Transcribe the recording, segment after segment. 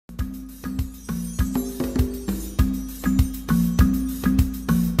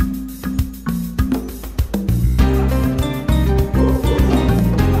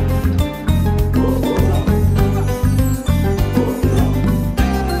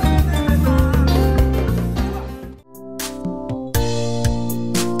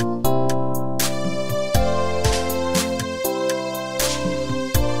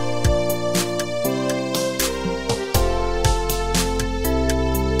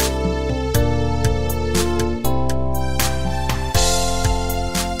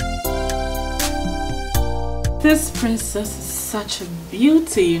This princess is such a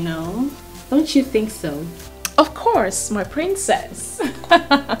beauty, you know. Don't you think so? Of course, my princess.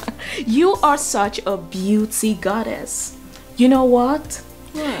 You are such a beauty goddess. You know what?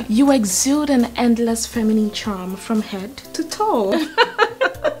 What? You exude an endless feminine charm from head to toe.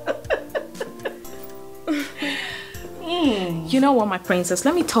 You know what, my princess?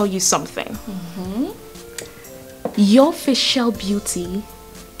 Let me tell you something. Your facial beauty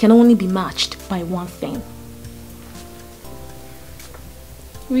can only be matched by one thing.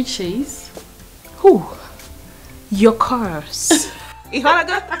 Which is? Who? Your curves.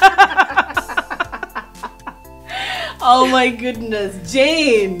 Oh my goodness,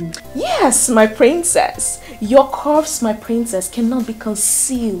 Jane! Yes, my princess. Your curves, my princess, cannot be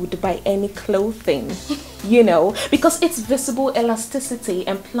concealed by any clothing. You know, because its visible elasticity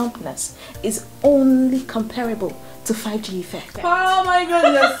and plumpness is only comparable to 5G effect. Oh my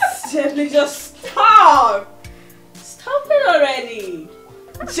goodness, Jane, just stop! Stop it already!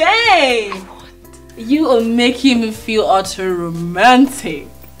 Jane! You are making me feel utter romantic.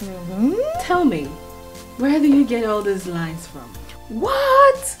 Tell me, where do you get all these lines from?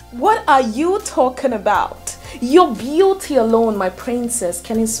 What? What are you talking about? Your beauty alone, my princess,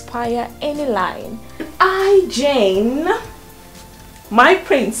 can inspire any line. I, Jane, my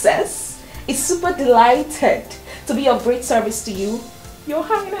princess, is super delighted to be of great service to you, Your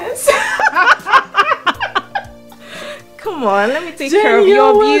Highness. Come on, let me take care of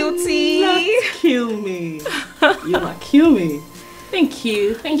your beauty. Kill me. You will kill me. Thank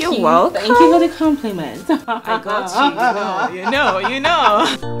you. Thank you. You're welcome. Thank you for the compliment. I got you. You know.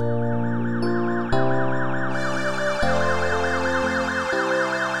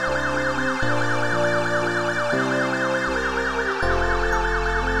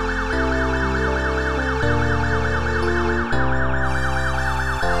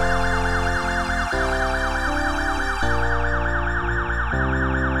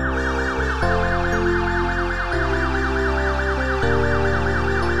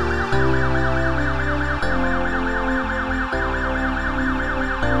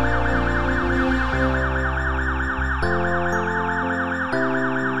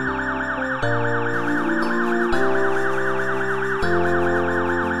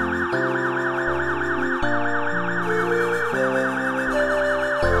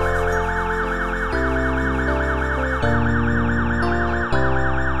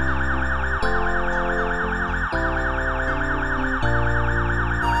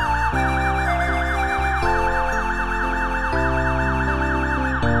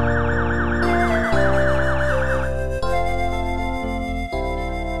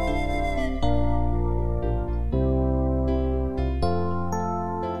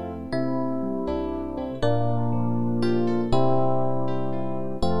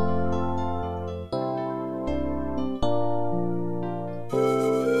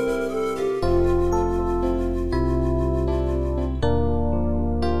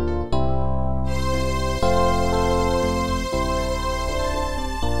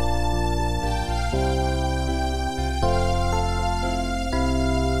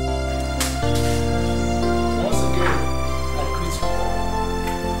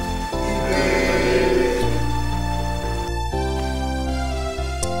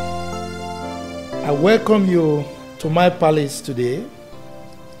 I welcome you to my palace today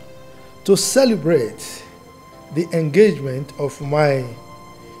to celebrate the engagement of my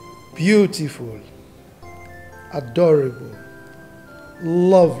beautiful, adorable,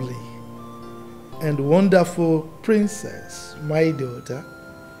 lovely, and wonderful princess, my daughter,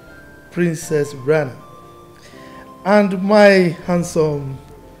 Princess Rana, and my handsome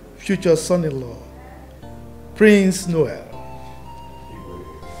future son-in-law, Prince Noel.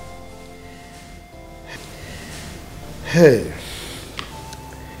 Hey,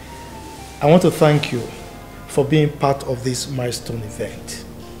 I want to thank you for being part of this milestone event.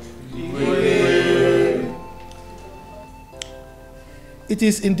 It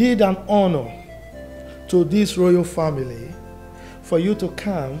is indeed an honor to this royal family for you to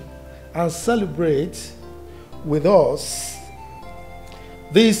come and celebrate with us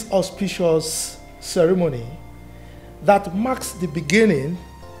this auspicious ceremony that marks the beginning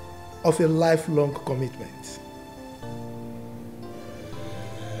of a lifelong commitment.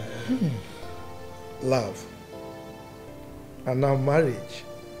 Love, and now marriage.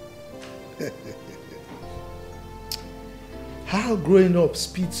 How growing up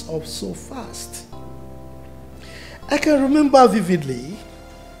speeds up so fast. I can remember vividly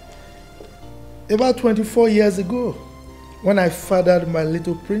about 24 years ago when I fathered my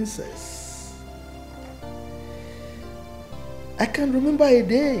little princess. I can remember a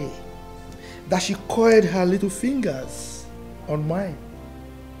day that she coiled her little fingers on mine.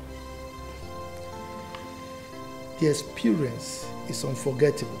 The experience is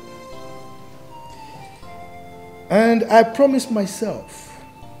unforgettable. And I promised myself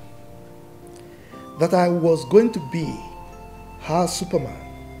that I was going to be her Superman.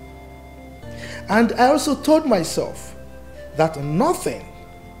 And I also told myself that nothing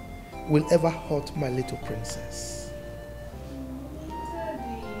will ever hurt my little princess.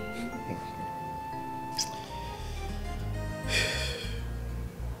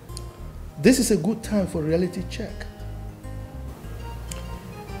 This is a good time for reality check.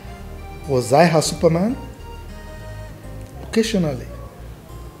 Was I her Superman? Occasionally.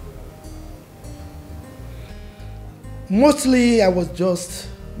 Mostly I was just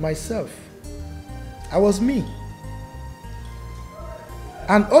myself. I was me.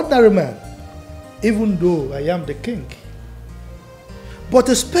 An ordinary man, even though I am the king. But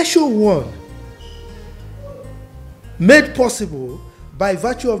a special one, made possible by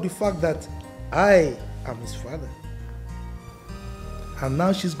virtue of the fact that I am his father. And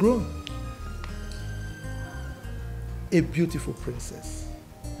now she's grown. A beautiful princess.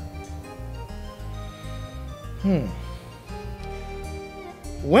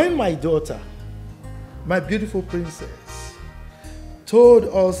 When my daughter, my beautiful princess, told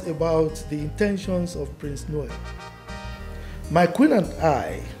us about the intentions of Prince Noel, my queen and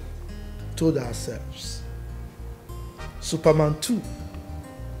I told ourselves, Superman 2.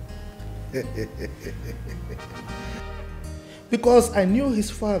 Because I knew his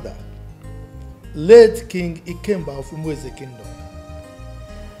father, late King Ikemba of Umueze Kingdom.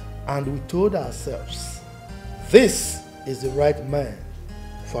 And we told ourselves, this is the right man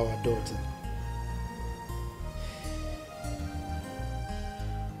for our daughter.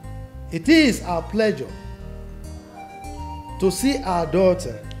 It is our pleasure to see our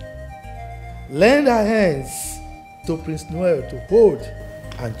daughter lend her hands to Prince Noel to hold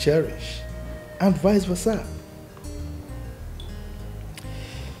and cherish, and vice versa.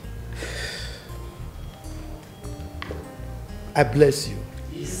 I bless you.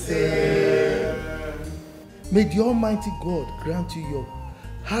 May the Almighty God grant you your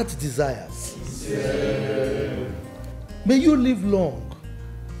heart desires. May you live long.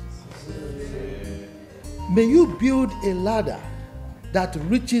 May you build a ladder that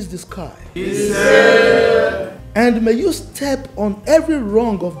reaches the sky. And may you step on every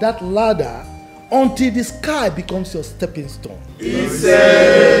rung of that ladder until the sky becomes your stepping stone.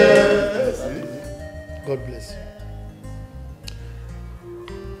 God bless you.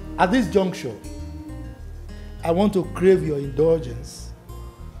 At this juncture, I want to crave your indulgence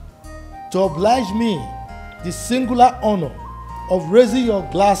to oblige me the singular honor of raising your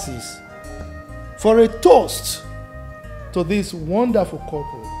glasses for a toast to this wonderful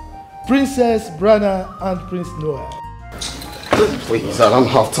couple, Princess Brianna and Prince Noel. Please, I don't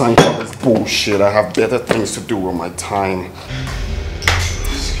have time for this bullshit. I have better things to do with my time.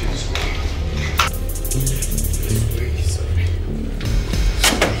 Excuse me. Please, sorry.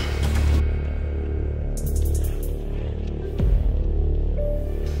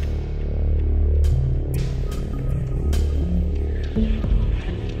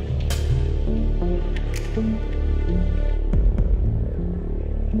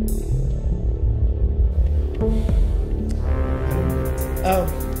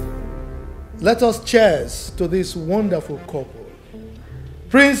 Let us cheers to this wonderful couple,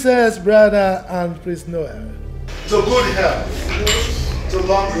 Princess Brianna and Prince Noel. To good health, to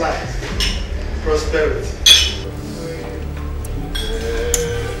long life, prosperity.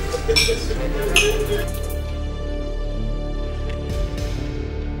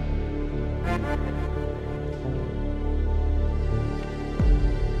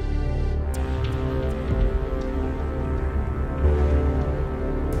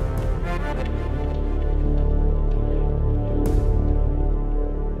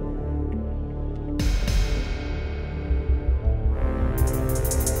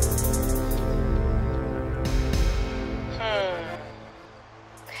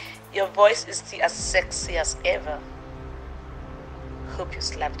 Your voice is still as sexy as ever. Hope you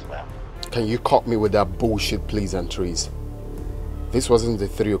slept well. Can you cut me with that bullshit pleasantries? This wasn't the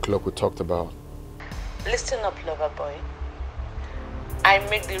 3 o'clock we talked about. Listen up, lover boy. I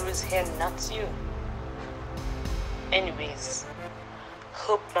make the rules here, not you. Anyways,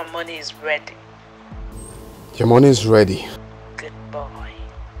 hope my money is ready. Your money is ready. Good boy.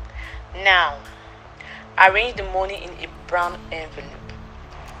 Now, arrange the money in a brown envelope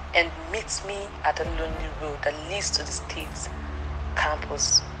and meet me at a lonely road that leads to the States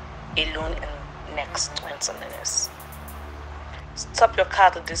campus alone in next 20 minutes. Stop your car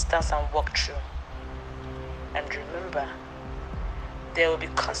at a distance and walk through. And remember, there will be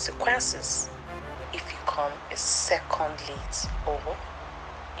consequences if you come a second late or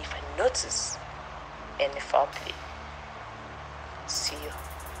if I notice any foul play. See you.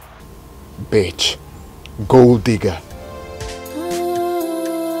 Bitch. Gold digger.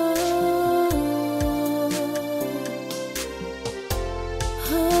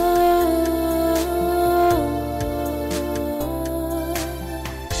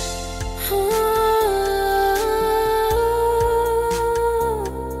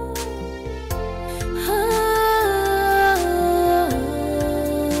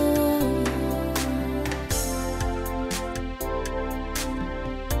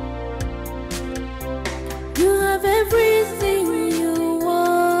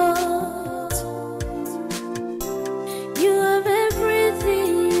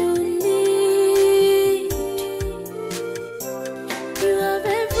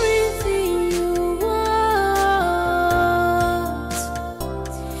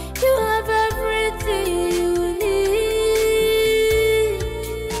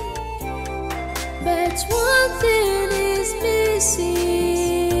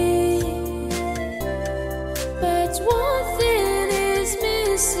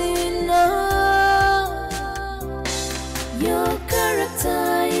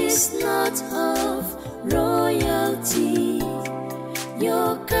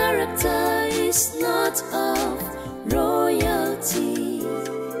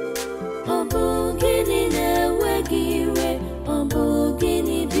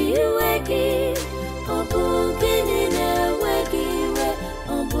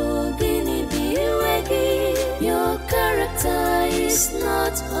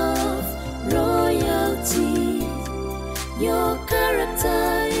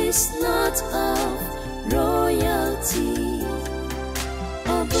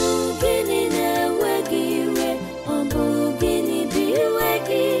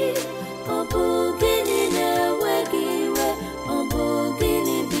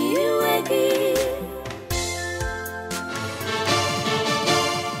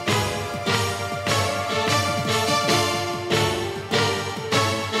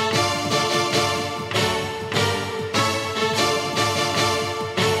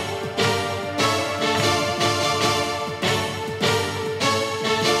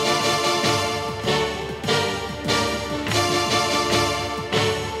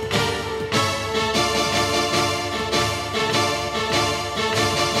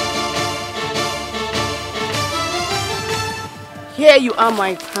 Here you are,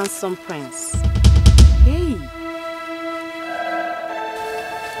 my handsome prince. Hey.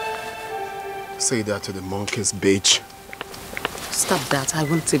 Say that to the monkeys, bitch. Stop that. I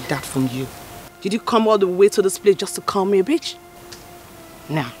won't take that from you. Did you come all the way to this place just to call me a bitch?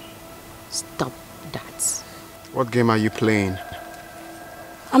 Now, stop that. What game are you playing?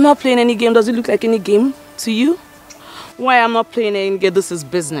 I'm not playing any game. Does it look like any game to you? Why I'm not playing any game? This is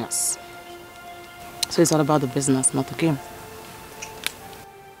business. So it's all about the business, not the game.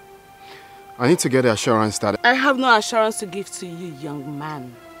 I need to get the assurance that... I have no assurance to give to you, young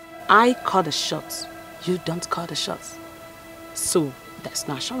man. I call the shots. You don't call the shots. So, there's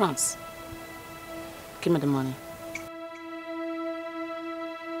no assurance. Give me the money.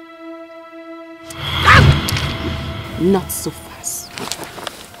 Not so fast.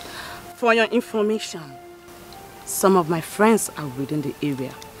 For your information, some of my friends are within the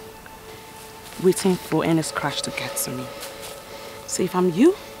area, waiting for any scratch to get to me. So if I'm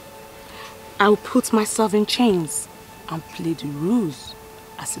you, I'll put myself in chains and play the rules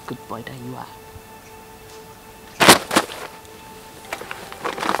as a good boy that you are.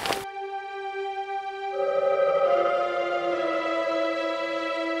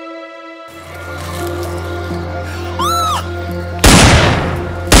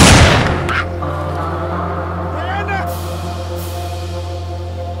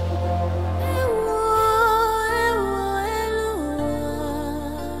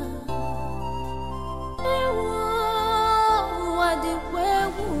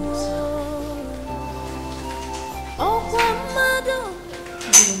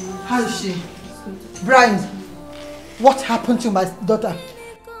 Brian, what happened to my daughter?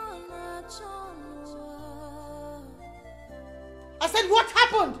 I said, what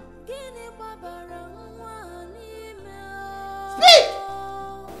happened? Speak!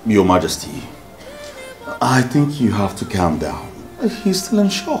 Your Majesty, I think you have to calm down. He's still in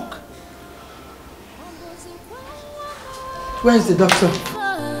shock. Where is the doctor?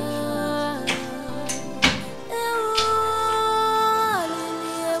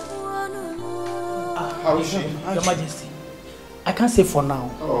 How is she? Your Majesty. I can't say for now.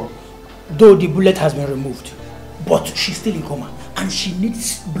 Oh. Though the bullet has been removed. But she's still in coma. And she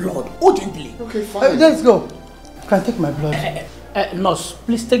needs blood urgently. Okay, fine. Let's go. Can I take my blood? Nurse,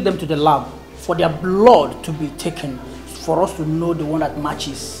 please take them to the lab for their blood to be taken for us to know the one that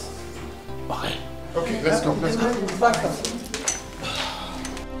matches. Okay. Okay, let's go. Let's go.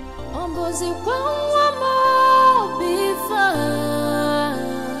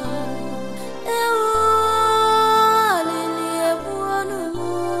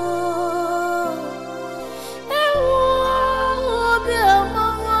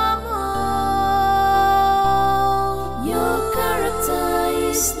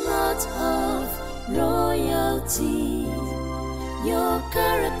 Your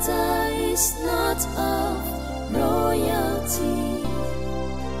character is not of royalty.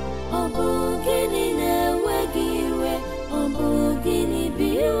 Obugini newegiwe, obugini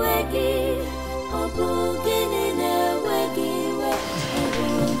biwegi, obugini newegiwe,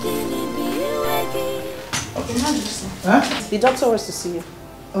 obugini biwegi. Okay, Majesty. Huh? The doctor wants to see you.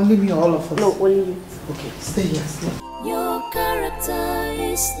 Only me or all of us? No, only you. Okay, stay here, stay. Your character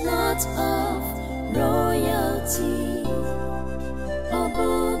is not of royalty.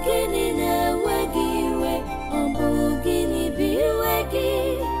 Obugini newegiwe, obugini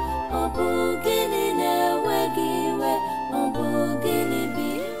biwegi, obugini newegiwe, obugini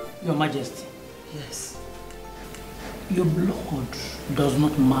biwegi. Your Majesty. Yes. Your blood does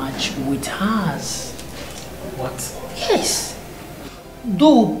not match with hers. What? Yes.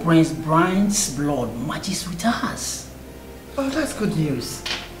 Though Prince Brian's blood matches with hers. Oh, that's good news.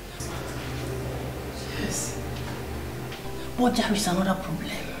 Yes. But there is another problem.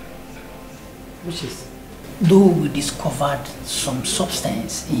 Which is? Though we discovered some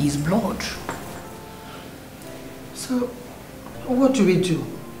substance in his blood. So, what do we do?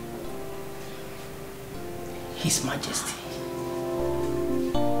 His Majesty.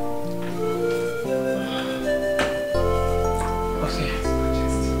 Okay.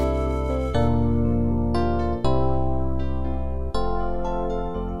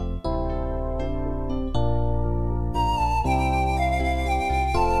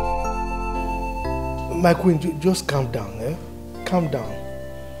 My queen, just calm down, eh? Calm down.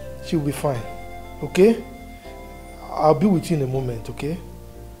 She'll be fine, okay? I'll be with you in a moment, okay?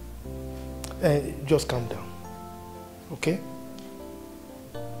 Just calm down, okay?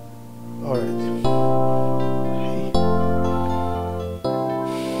 All right.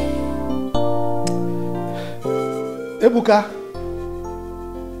 Ebuka!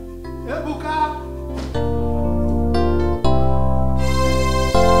 Ebuka!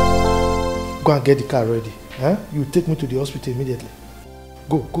 Go and get the car ready. Huh? You take me to the hospital immediately.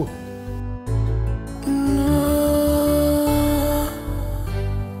 Go, go.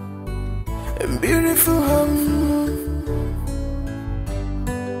 Beautiful home.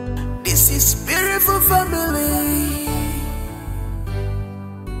 This is beautiful family.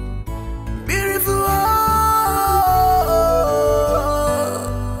 Beautiful home.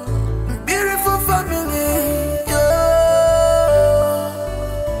 Beautiful family.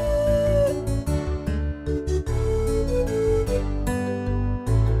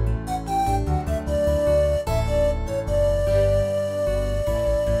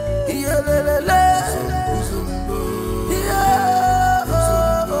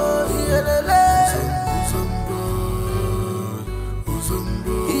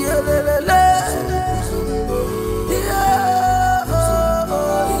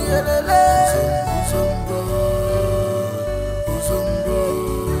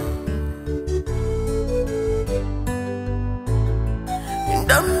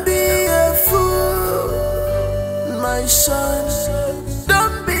 Don't be a fool, my son.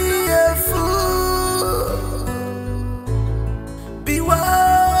 Don't be a fool. Be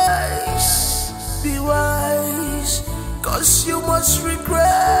wise, 'cause you must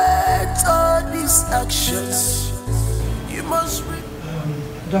regret all these actions. You must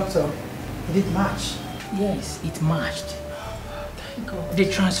Doctor, did it match? Yes, it matched. Thank God.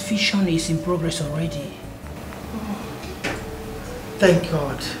 The transfusion is in progress already. Thank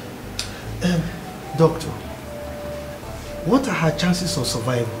God. Doctor, what are her chances of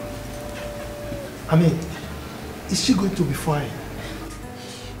survival? I mean, is she going to be fine?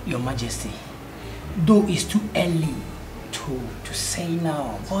 Your Majesty, though it's too early to say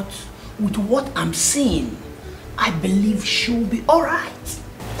now, but with what I'm seeing, I believe she'll be all right.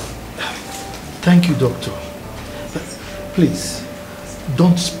 Thank you, doctor. Please,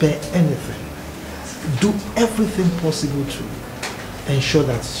 don't spare anything. Do everything possible to ensure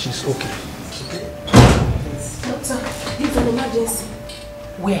that she's okay. Doctor, it's an emergency.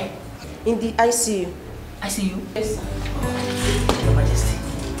 Where? In the ICU. ICU? Yes, sir.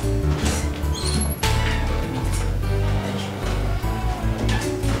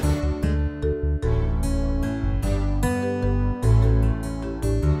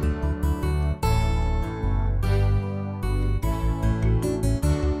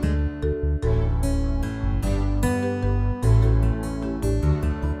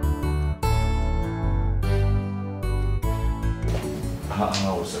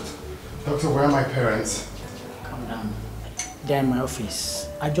 Doctor, where are my parents? Calm down. They're in my office.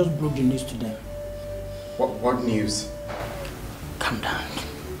 I just broke the news to them. What news? Calm down.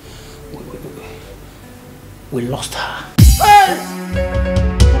 We lost her.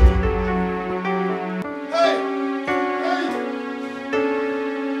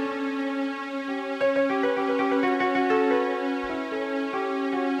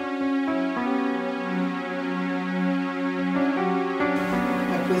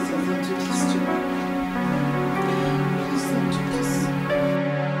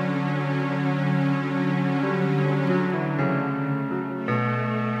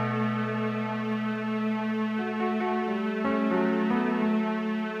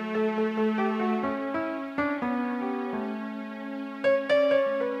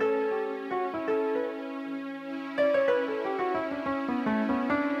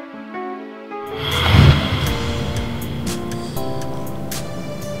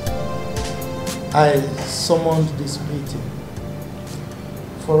 I summoned this meeting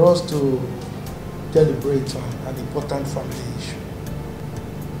for us to deliberate on an important family issue.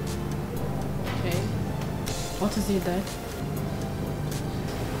 Okay. What is it, Dad?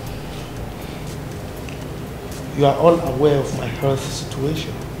 You are all aware of my health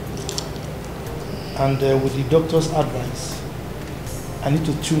situation, and with the doctor's advice, I need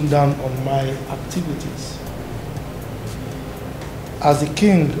to tune down on my activities. As the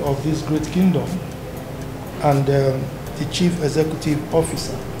king of this great kingdom and the chief executive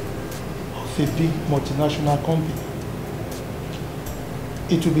officer of a big multinational company,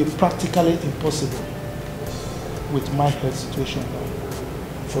 it will be practically impossible with my health situation now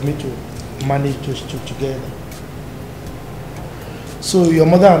for me to manage those two together. So your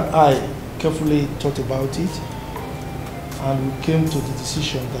mother and I carefully thought about it, and we came to the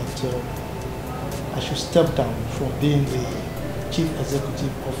decision that I should step down from being the Chief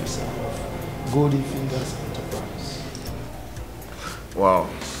Executive Officer of Golden Fingers Enterprise. Wow.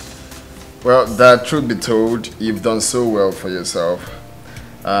 Well, that truth be told, you've done so well for yourself,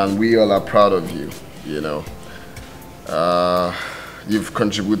 and we all are proud of you, you know. You've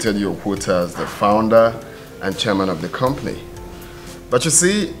contributed your quota as the founder and chairman of the company. But you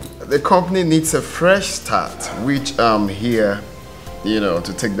see, the company needs a fresh start, which I'm here, you know,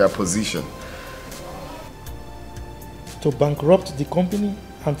 to take that position. To bankrupt the company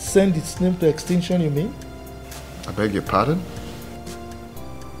and send its name to extinction, you mean? I beg your pardon?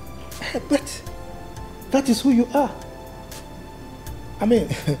 But that is who you are. I mean,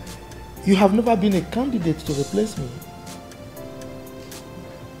 you have never been a candidate to replace me.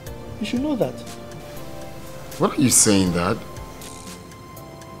 You should know that. What are you saying, Dad?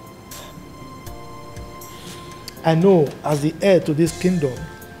 I know, as the heir to this kingdom,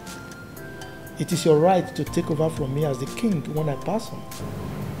 it is your right to take over from me as the king when I pass on.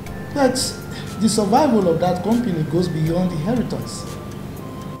 But the survival of that company goes beyond inheritance.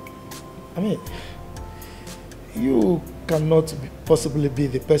 I mean, you cannot possibly be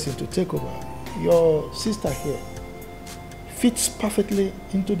the person to take over. Your sister here fits perfectly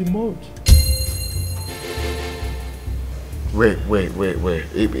into the mold. Wait.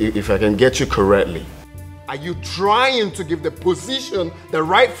 If I can get you correctly, are you trying to give the position that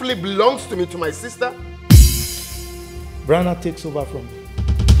rightfully belongs to me to my sister? Brianna takes over from me.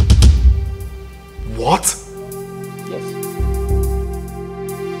 What? Yes.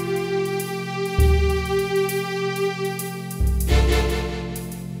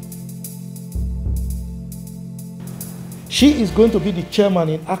 She is going to be the chairman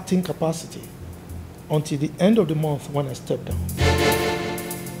in acting capacity until the end of the month when I step down.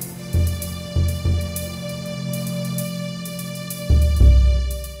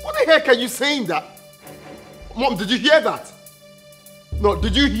 What the heck are you saying that? Mom, did you hear that? No,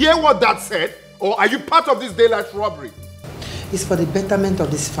 did you hear what Dad said? Or are you part of this daylight robbery? It's for the betterment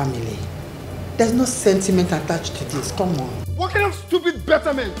of this family. There's no sentiment attached to this. Come on. What kind of stupid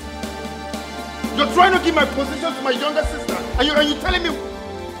betterment? You're trying to give my position to my younger sister, and you're telling me...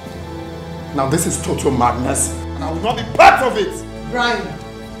 Now this is total madness, and I will not be part of it! Brian!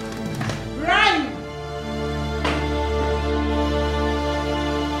 Brian!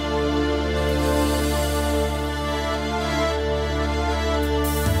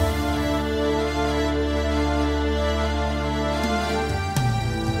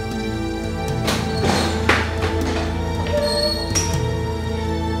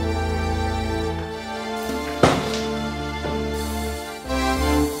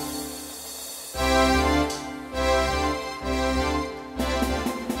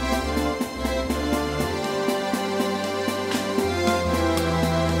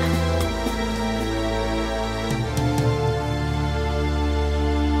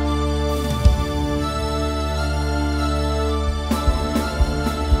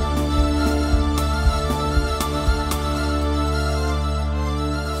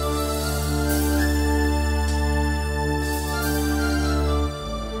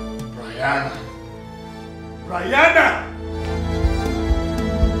 Brianna! Brianna!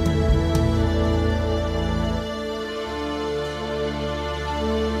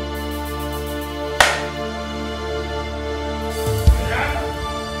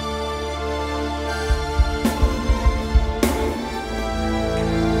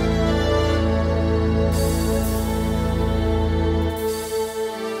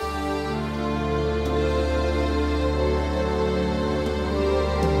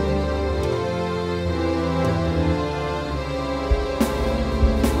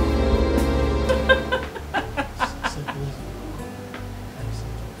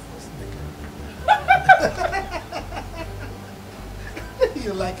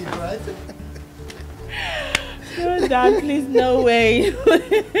 You like it, right? No, Dad, please, no way.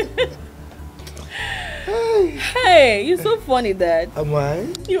 Hey, you're so funny, Dad. Am I?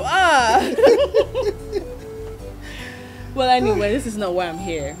 You are. Well, anyway, this is not why I'm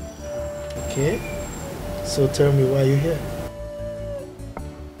here. Okay. So tell me why you're here.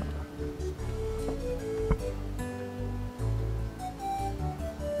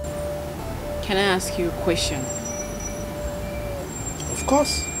 Can I ask you a question? Of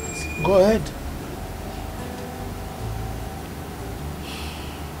course. Go ahead.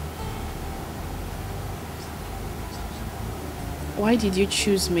 Why did you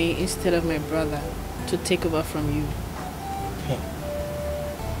choose me instead of my brother to take over from you?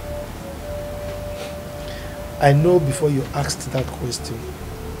 I know before you asked that question,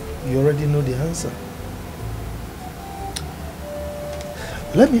 you already know the answer.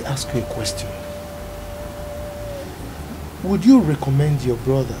 Let me ask you a question. Would you recommend your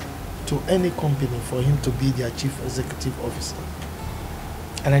brother to any company for him to be their chief executive officer?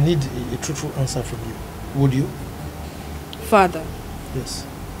 And I need a truthful answer from you. Would you? Father. Yes.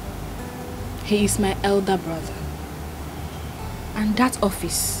 He is my elder brother. And that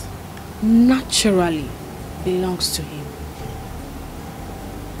office naturally belongs to him.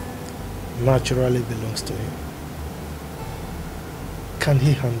 Naturally belongs to him. Can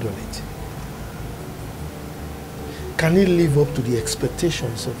he handle it? Can he live up to the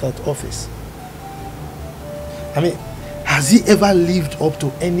expectations of that office? I mean, has he ever lived up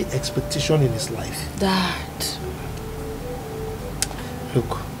to any expectation in his life? Dad.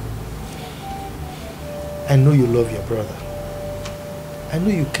 Look, I know you love your brother. I know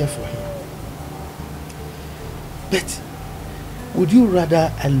you care for him. But would you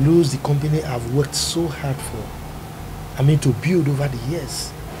rather I lose the company I've worked so hard for? I mean, to build over the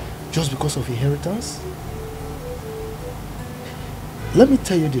years, just because of inheritance? Let me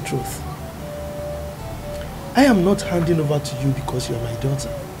tell you the truth. I am not handing over to you because you are my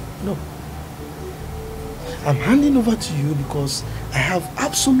daughter. No. I'm handing over to you because I have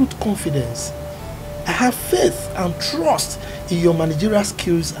absolute confidence. I have faith and trust in your managerial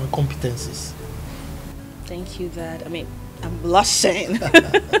skills and competencies. Thank you, Dad. I mean, I'm blushing.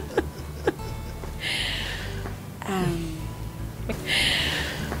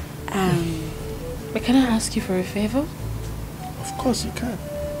 But can I ask you for a favor? Of course you can.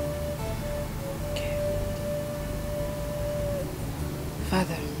 Okay.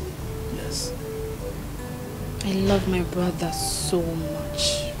 Father. Yes. I love my brother so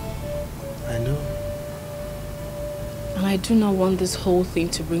much. I know. And I do not want this whole thing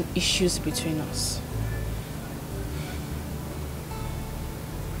to bring issues between us.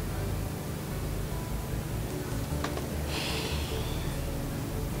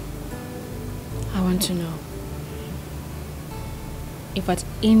 I want to know if at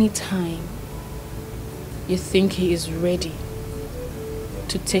any time you think he is ready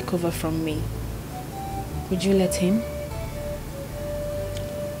to take over from me, would you let him?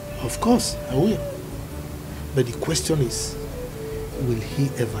 Of course, I will. But the question is, will he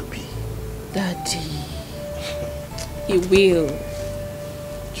ever be? Daddy, he will.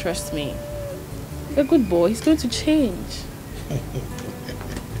 Trust me. He's a good boy. He's going to change.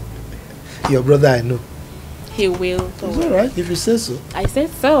 Your brother, I know. He will. It's alright if you say so. I said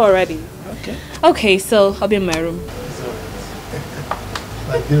so already. Okay. Okay, so I'll be in my room.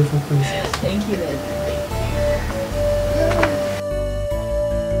 My beautiful princess. Thank you, Daddy.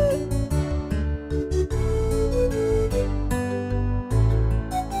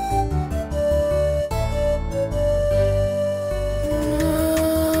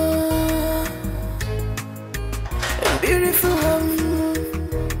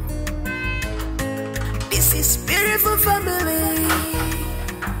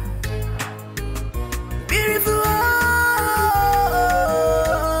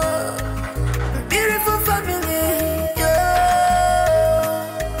 Beautiful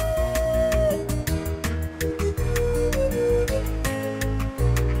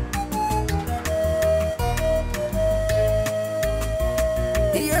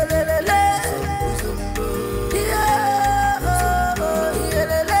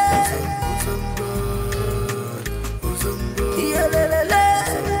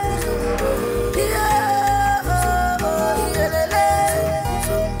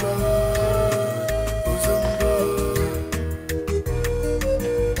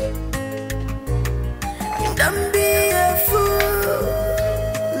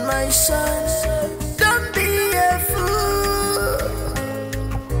my son, don't be a fool.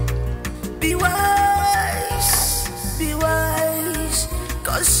 Be wise,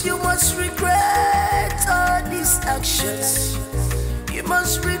 cause you must regret all these actions. You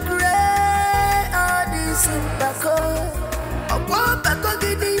must regret all these impacts. Ọ̀pọ̀ bàkọ́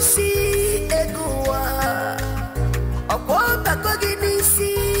gidi sí egun wa. Ọ̀pọ̀ bàkọ́ gidi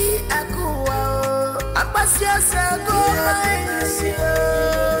sí egun wa. Apasi asa go maisi.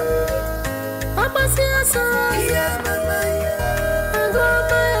 Apasi asa. Yeah, mama, yeah. Go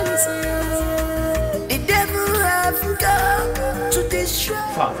maisi. The devil have come to destroy.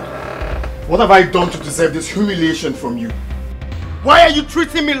 Father, what have I done to deserve this humiliation from you? Why are you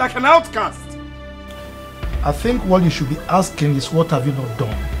treating me like an outcast? I think what you should be asking is, what have you not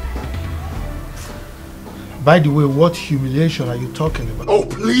done? By the way, what humiliation are you talking about? Oh,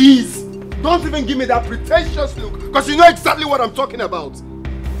 please! Don't even give me that pretentious look, because you know exactly what I'm talking about.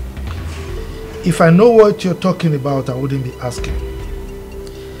 If I know what you're talking about, I wouldn't be asking.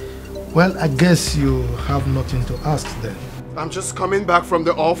 Well, I guess you have nothing to ask then. I'm just coming back from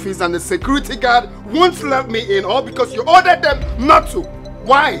the office and the security guard won't let me in, all because you ordered them not to.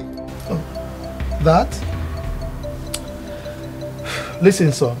 Why? Oh, that?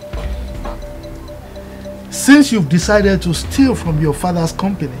 Listen, son. Since you've decided to steal from your father's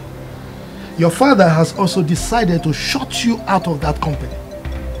company, your father has also decided to shut you out of that company.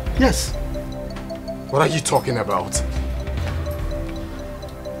 Yes. What are you talking about?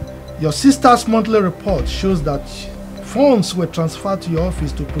 Your sister's monthly report shows that funds were transferred to your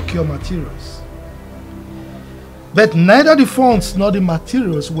office to procure materials. But neither the funds nor the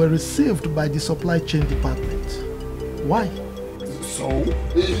materials were received by the supply chain department. Why? So,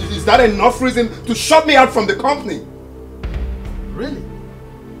 is that enough reason to shut me out from the company? Really?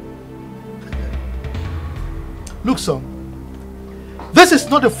 Look, son, this is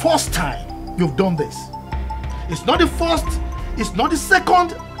not the first time you've done this. It's not the first, it's not the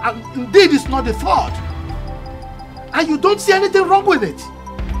second, and indeed it's not the third. And you don't see anything wrong with it.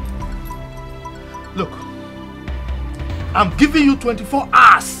 Look, I'm giving you 24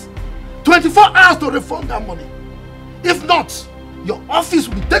 hours. 24 hours to refund that money. If not, your office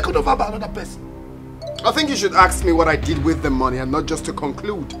will be taken over by another person. I think you should ask me what I did with the money and not just to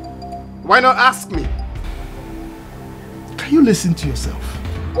conclude. Why not ask me? Can you listen to yourself?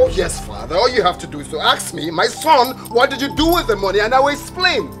 Oh yes, Father. All you have to do is to ask me, my son, what did you do with the money, and I will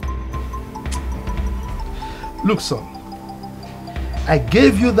explain. Look, son, I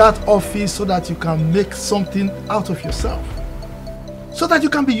gave you that office so that you can make something out of yourself. So that you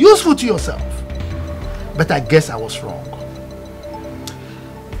can be useful to yourself. But I guess I was wrong.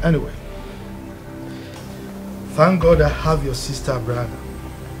 Anyway, thank God I have your sister, Brianna.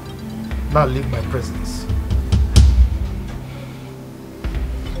 Now leave my presence.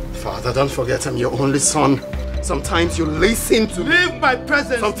 Father, don't forget I'm your only son. Sometimes you listen to me. Leave my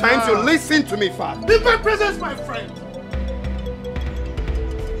presence. Sometimes now. you listen to me, Father. Leave my presence, my friend.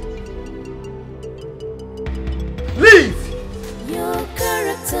 Leave. Your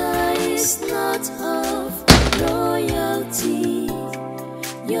character is not of royalty.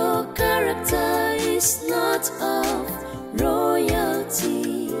 Your character is not of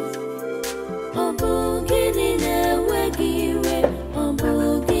royalty. Obogini newegiwe,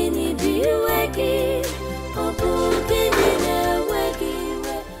 obogini biwegi, obogini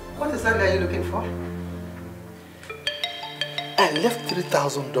newegiwe. What is that guy you're looking for? I left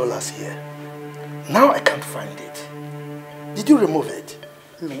 $3,000 here. Now I can't find it. Did you remove it?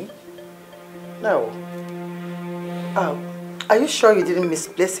 Me? No. Are you sure you didn't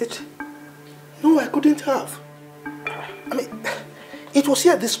misplace it? No, I couldn't have. I mean, it was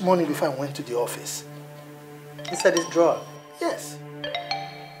here this morning before I went to the office. Inside this drawer? Yes.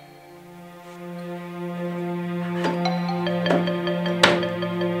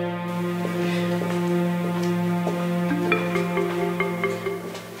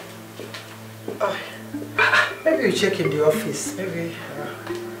 Maybe you check in the office. Maybe.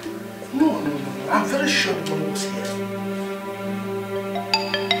 No. I'm very sure the money was here.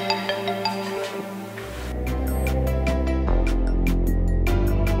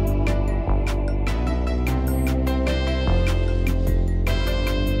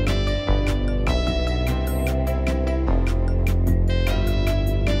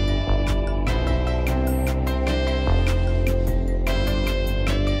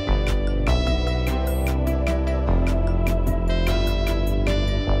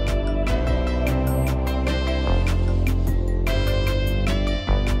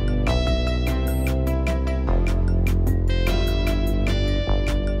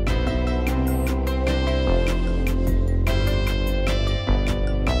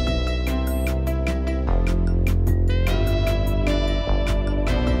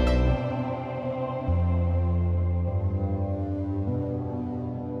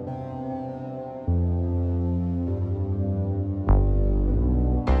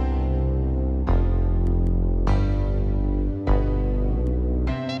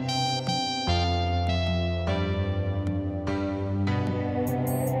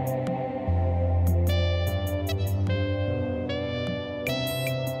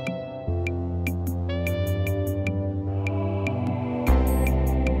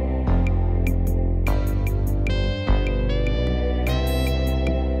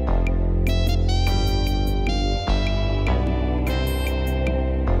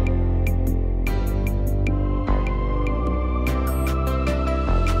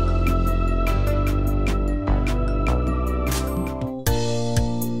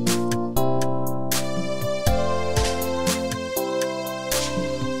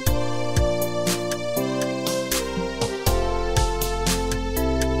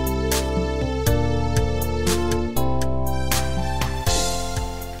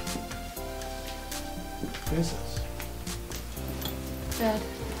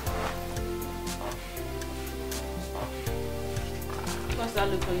 What's that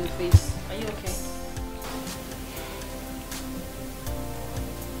look on your face? Are you okay?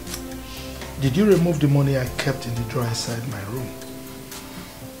 Did you remove the money I kept in the drawer inside my room?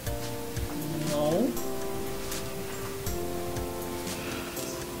 No.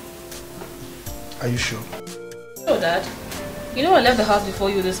 Are you sure? No, Dad. You know I left the house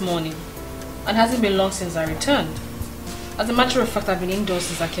before you this morning. And it hasn't been long since I returned. As a matter of fact, I've been indoors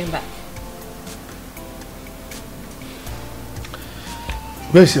since I came back.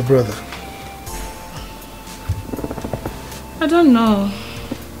 Where's your brother? I don't know.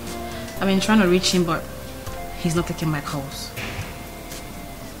 I've been trying to reach him, but he's not taking my calls.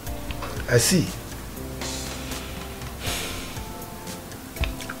 I see.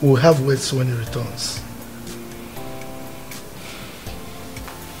 We'll have words when he returns.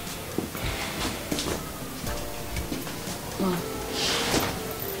 Mom,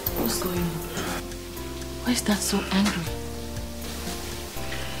 what's going on? Why is Dad so angry?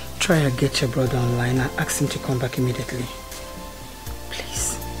 Try and get your brother online and ask him to come back immediately.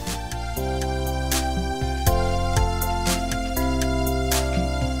 Please.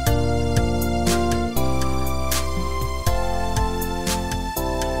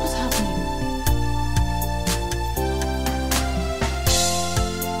 What's happening?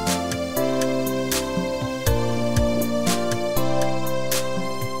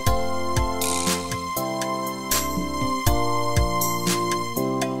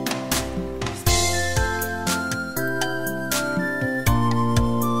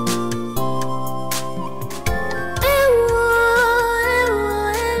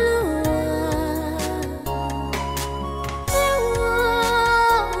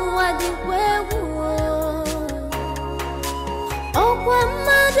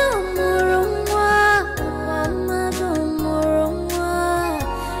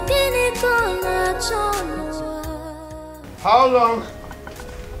 How long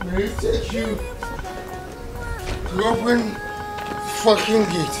may it take you to open the fucking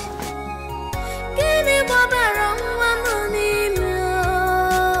gate?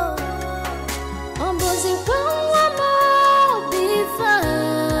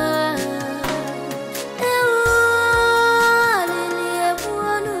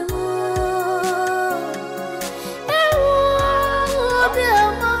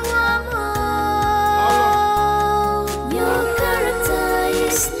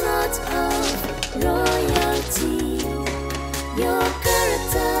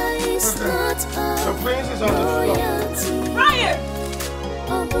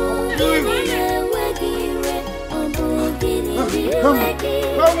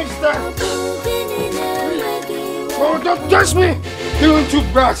 Oh, don't touch me! You little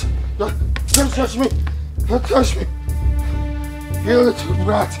brat! Don't touch me! Don't touch me! You little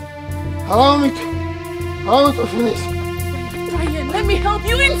brat! Allow me to finish. Ryan, let me help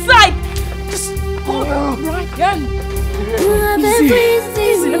you inside! Just hold on, Ryan!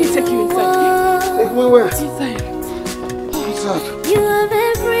 Easy, let me take you inside. Take me where? Inside. Inside. You have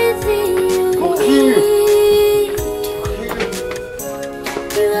everything you I'll kill need. you.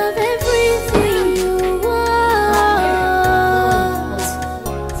 You have everything you want.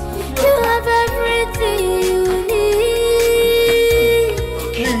 You have everything you need.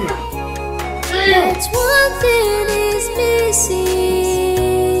 I'll kill you. But one thing is missing.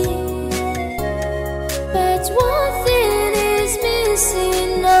 But one thing is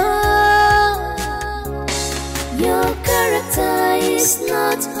missing now. Your character is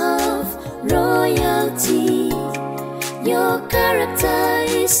not of royalty. Your character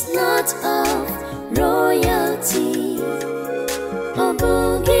is not of royalty.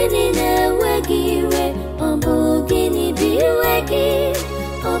 Obogini newegire, obogini biwegi.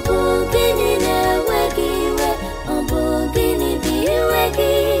 Obogini newegire, obogini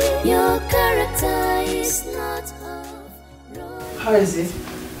biwegi. Your character is not of royalty. How is it?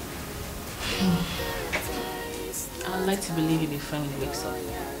 I'd like to believe you'll be fine when he wakes up.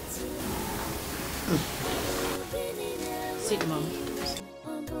 Sit, Mom.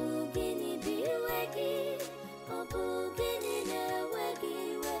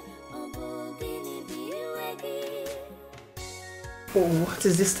 Oh, what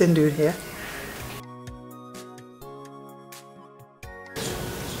is this thing doing here?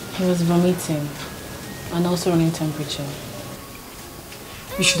 He was vomiting and also running temperature.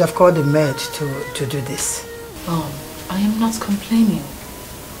 You should have called the maid to do this. Mom, I am not complaining.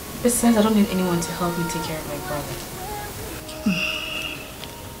 Besides, I don't need anyone to help me take care of my brother.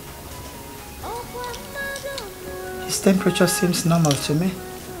 His temperature seems normal to me.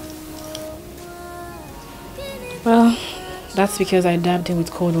 Well, that's because I dabbed him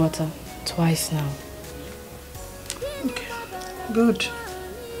with cold water twice now. Okay. Good.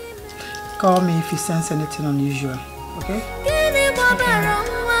 Call me if you sense anything unusual, okay?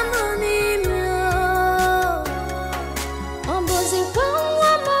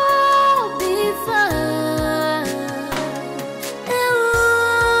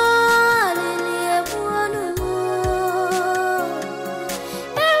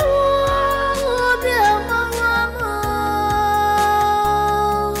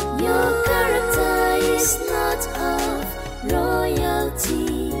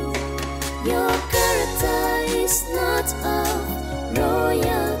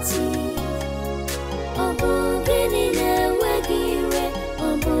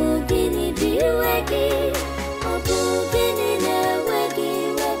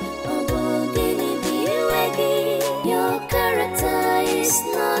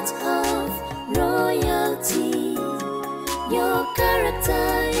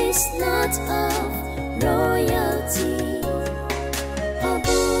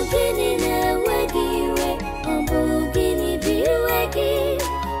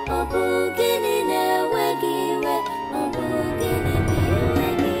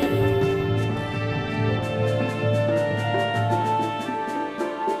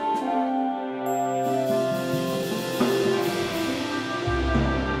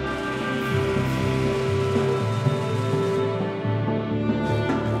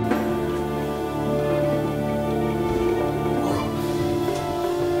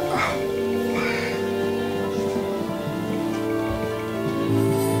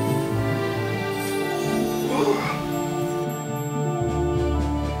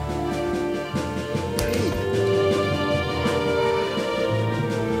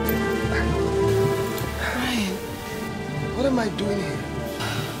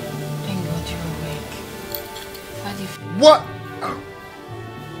 What?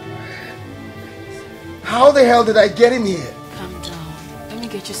 How the hell did I get in here? Calm down. Let me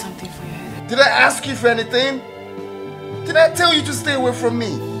get you something for your head. Did I ask you for anything? Did I tell you to stay away from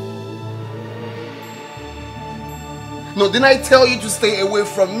me? No, didn't I tell you to stay away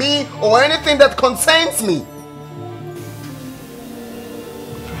from me or anything that concerns me?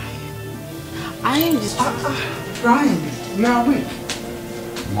 Brian, I am just... Brian, now wait.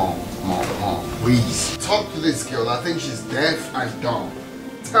 Mom, please. Talk to this girl. I think she's deaf and dumb.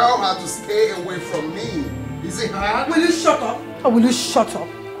 Tell her to stay away from me. Is it hard? Will you shut up? Oh, will you shut up?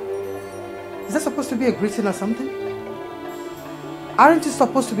 Is that supposed to be a greeting or something? Aren't you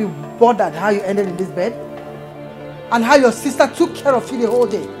supposed to be bothered how you ended in this bed? And how your sister took care of you the whole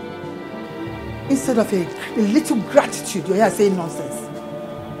day? Instead of a little gratitude, you're here saying nonsense.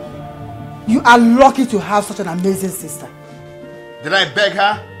 You are lucky to have such an amazing sister. Did I beg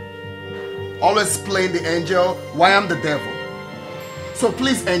her? Always playing the angel, why I'm the devil. So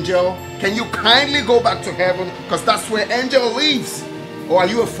please, angel, can you kindly go back to heaven? Because that's where angel lives. Or are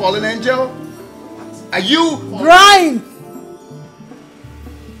you a fallen angel? Are you? Brian!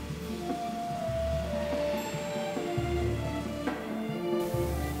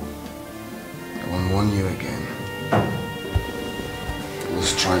 I won't warn you again. I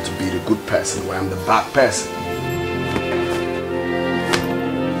was trying to be the good person where I'm the bad person.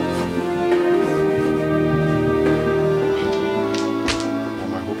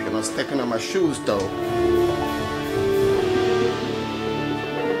 Stepping on my shoes though.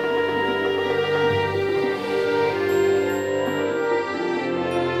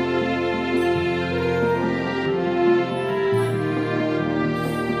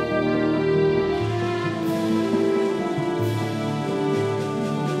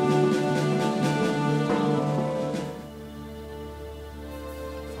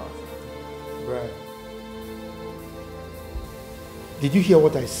 Did you hear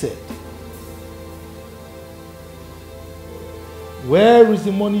what I said? Where is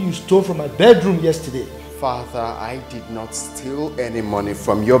the money you stole from my bedroom yesterday? Father, I did not steal any money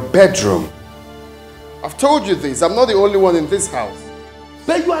from your bedroom. I've told you this. I'm not the only one in this house.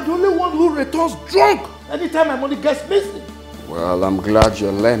 But you are the only one who returns drunk anytime my money gets missing. Well, I'm glad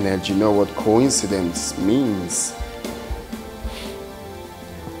you're learned. You know what coincidence means.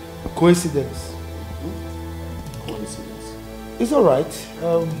 Coincidence? It's all right.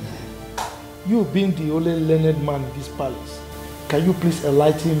 You being the only learned man in this palace, can you please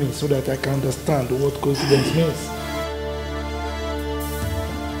enlighten me so that I can understand what coincidence means?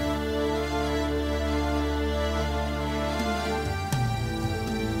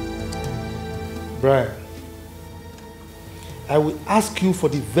 Brian, I will ask you for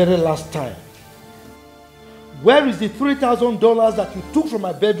the very last time. Where is the $3,000 that you took from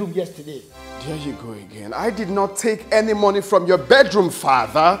my bedroom yesterday? There you go again. I did not take any money from your bedroom,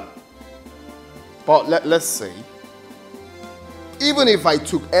 Father. But let's see. even if I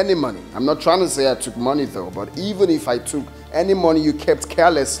took any money, I'm not trying to say I took money though, but even if I took any money you kept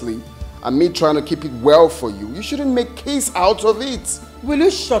carelessly and me trying to keep it well for you, you shouldn't make case out of it. Will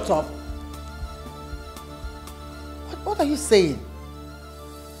you shut up? What are you saying?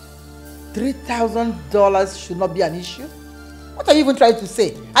 $3,000 should not be an issue? What are you even trying to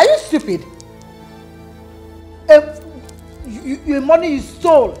say? Are you stupid? Your money you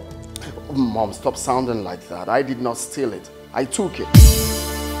stole. Mom, stop sounding like that. I did not steal it. I took it.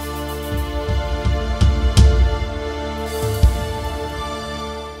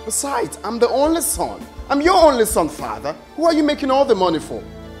 Besides, I'm the only son. I'm your only son, father. Who are you making all the money for?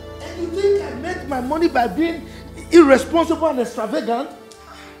 You think I make my money by being irresponsible and extravagant?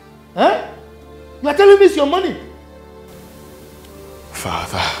 Huh? You are telling me it's your money?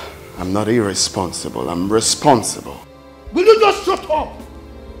 Father, I'm not irresponsible. I'm responsible. Will you just shut up?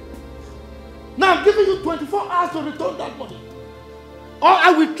 Now I'm giving you 24 hours to return that money. Or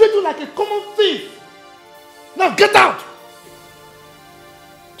I will treat you like a common thief. Now get out!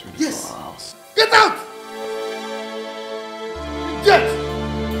 24 hours. Get out! Get!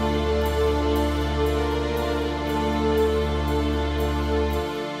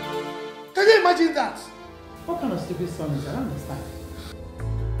 Can you imagine that? What kind of stupid song is that? I don't understand.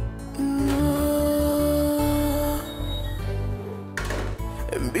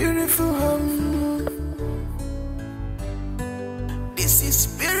 Beautiful home. This is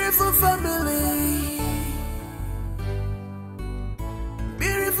beautiful family.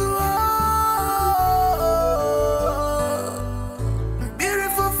 Beautiful home.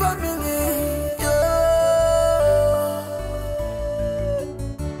 Beautiful family. Yeah.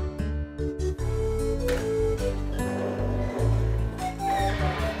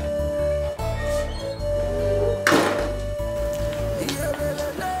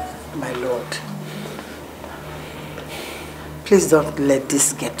 My Lord, please don't let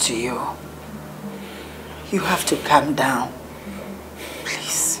this get to you. You have to calm down.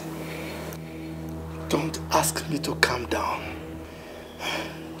 Please. Don't ask me to calm down.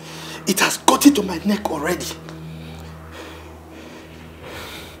 It has gotten to my neck already.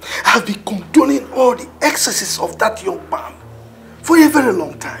 I have been condoning all the excesses of that young man for a very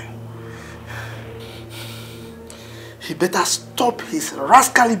long time. He better stop his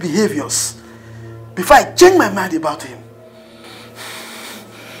rascally behaviors before I change my mind about him.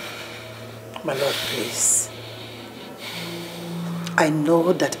 My Lord, please. I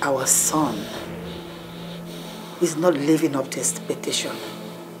know that our son is not living up to expectation.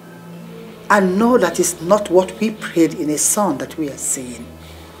 I know that it's not what we prayed in a son that we are seeing.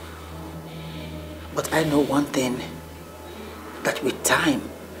 But I know one thing, that with time,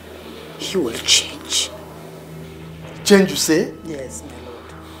 he will change. Change, you say? Yes, my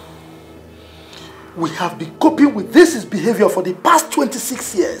Lord. We have been coping with this his behavior for the past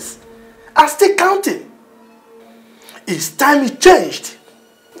 26 years. And still counting. It's time he changed.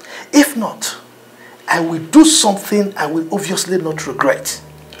 If not, I will do something I will obviously not regret.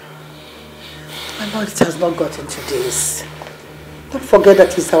 My Lord, it has not gotten to this. Don't forget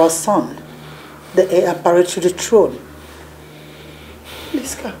that he's our son, the heir apparent to the throne.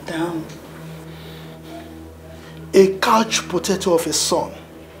 Please calm down. A couch potato of a son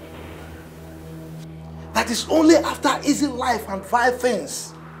that is only after easy life and vile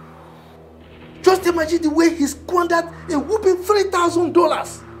things. Just imagine the way he squandered a whooping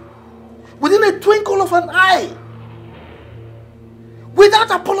 $3,000 within a twinkle of an eye, without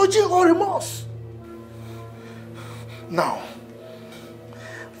apology or remorse. Now,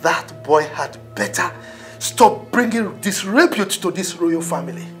 that boy had better stop bringing disrepute to this royal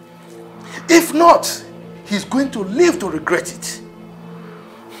family. If not, he's going to live to regret it.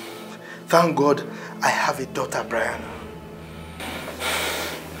 Thank God I have a daughter, Brian.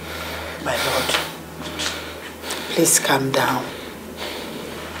 My Lord, please calm down.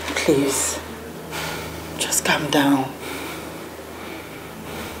 Please, just calm down.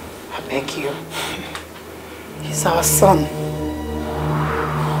 I beg you. He's our son.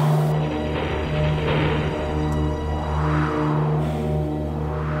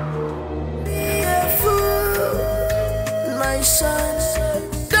 Be a fool, my son.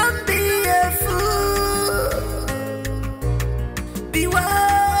 Don't be a fool. Be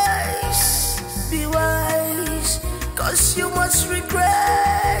wise, 'cause you must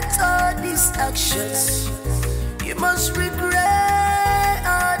regret all these actions. You must regret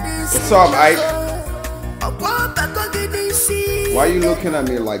all these. What's up, Ike? Why are you looking at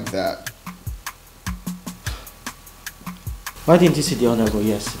me like that? Why didn't you see the Honorable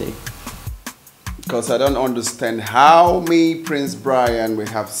yesterday? Because I don't understand how me, Prince Brian, will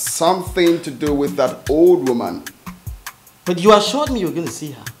have something to do with that old woman. But you assured me you were going to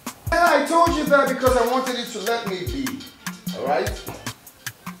see her. Yeah, I told you that because I wanted you to let me be. Alright?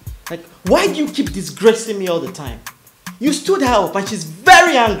 Like, why do you keep disgracing me all the time? You stood her up and she's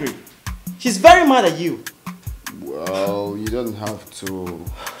very angry. She's very mad at you. Well, you don't have to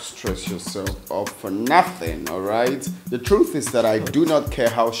stress yourself up for nothing, alright? The truth is that I do not care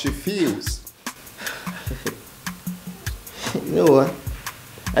how she feels. You know what?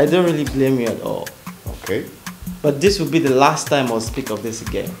 I don't really blame you at all. Okay. But this will be the last time I'll speak of this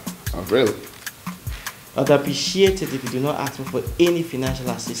again. Oh, really? I'd appreciate it if you do not ask me for any financial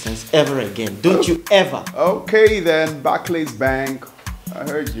assistance ever again. Don't you ever? Okay then, Barclays Bank. I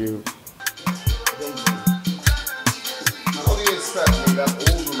heard you. How do you expect me, that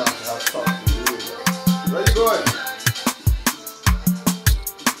old woman, to have talked to you? Where are you going?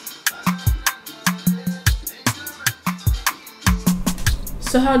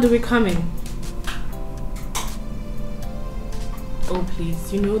 So how do we come in? Oh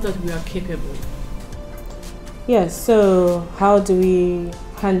please, you know that we are capable. Yes, so how do we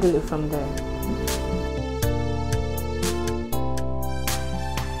handle it from there?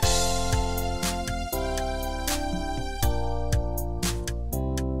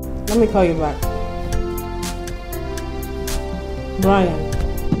 Let me call you back. Brian.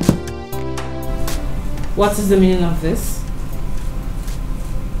 What is the meaning of this?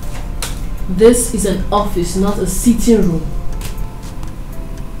 This is an office, not a sitting room.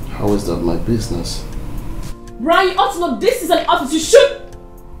 How is that my business? Brian, you ought to know this is an office. You should.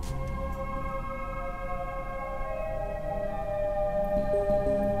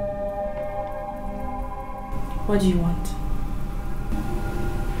 What do you want?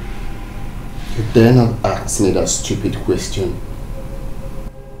 You dare not ask me that stupid question.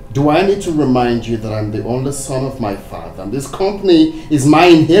 Do I need to remind you that I'm the only son of my father and this company is my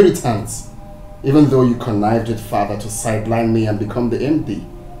inheritance? Even though you connived with father to sideline me and become the MD.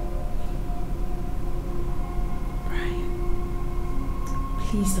 Brian,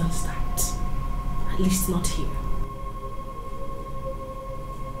 please don't start. At least not here.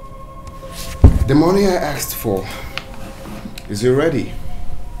 The money I asked for, is it ready?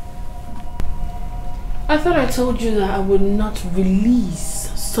 I thought I told you that I would not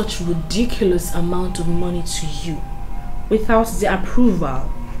release such ridiculous amount of money to you without the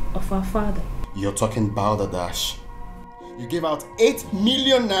approval of our father. You're talking balderdash. You gave out 8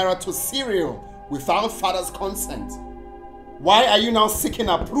 million naira to cereal without father's consent. Why are you now seeking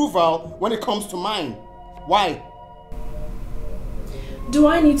approval when it comes to mine? Why? Do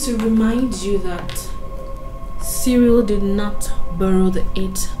I need to remind you that Cyril did not borrow the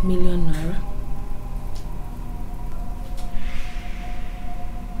 8 million naira?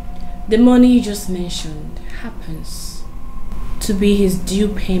 The money you just mentioned happens to be his due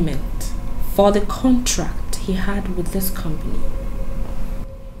payment for the contract he had with this company.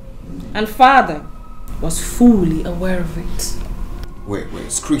 And father was fully aware of it.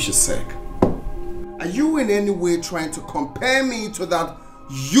 Wait, screech a sec. Are you in any way trying to compare me to that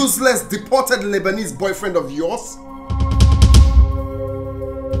useless deported Lebanese boyfriend of yours?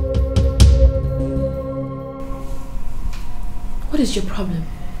 What is your problem?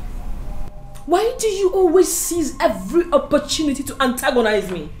 Why do you always seize every opportunity to antagonize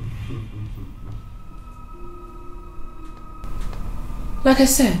me? Like I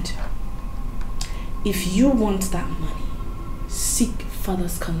said, if you want that money, seek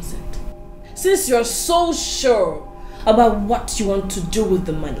father's consent. Since you're so sure about what you want to do with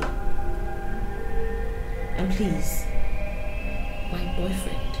the money. And please, my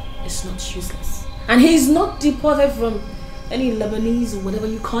boyfriend is not useless. And he's not deported from any Lebanese or whatever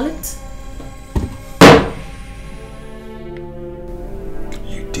you call it.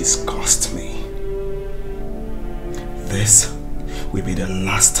 You disgust me. This will be the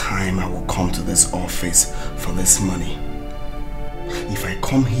last time I will come to this office for this money. If I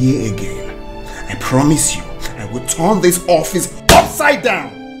come here again, I promise you, I will turn this office upside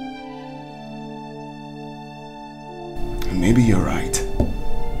down. And maybe you're right.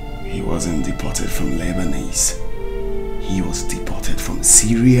 He wasn't deported from Lebanese. He was deported from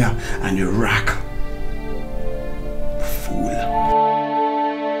Syria and Iraq. Fool.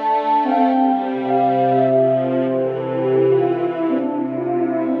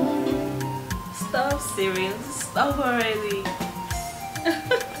 Stop, Cyril. Stop already.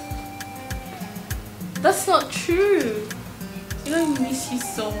 That's not true. You know I miss you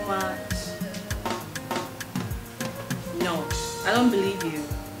so much. No, I don't believe you.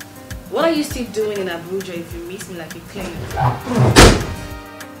 What are you still doing in Abuja if you miss me like you claim?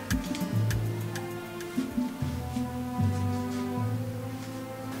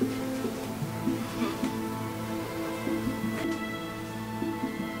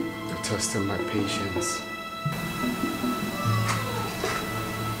 testing my patience.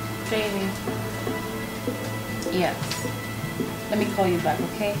 Baby. Yes. Let me call you back,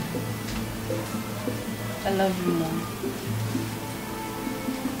 okay? I love you, Mom.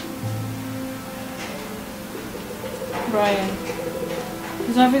 Brian,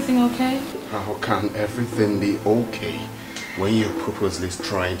 is everything okay? How can everything be okay when you're purposely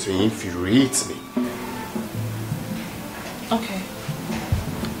trying to infuriate me? Okay.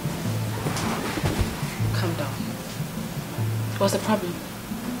 Calm down. What's the problem?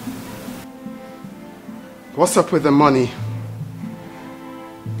 What's up with the money?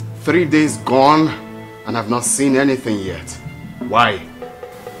 3 days gone and I've not seen anything yet. Why?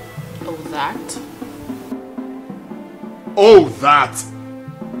 Oh, that? Oh, that!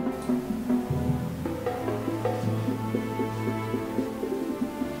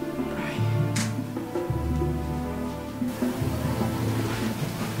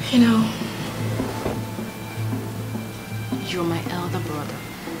 You know, you're my elder brother.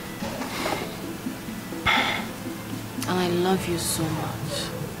 And I love you so much.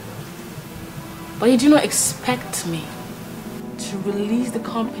 But you do not expect me to release the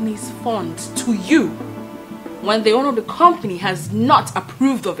company's funds to you when the owner of the company has not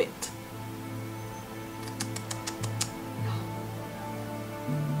approved of it.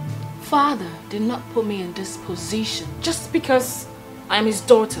 Father did not put me in this position just because I'm his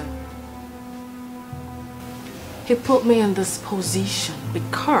daughter. He put me in this position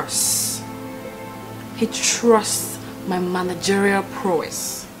because he trusts my managerial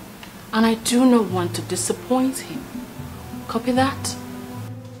prowess. And I do not want to disappoint him. Copy that?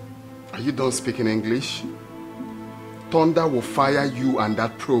 Are you done speaking English? Thunder will fire you and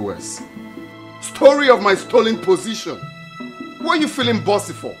that prowess. Story of my stolen position. What are you feeling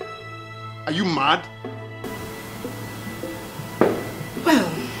bossy for? Are you mad?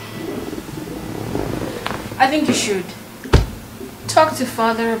 Well, I think you should talk to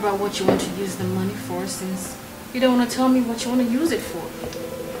Father about what you want to use the money for, since you don't want to tell me what you want to use it for.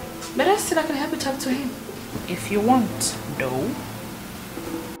 But I said I can help you talk to him. If you want, though.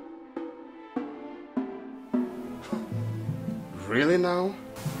 Really now?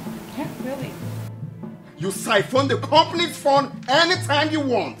 Yeah, really. You siphon the company's fund anytime you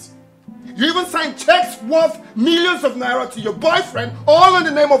want. You even sign checks worth millions of naira to your boyfriend, all in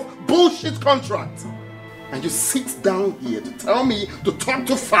the name of bullshit contract. And you sit down here to tell me to talk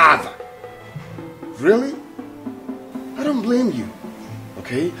to Father. Really? I don't blame you.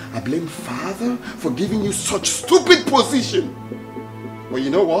 Okay? I blame Father for giving you such stupid position. Well, you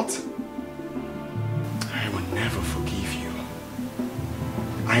know what? I will never forgive you.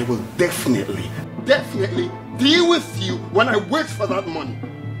 I will definitely deal with you when I wait for that money.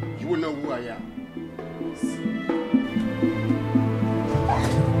 You will know who I am.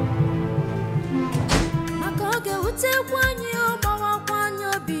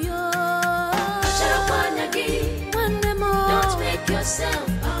 Don't make yourself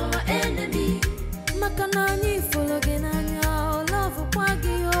our enemy. Makanani fulogenanya love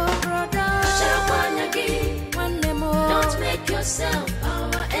kwagi your brother. Don't make yourself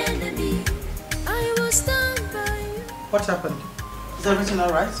our enemy. I will stand by you. What happened? Is everything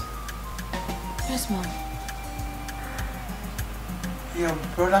alright? Yes, Mom. Your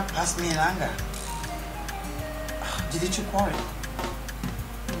brother passed me in anger. Did you quarrel?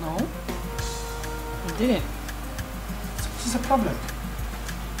 No, I didn't. What is the problem?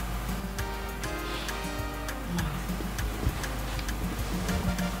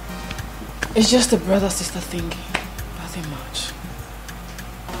 It's just a brother-sister thing. Nothing much.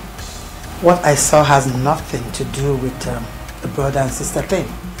 What I saw has nothing to do with the brother and sister thing.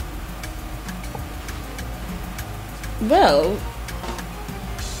 Well,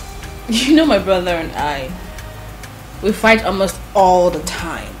 you know my brother and I, we fight almost all the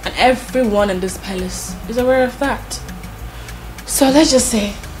time. And everyone in this palace is aware of that. So let's just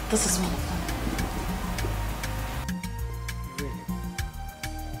say this is one of them.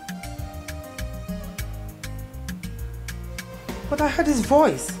 But I heard his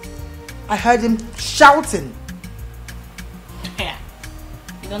voice. I heard him shouting. Yeah.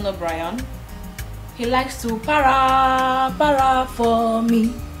 You don't know Brian? He likes to para for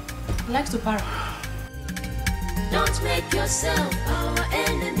me. He likes to para. Don't make yourself our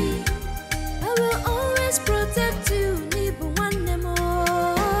enemy. I will always protect you.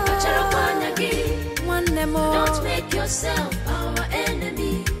 Don't make yourself our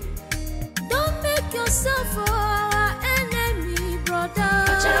enemy. Don't make yourself our enemy, brother.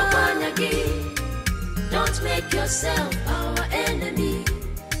 Don't make yourself our enemy.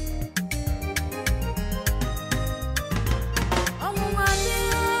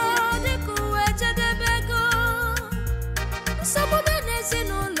 Don't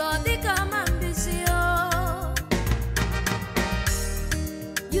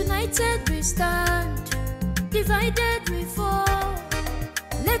United we stand, divided we fall.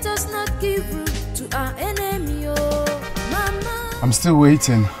 Let us not give room to our enemy, oh Mama. I'm still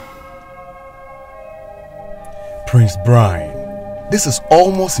waiting. Prince Brian, this is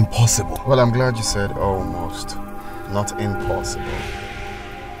almost impossible. Well, I'm glad you said almost, not impossible.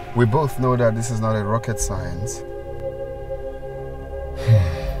 We both know that this is not a rocket science.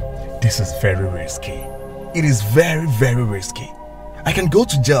 This is very risky. It is very, very risky. I can go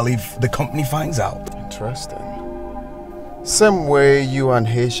to jail if the company finds out. Interesting. Same way you and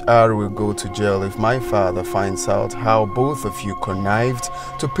HR will go to jail if my father finds out how both of you connived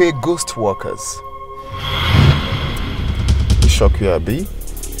to pay ghost workers. You shock you, Abi?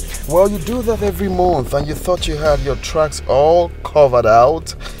 Well, you do that every month and you thought you had your tracks all covered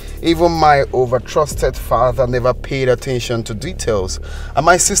out. Even my over-trusted father never paid attention to details. And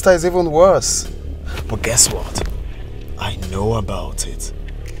my sister is even worse. But guess what? I know about it.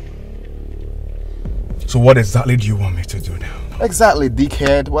 So what exactly do you want me to do now? Exactly,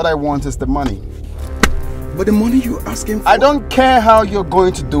 dickhead. What I want is the money. But the money you're asking for... I don't care how you're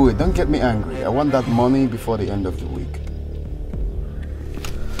going to do it. Don't get me angry. I want that money before the end of the week.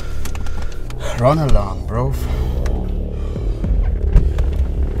 Run along, bro.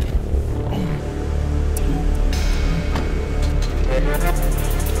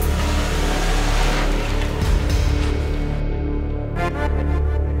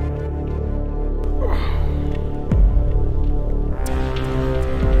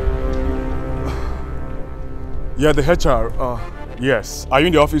 Yeah, the HR, yes. Are you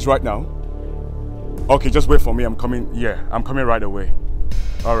in the office right now? Okay, just wait for me. I'm coming. Yeah, I'm coming right away.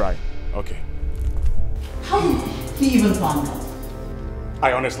 All right, okay. How did he even find out?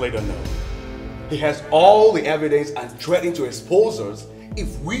 I honestly don't know. He has all the evidence and threatening to expose us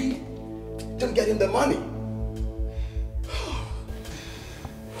if we don't get him the money.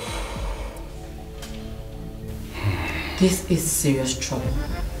 This is serious trouble.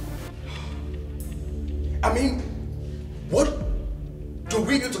 I mean, what do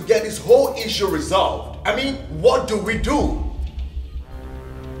we do to get this whole issue resolved? I mean, what do we do?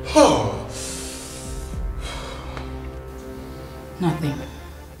 Nothing.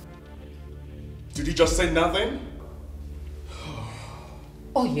 Did you just say nothing?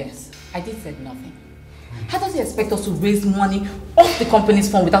 Oh yes, I did say nothing. How does he expect us to raise money off the company's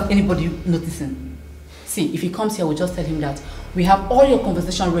fund without anybody noticing? See, if he comes here, we'll just tell him that we have all your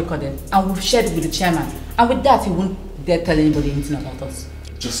conversation recorded and we've shared it with the chairman. And with that, he won't dare tell anybody anything about us.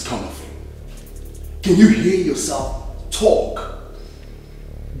 Just come off it. Can you hear yourself talk?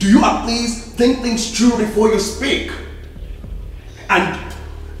 Do you at least think things through before you speak? And,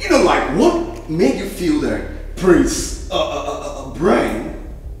 you know, like, what made you feel that Prince Brian,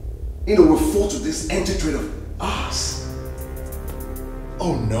 you know, will fall to this empty trade of us?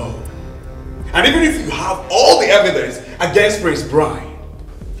 Oh no. And even if you have all the evidence against Prince Brian,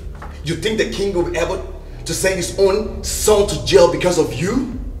 you think the king will be able to send his own son to jail because of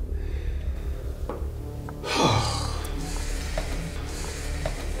you?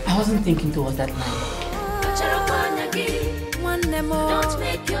 I wasn't thinking towards that line. Don't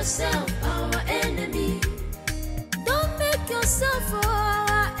make yourself our enemy. Don't make yourself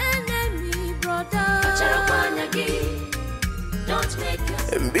our enemy, brother. Don't make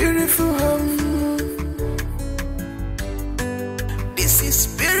yourself beautiful home. This is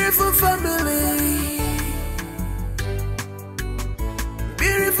beautiful family.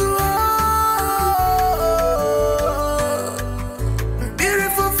 Beautiful home.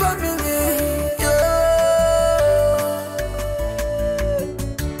 Beautiful family.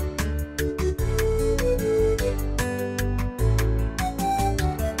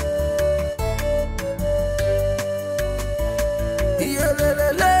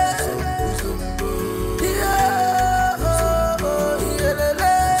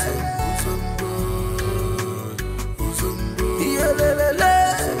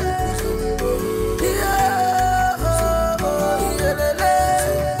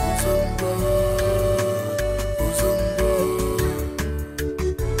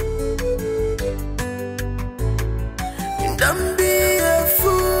 Don't be a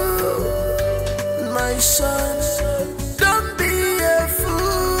fool, my son. Don't be a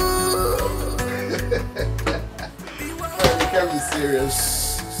fool. You can't be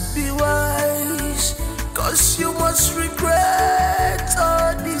serious. Be wise, cause you must regret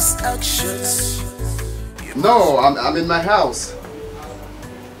all these actions. No, I'm in my house.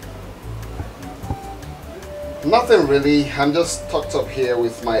 Nothing really. I'm just tucked up here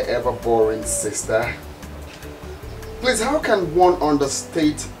with my ever-boring sister. Please, how can one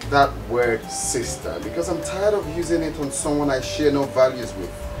understate that word sister? Because I'm tired of using it on someone I share no values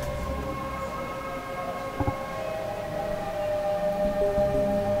with.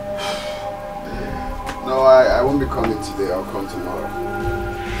 No, I won't be coming today. I'll come tomorrow.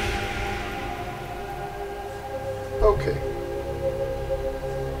 Okay.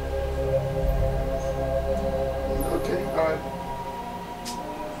 Okay, alright.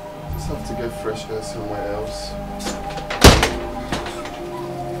 Just have to get fresh air somewhere else.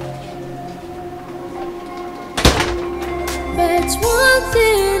 But one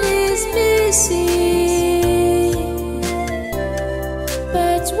thing is missing.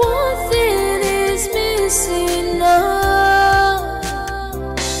 But one thing is missing now.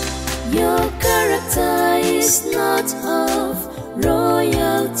 Your character is not of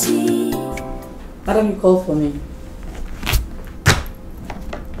royalty. Madam, you called for me.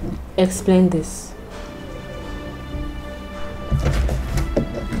 Explain this.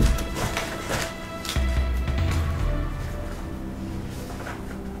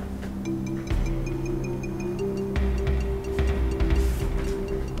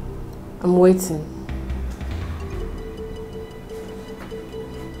 I'm waiting.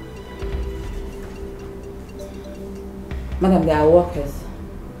 Madam, they are workers.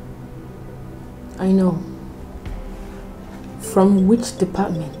 I know. From which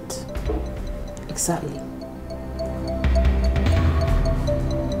department? Exactly.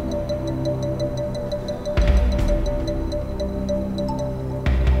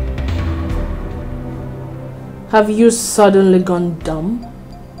 Have you suddenly gone dumb?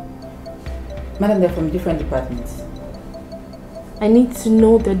 Madam, they're from different departments. I need to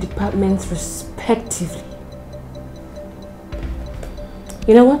know their departments respectively.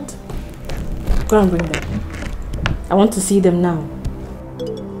 You know what? Go and bring them. I want to see them now.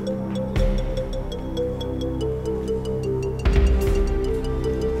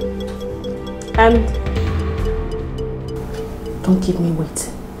 And don't keep me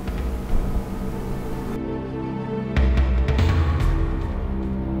waiting.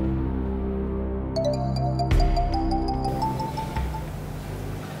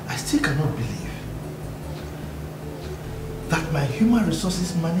 I still cannot believe that my human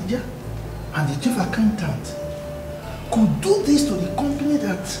resources manager and the chief accountant could do this to the company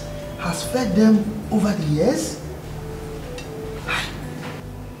that has fed them over the years.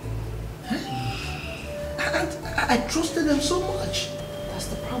 I trusted them so much. That's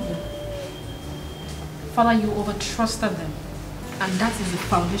the problem. Father, you overtrusted them. And that is the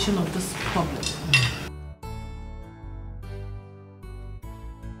foundation of this problem.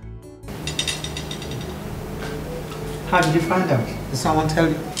 How did you find out? Did someone tell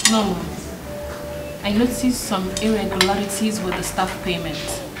you? No, Mom. I noticed some irregularities with the staff payment.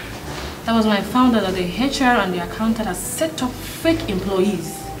 That was when I found out that the HR and the accountant had set up fake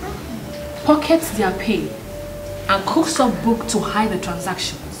employees, pocket their pay, and cooks up book to hide the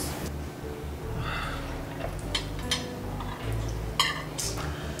transactions.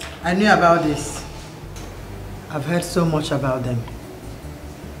 I knew about this. I've heard so much about them.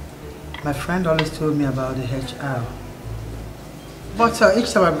 My friend always told me about the HR. But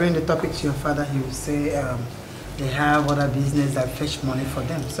each time I bring the topic to your father, he will say they have other business that fetch money for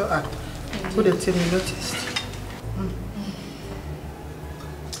them. So I put it till he noticed.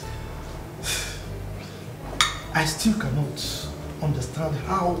 I still cannot understand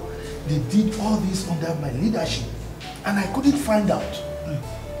how they did all this under my leadership and I couldn't find out.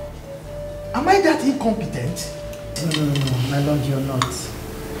 Am I that incompetent? No, my lord, you're not.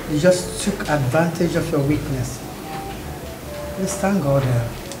 You just took advantage of your weakness. Let's thank God.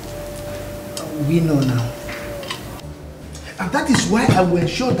 We know now. And that is why I will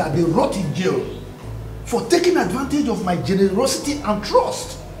ensure that they rot in jail for taking advantage of my generosity and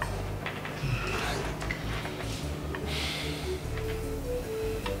trust.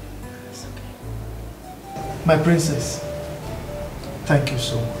 My princess, thank you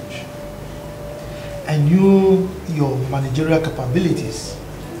so much. I knew your managerial capabilities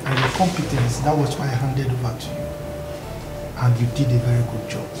and your competence. That was why I handed over to you. And you did a very good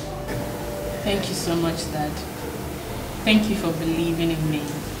job. Thank you so much, Dad. Thank you for believing in me.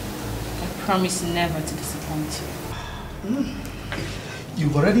 I promise never to disappoint you.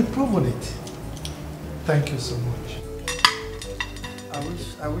 You've already proven it. Thank you so much.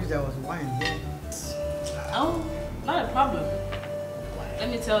 I wish there was wine here. Oh, not a problem. Let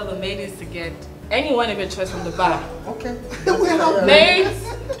me tell the ladies to get any one of your choice from the bar. Okay. Maids!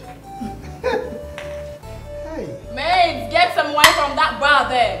 Hey. Maids, get some wine from that bar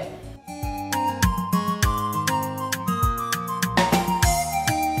there.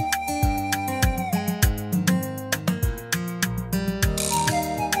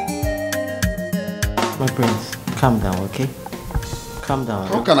 Prince, calm down, okay? Calm down.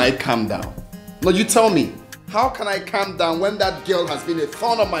 How can I calm down? No, you tell me. How can I calm down when that girl has been a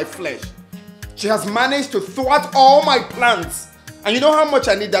thorn on my flesh? She has managed to thwart all my plans. And you know how much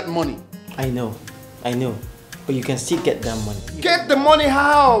I need that money? I know. But you can still get that money. Get the money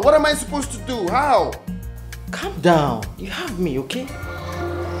how? What am I supposed to do? How? Calm down. You have me, okay?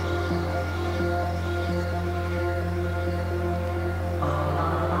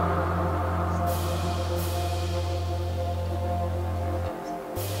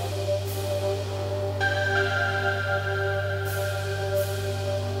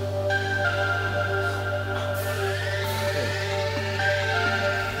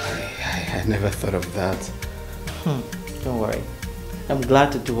 I never thought of that. Don't worry. I'm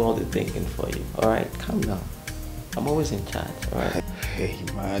glad to do all the thinking for you. Alright, calm down. I'm always in charge, alright? Hey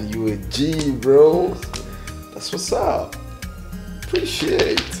man, you a G, bro. That's what's up.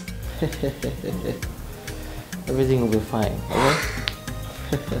 Appreciate. Everything will be fine, alright?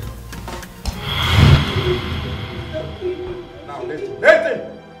 Now listen.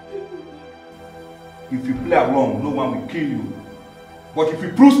 If you play along, no one will kill you. But if you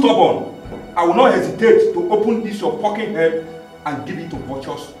prove stubborn, I will not hesitate to open this your fucking head and give it to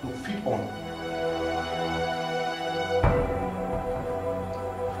vultures to feed on.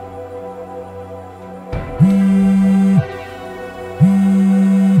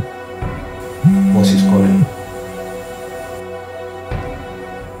 Boss is calling.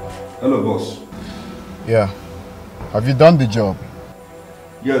 Hello, boss. Yeah. Have you done the job?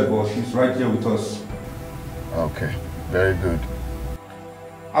 Yes, boss. He's right here with us. Okay. Very good.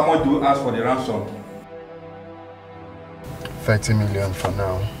 How much do you ask for the ransom? 30 million for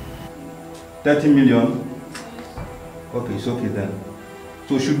now. 30 million? Okay, it's okay then.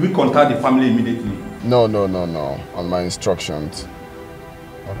 So should we contact the family immediately? No. On my instructions.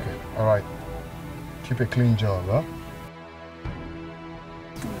 Okay, alright. Keep a clean job, huh?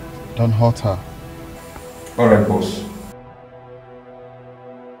 Don't hurt her. Alright, boss.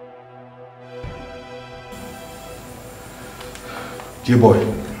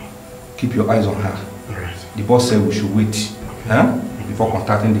 J-boy, keep your eyes on her. Alright. The boss said we should wait before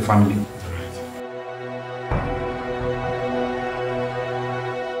contacting the family.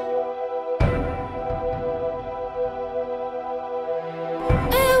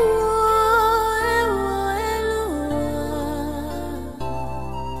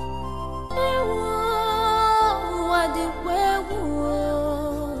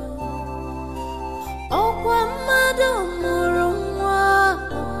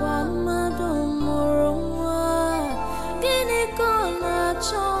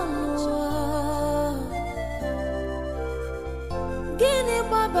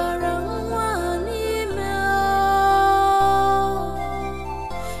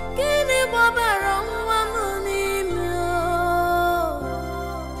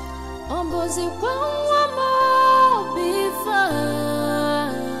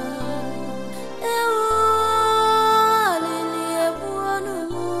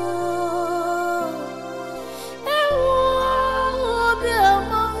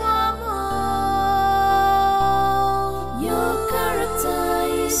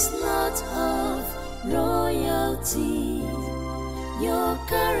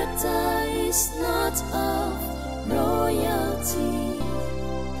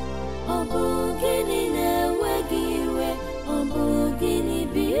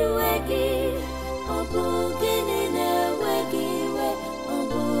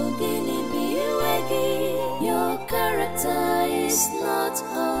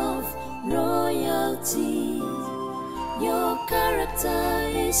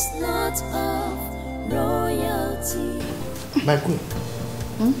 My queen,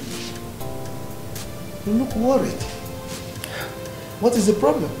 you look worried. What is the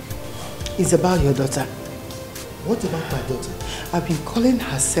problem? It's about your daughter. What about my daughter? I've been calling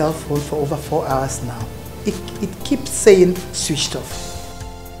her cell phone for over 4 hours now. It keeps saying switched off.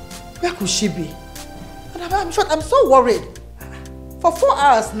 Where could she be? And I'm so worried. For 4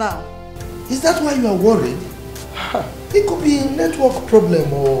 hours now. Is that why you are worried? It could be a network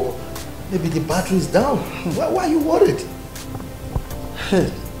problem or maybe the battery is down. Why are you worried? Where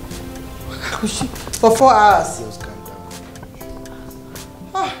could she? For 4 hours. Just calm down.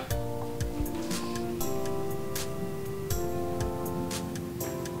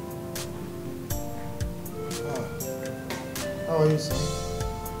 How are you, son?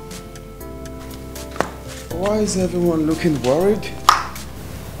 Why is everyone looking worried?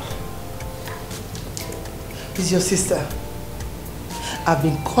 It's your sister. I've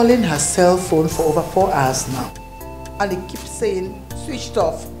been calling her cell phone for over 4 hours now. And it keeps saying switched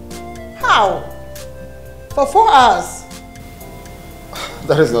off. How? For 4 hours.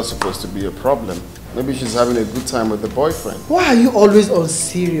 That is not supposed to be a problem. Maybe she's having a good time with the boyfriend. Why are you always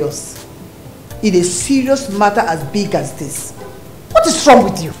unserious in a serious matter as big as this? What is wrong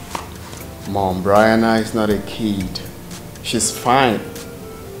with you? Mom, Brianna is not a kid. She's fine.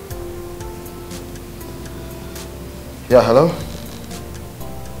 Yeah, hello?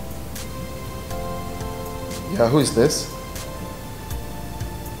 Yeah, who is this?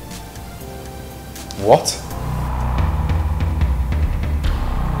 What?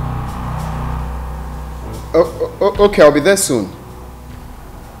 Okay, I'll be there soon.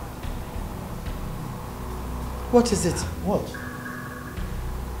 What is it? What?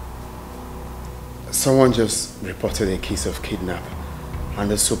 Someone just reported a case of kidnap, and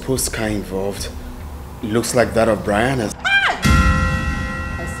the supposed car involved looks like that of Brianna's.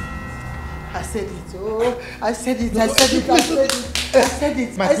 I said it. Oh, I said it. I said it. I said it. I said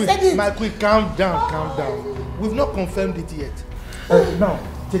it. I said it. My queen, calm down, calm down. We've not confirmed it yet. Now,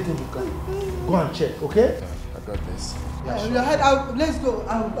 take a look. Go and check, okay? I got this. Let's go.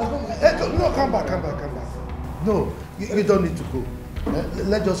 No, come back. No, you don't need to go.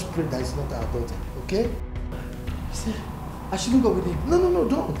 Let's just pray that it's not our daughter, okay? See, I shouldn't go with him. No,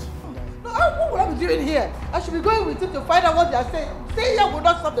 don't. No, what will I be doing here? I should be going with him to find out what they are saying. Staying here will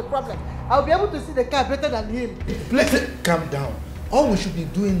not solve the problem. I'll be able to see the car better than him. Please, calm down. All we should be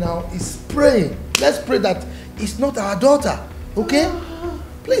doing now is praying. Let's pray that it's not our daughter, okay?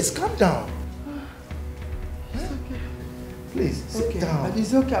 Please, calm down. It's okay. Please, sit down. But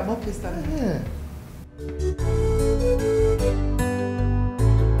it's okay, I'm okay standing. Yeah.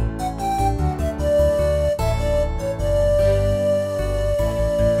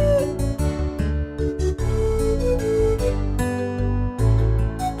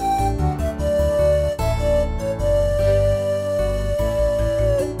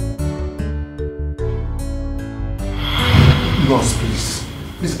 Nurse,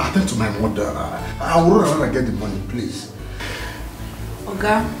 please attend to my mother. I will run around and get the money, please.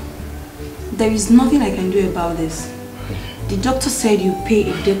 Oga, there is nothing I can do about this. The doctor said you pay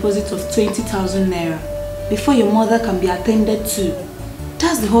a deposit of 20,000 naira before your mother can be attended to.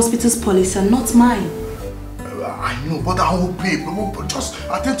 That's the hospital's policy and not mine. I know, but I will pay. But just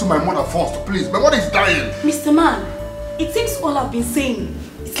attend to my mother first, please. My mother is dying. Mr. Man, it seems all I've been saying.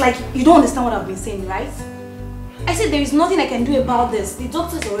 It's like you don't understand what I've been saying, right? I said there is nothing I can do about this. The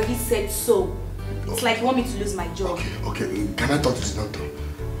doctor's already said so. It's like you want me to lose my job. Okay. Can I talk to the doctor?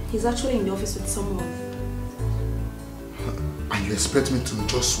 He's actually in the office with someone. And you expect me to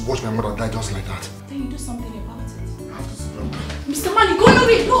just watch my mother die just like that? Then you do something about it. I have to sit down. Mr. Man, you go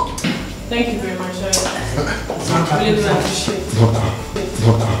away, no! Thank you very much. I really appreciate it. Doctor, please.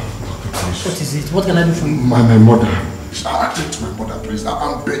 What is it? What can I do for you? My mother. Attend to my mother, please.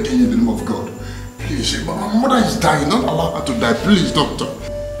 I'm begging you in the name of God. Please, my mother is dying. Don't allow her to die. Please, doctor.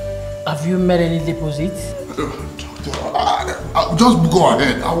 Have you made any deposits? Just go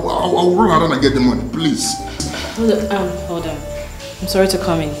ahead. I'll run around and get the money, please. Hold on. I'm sorry to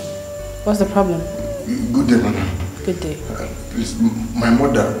come in. What's the problem? Good day, madam. Good day. Please, my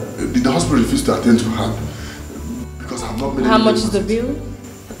mother, the hospital refused to attend to her because I've not made How any much is deposit. the bill?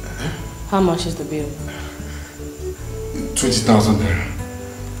 How much is the bill? 20,000 naira.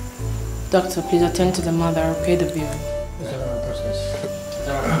 Doctor, please attend to the mother. I'll pay the bill.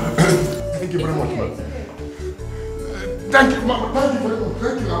 Thank you very much, ma'am. Thank you, ma'am. Thank you very much.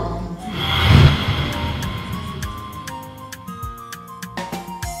 Thank you, ma'am.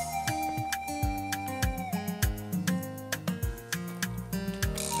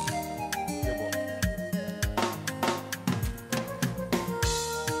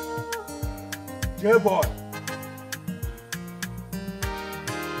 Yeah, boy.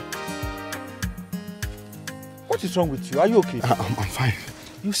 What is wrong with you? Are you okay? I'm fine.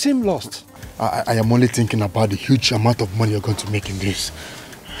 You seem lost. I am only thinking about the huge amount of money you're going to make in this.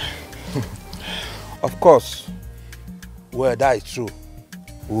 Of course. Well, that is true.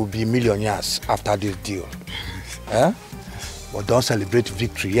 We will be millionaires after this deal. Eh? But don't celebrate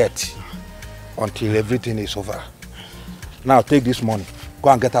victory yet until everything is over. Now take this money.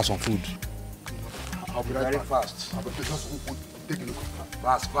 Go and get us some food. I'll be very back. fast. I'll be just take a look.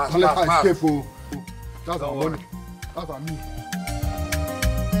 Fast. Don't let her escape, oh. That's our money. That's our me.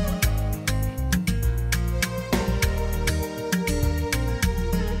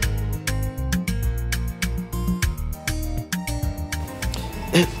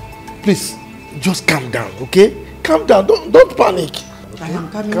 Please, just calm down, okay? Calm down, don't panic. I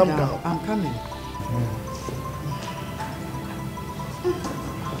am coming Calm down. I'm coming.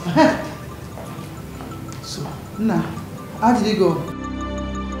 So, now, how did it go?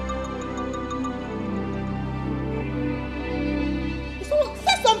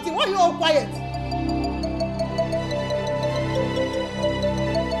 all quiet?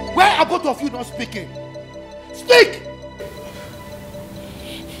 Why are both of you not speaking? Speak!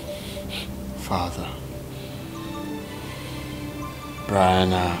 Father,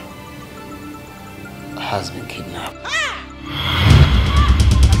 Brianna has been kidnapped.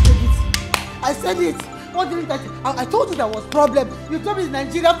 I said it. What did it? I told you there was problem. You told me it's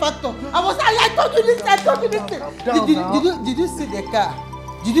Nigerian factor. I told you this. I told you this. Did you see the car?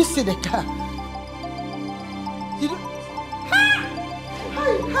 Did you see the car? Did you?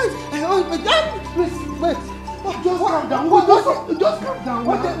 Wait. Just calm down. Just calm down.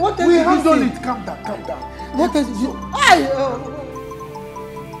 What we handle it. Calm down. What else did you?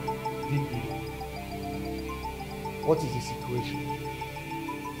 What is the situation?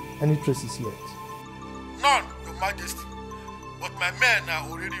 Any traces yet? None, Your Majesty. But my men are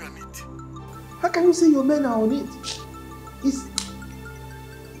already on it. How can you say your men are on it?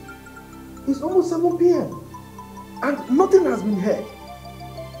 It's almost 7 p.m. and nothing has been heard.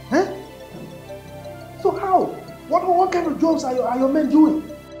 Eh? So how? What kind of jobs are your men doing?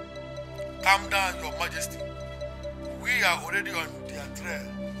 Calm down, Your Majesty. We are already on their trail.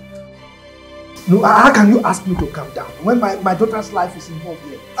 No, how can you ask me to calm down when my daughter's life is involved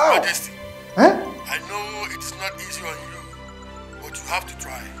here? Your Majesty, eh? I know it's not easy on you, but you have to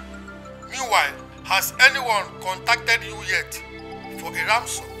try. Meanwhile, has anyone contacted you yet for a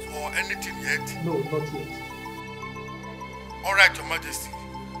ransom or anything yet? No, not yet. Alright, Your Majesty.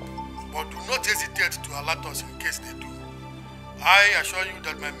 But do not hesitate to alert us in case they do. I assure you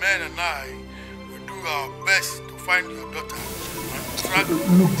that my men and I will do our best to find your daughter and track.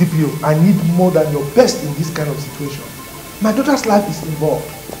 Look, DPO, I need more than your best in this kind of situation. My daughter's life is involved.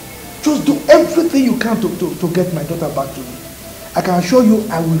 Just do everything you can to get my daughter back to me. I can assure you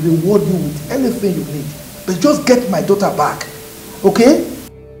I will reward you with anything you need. But just get my daughter back. Okay?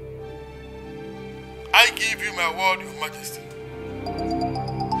 I give you my word, Your Majesty.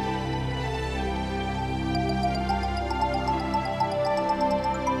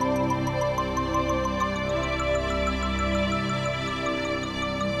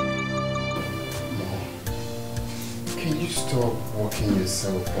 Can you stop working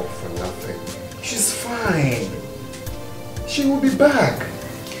yourself up for nothing? She's fine. She will be back.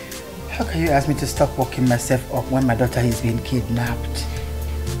 How can you ask me to stop working myself up when my daughter is being kidnapped?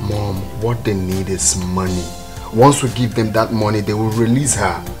 Mom, what they need is money. Once we give them that money, they will release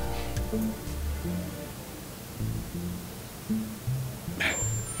her.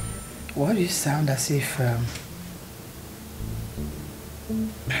 Why do you sound as if...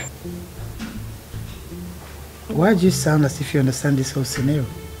 Why do you sound as if you understand this whole scenario?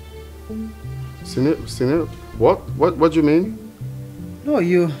 Scenario? What do you mean? No,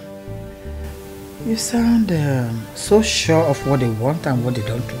 you sound so sure of what they want and what they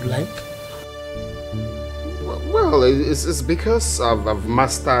don't like. Well, it's because I've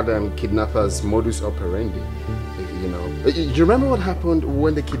mastered kidnappers' modus operandi. You know, you remember what happened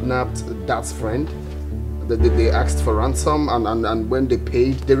when they kidnapped Dad's friend? They asked for ransom and when they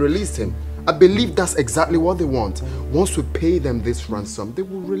paid, they released him. I believe that's exactly what they want. Once we pay them this ransom, they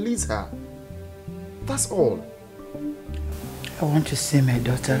will release her. That's all. I want to see my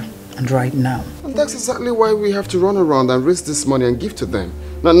daughter, and right now. And that's exactly why we have to run around and raise this money and give to them.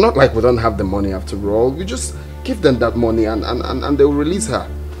 Now, not like we don't have the money after all. We just give them that money and they will release her.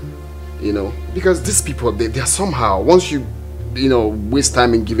 You know, because these people, they are somehow, once you waste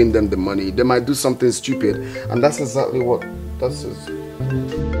time in giving them the money, they might do something stupid. And that's exactly what, that's just...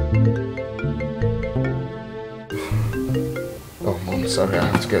 Oh, Mom, sorry, I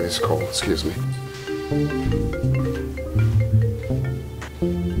have to get this call. Excuse me.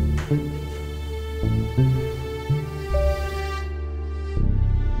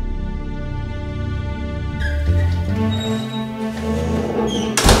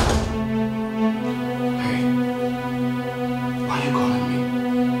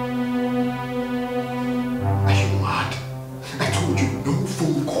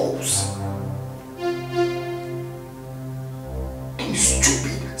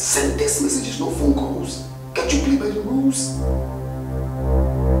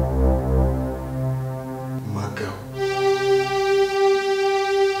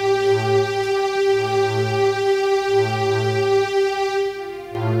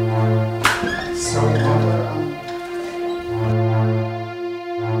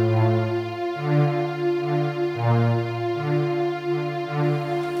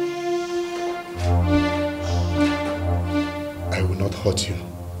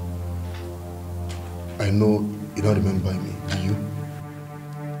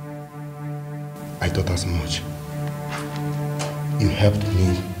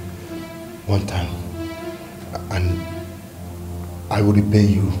 one time. And I will repay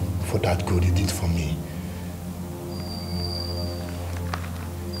you for that good you did for me.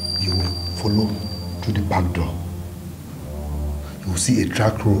 You will follow through the back door. You will see a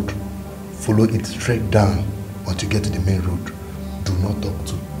track road. Follow it straight down until you get to the main road. Do not talk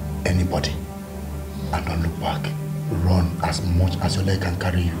to anybody. And don't look back. Run as much as your leg can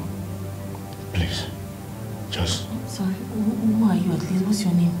carry you. Please. Just... Sorry, who are you at least? What's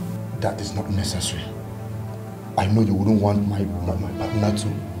your name? That is not necessary. I know you wouldn't want my partner to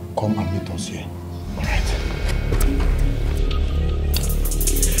come and meet us here. Alright.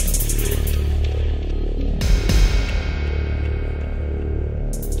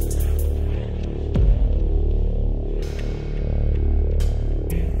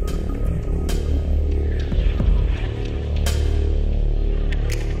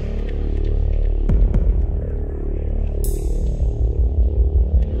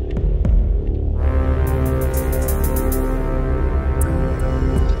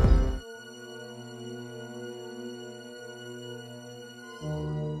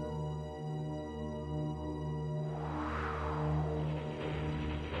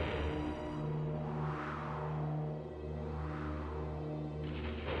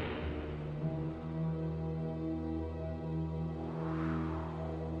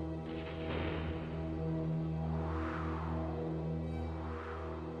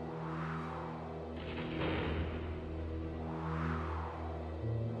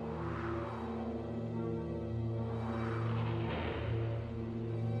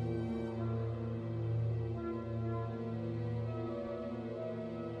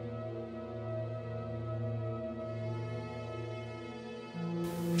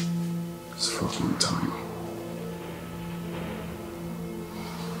 It's fucking time.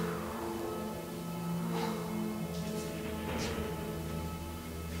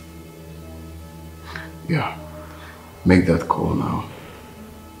 Yeah, make that call now.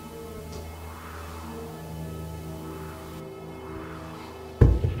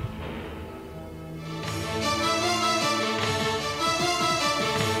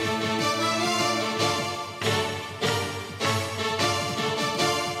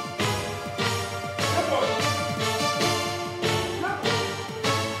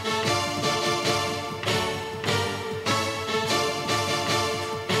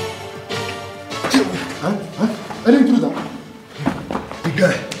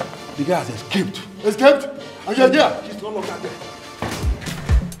 The guy has escaped. Escaped? And you're there? He's no longer there.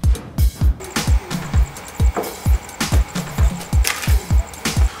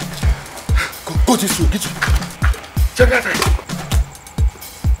 Go this way, get you. Check that out.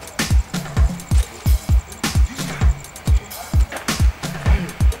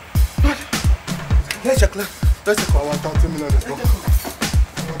 Let's check. Let's check. 130 million is gone.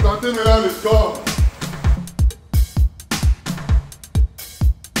 130 million is gone.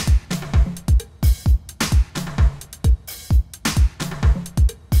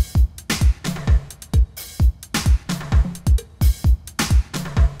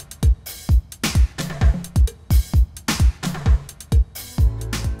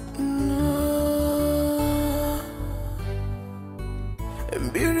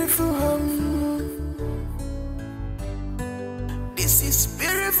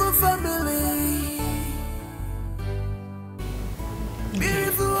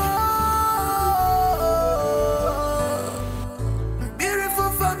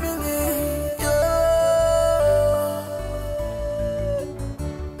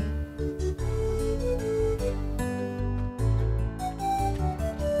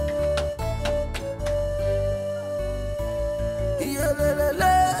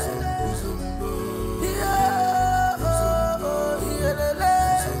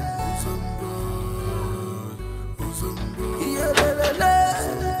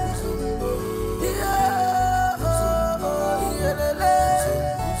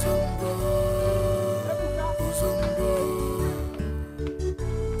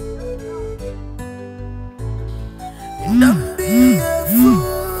 Don't be a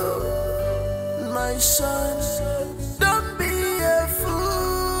fool, my son. Don't be a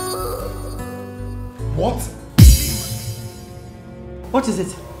fool. What? What is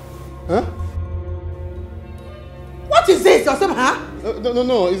it? Huh? What is this? Or some, huh?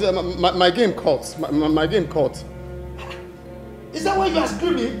 No. It's, my game caught. My game caught. Is that why you are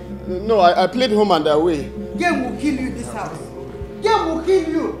screaming? No, I played home and away. Game will kill you in this house. Game will kill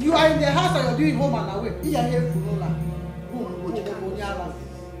you. You are in the house and you are doing home and away. Which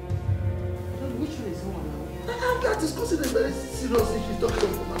one is home and away? We are discussing a very serious issue. Talking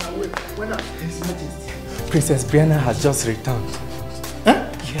of home and away. When His Majesty. Princess Brianna has just returned.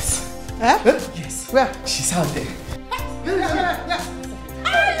 Huh? Yes. Yes. Where? She's out there. Yeah.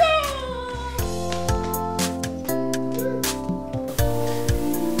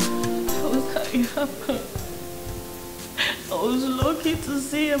 How was that happened? I was lucky to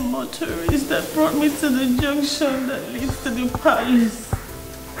see a motorist that brought me to the junction that leads to the palace.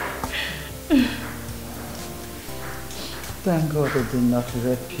 Thank God I did not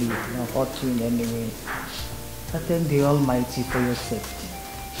wreck you or hurt you in any way. I thank the Almighty for your safety.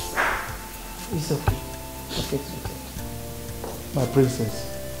 It's okay. Okay, sweetheart. My princess,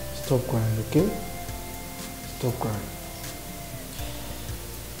 stop crying, okay? Stop crying.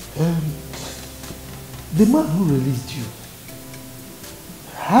 The man who released you,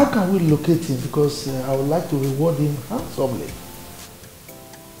 how can we locate him? Because I would like to reward him handsomely.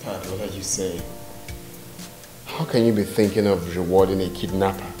 Dad, what are you saying? How can you be thinking of rewarding a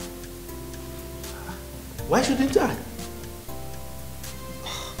kidnapper? Why shouldn't I?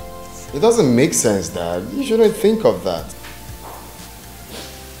 It doesn't make sense, Dad. You shouldn't think of that.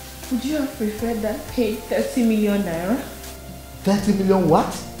 Would you have preferred that paid 30 million naira? 30 million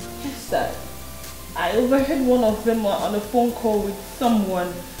what? Yes, Dad. I overheard one of them on a phone call with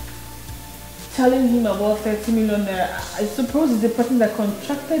someone telling him about 30 million naira. I suppose it's the person that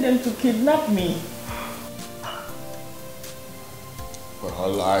contracted them to kidnap me.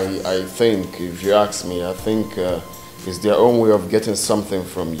 Well, I think, if you ask me, I think it's their own way of getting something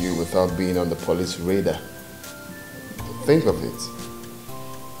from you without being on the police radar. Think of it.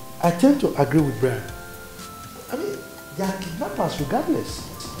 I tend to agree with Brian. I mean, they are kidnappers regardless.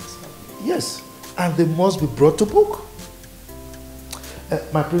 Yes, and they must be brought to book.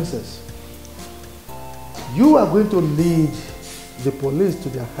 My princess, you are going to lead the police to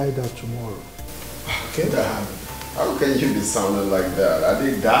their hideout tomorrow. Okay, Dad. How can you be sounding like that? Are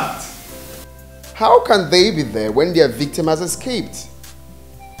they that? How can they be there when their victim has escaped?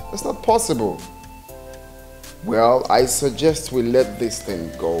 That's not possible. Well, I suggest we let this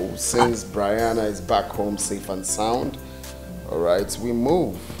thing go since Brianna is back home safe and sound. Alright, we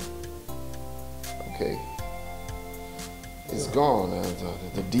move. Okay. It's gone and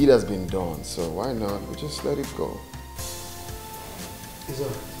the deed has been done, so why not? We just let it go. It's all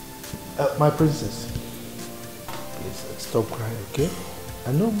right. My princess, please stop crying, okay?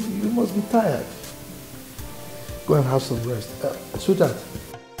 I know you must be tired. Go and have some rest. Sweetheart,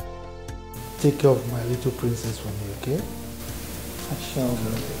 take care of my little princess for me, okay? I shall do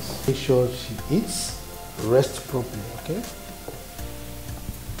this. Make sure she eats, rest properly, okay?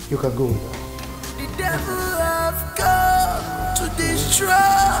 You can go with her. The devil have come to destroy.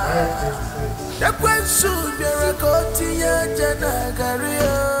 The question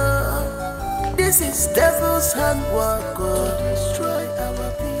this is devil's handwork to destroy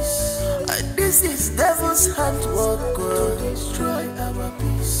our peace. This is devil's handwork to destroy our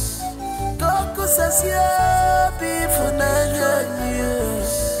peace. Toko says yeah, people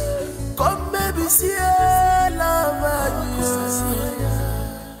news. Come baby, see love news.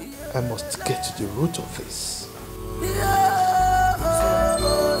 I must get to the root of this.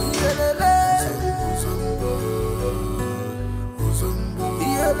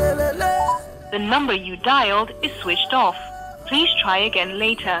 The number you dialed is switched off. Please try again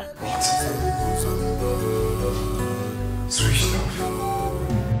later. What? Switched off.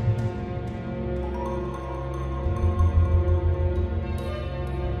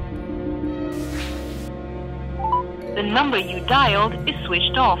 The number you dialed is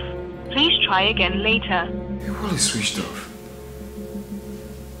switched off. Please try again later. What is switched off?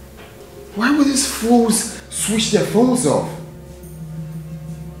 Why would these fools switch their phones off?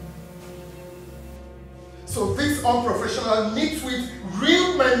 So this unprofessional nitwit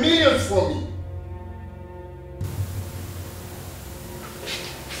reeled my millions for me.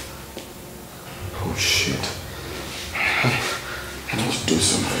 Oh shit. I need to do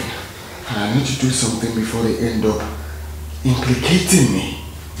something. I need to do something before they end up implicating me.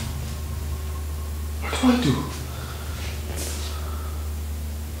 What do I do?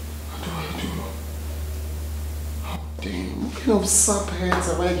 What do I do? Oh damn, what kind of sap heads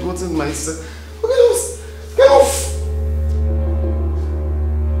have I gotten myself? What kind of... Get off!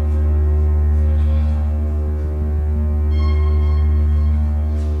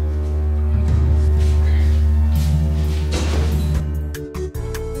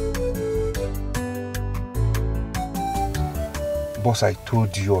 Boss, I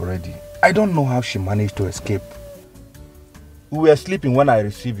told you already. I don't know how she managed to escape. We were sleeping when I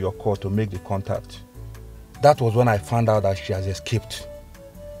received your call to make the contact. That was when I found out that she has escaped.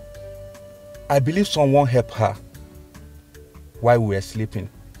 I believe someone helped her while we were sleeping.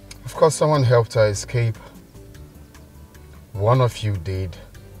 Of course someone helped her escape. One of you did.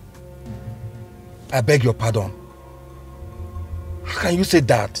 I beg your pardon. How can you say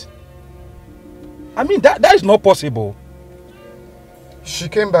that? I mean, that is not possible. She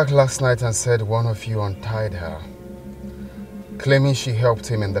came back last night and said one of you untied her, claiming she helped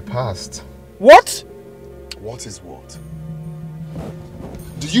him in the past. What? What is what?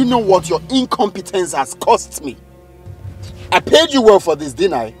 Do you know what your incompetence has cost me? I paid you well for this,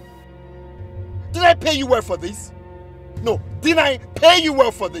 didn't I? Did I pay you well for this? No, didn't I pay you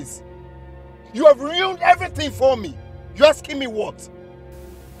well for this? You have ruined everything for me. You're asking me what?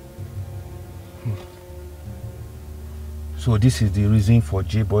 So this is the reason for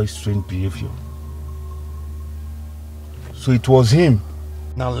J-Boy's strange behavior. So it was him.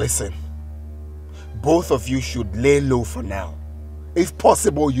 Now listen. Both of you should lay low for now. If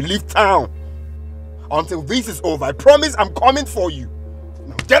possible, you leave town. Until this is over, I promise I'm coming for you.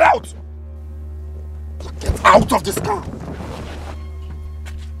 Now get out! Get out of this car!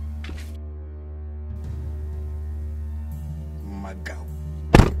 My God.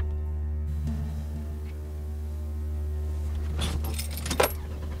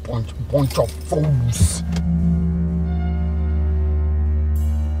 Bunch of fools.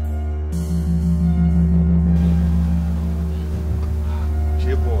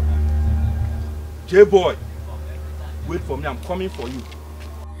 J-Boy. J-Boy. Wait for me, I'm coming for you.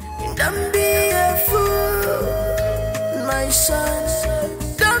 Don't be a fool, my son.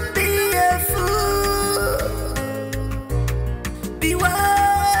 Don't be a fool. Be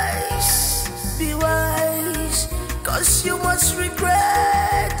wise, 'cause you must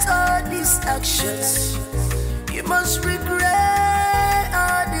regret all these actions. You must regret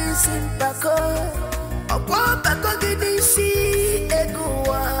all this impact.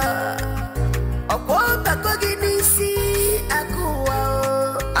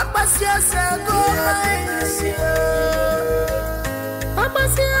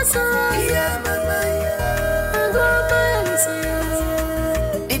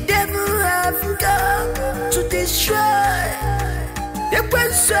 The devil have come to destroy the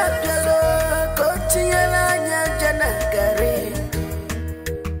prince of the Lord.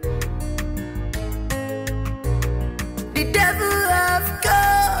 The devil have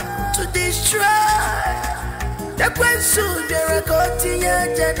come to destroy the prince of the Lord.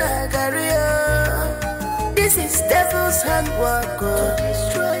 This is devil's handwork to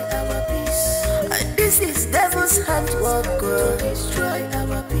destroy our peace. This is devil's handwork to destroy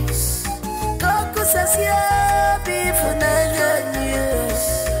our peace. Coco says, yeah, be for 9 years.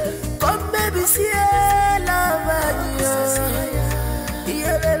 Come, baby, see, love you.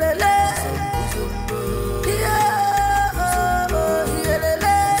 Yeah, la, la, la.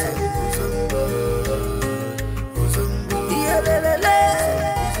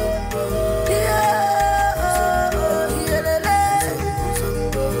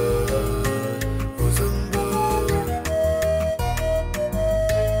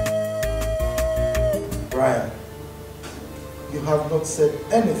 Brian, you have not said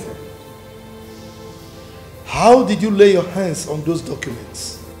anything. How did you lay your hands on those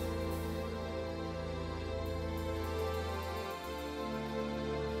documents?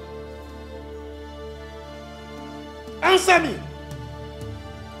 Answer me!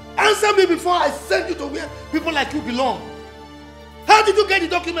 Answer me before I send you to where people like you belong. How did you get the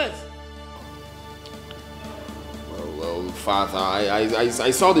documents? Well, Father,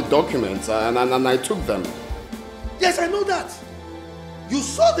 I saw the documents and I took them. Yes, I know that. You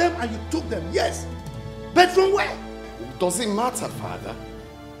saw them and you took them, yes. But from where? Does it matter, Father?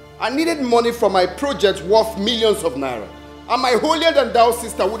 I needed money for my project worth millions of naira. And my holier-than-thou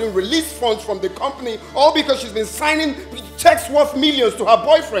sister wouldn't release funds from the company, all because she's been signing checks worth millions to her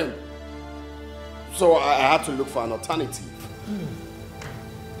boyfriend. So I had to look for an alternative.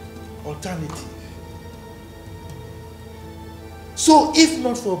 Alternative? So if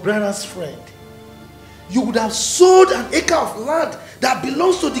not for Brian's friend, you would have sold an acre of land that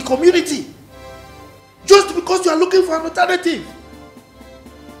belongs to the community just because you are looking for an alternative.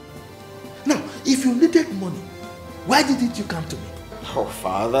 Now, if you needed money, why didn't you come to me? Oh,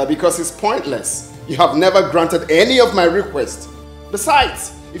 Father, because it's pointless. You have never granted any of my requests.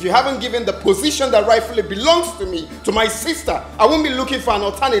 Besides, if you haven't given the position that rightfully belongs to me, to my sister, I won't be looking for an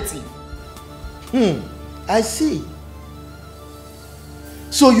alternative. I see.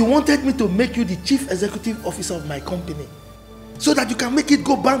 So you wanted me to make you the chief executive officer of my company so that you can make it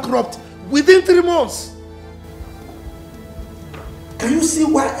go bankrupt within 3 months. Can you see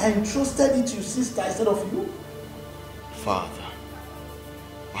why I entrusted it to your sister instead of you? Father,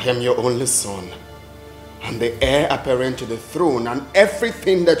 I am your only son and the heir apparent to the throne and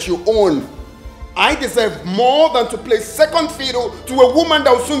everything that you own. I deserve more than to play second fiddle to a woman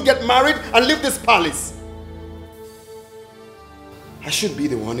that will soon get married and leave this palace. I should be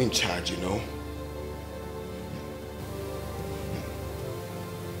the one in charge, you know.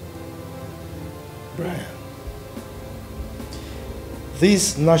 Brian,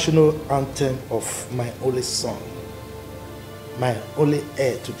 this national anthem of my only son, my only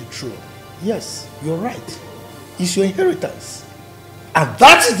heir to the throne, yes, you're right, is your inheritance. And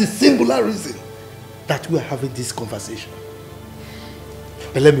that is the singular reason that we are having this conversation.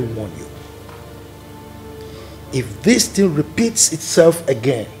 But let me warn you, if this thing repeats itself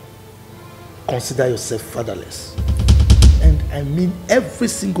again, consider yourself fatherless. And I mean every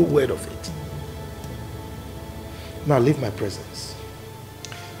single word of it. Now leave my presence.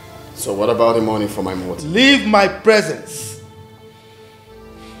 So what about the money for my motor? Leave my presence.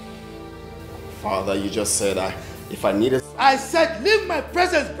 Father, you just said if I needed... I said leave my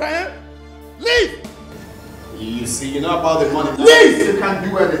presence, Brian. Leave. You see, you know about the money. Leave. You can't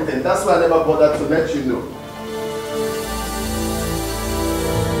do anything. That's why I never bothered to let you know.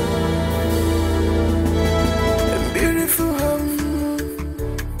 Beautiful home.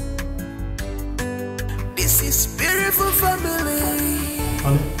 This is beautiful family.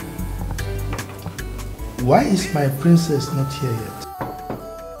 Honey, why is my princess not here yet?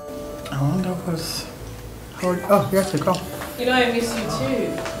 I wonder what's... Oh, yes, you come. You know I miss you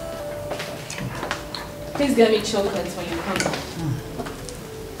too. Please get me chocolates when you come.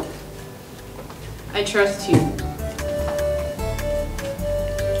 I trust you.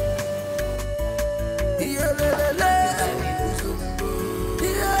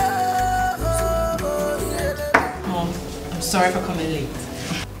 Mom, I'm sorry for coming late.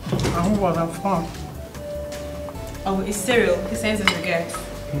 I hope was have fun. Oh, it's Cyril. He sends us a gift.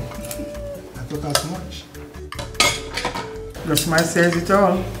 I thought as much. Your smile says it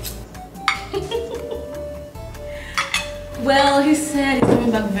all. Well, he said he's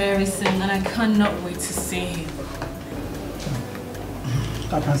coming back very soon and I cannot wait to see him.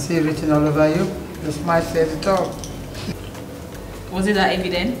 I can see it written all over you. Your smile says it all. Was it that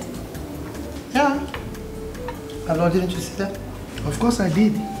evident? Yeah. Hello, didn't you see that? Of course I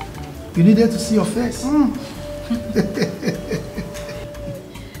did. You needed to see your face.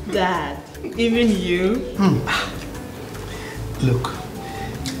 Dad, even you? Look,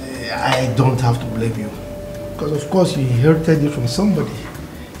 I don't have to blame you. Because of course you inherited it from somebody.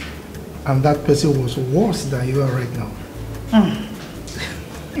 And that person was worse than you are right now.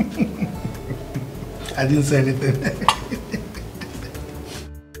 I didn't say anything.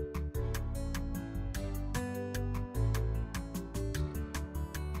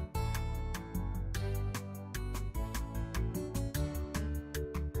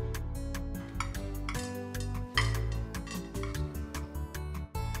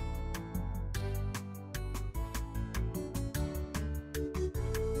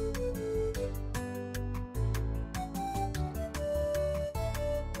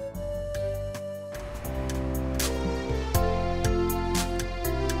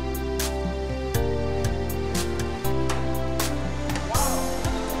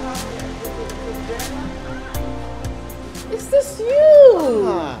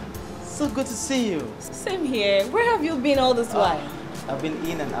 Good to see you. Same here. Where have you been all this while? I've been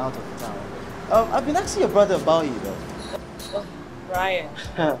in and out of town. I've been asking your brother about you though. Oh, Brian.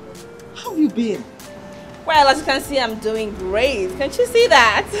 How have you been? Well, as you can see, I'm doing great. Can't you see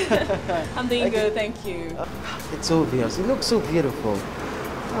that? I'm doing good, thank you. It's obvious. You look so beautiful.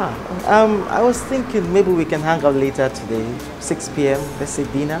 I was thinking maybe we can hang out later today, 6 p.m. Let's say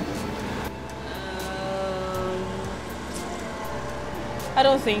dinner. I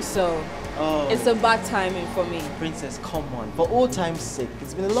don't think so. Oh. It's a bad timing for me. Princess, come on. For old time's sake,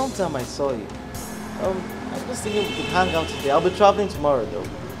 it's been a long time I saw you. I'm just thinking we could hang out today. I'll be traveling tomorrow though.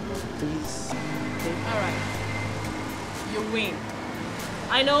 Please. Alright. You win.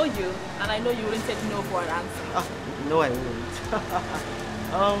 I know you, and I know you wouldn't take no for an answer. No, I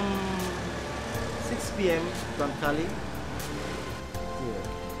won't. 6 p.m. Bankali. Yeah.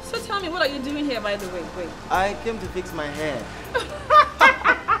 So tell me, what are you doing here, by the way? Wait. I came to fix my hair.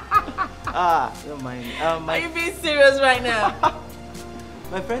 Don't mind. Are you being serious right now?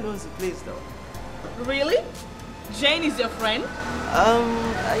 My friend owns the place though. Really? Jane is your friend?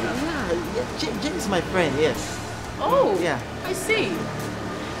 Yeah, Jane is my friend, yes. Oh, yeah. I see.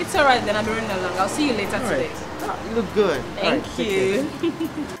 It's alright then, I'll be running along. I'll see you later today. You look good. Thank you.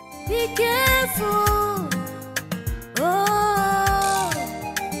 Be careful. Oh,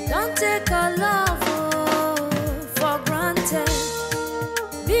 don't take our love for granted.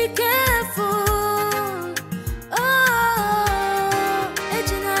 Be careful. Oh,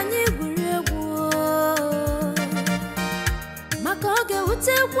 ejinani guregu. Oge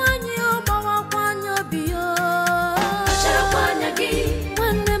ute kwanyo bawa kwanyo biyo. Achara kwanyagi.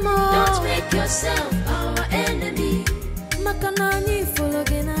 Don't make yourself our enemy. Makanani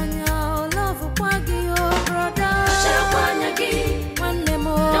fologe nanya love kwagi your brother. Achara kwanyagi.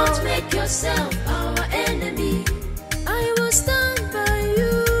 Don't make yourself our enemy. I will stand by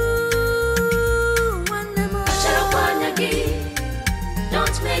you. Achara kwanyagi.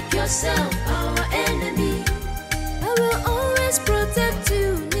 Don't make yourself our enemy. I will always protect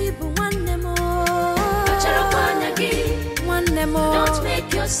you. Nibu wanemo. Achara kwanyagi. Wanemo. Don't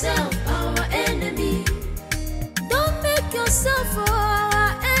make yourself our enemy. Don't make yourself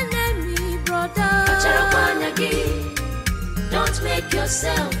our enemy, brother. Achara kwanyagi. Don't make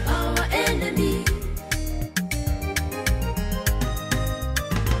yourself our enemy.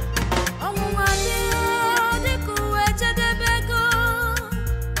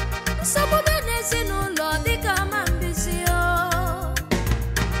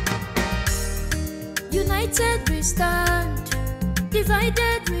 United we stand,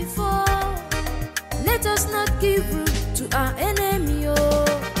 divided we fall. Let us not give room to our enemy. Oh,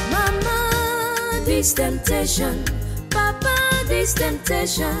 Mama, this temptation. Papa, this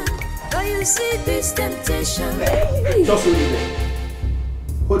temptation. Oh, you see this temptation. Hey, just hold it there.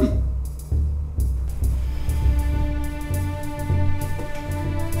 Hold it.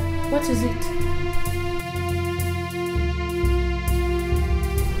 What is it?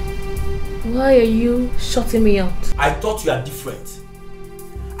 Why are you shutting me out? I thought you are different.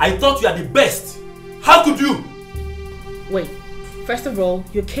 I thought you are the best. How could you? Wait, first of all,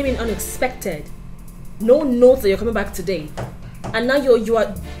 you came in unexpected. No notes that you're coming back today. And now you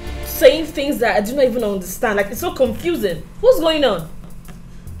are saying things that I do not even understand. Like, it's so confusing. What's going on?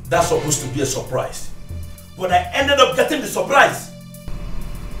 That's supposed to be a surprise. But I ended up getting the surprise.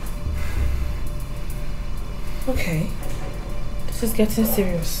 Okay. This is getting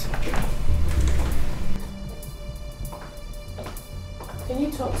serious. Can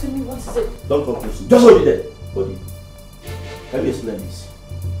you talk to me? What is it? Don't come close. Just hold it there. Hold it. Can you explain this?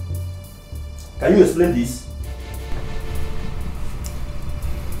 Can you explain this?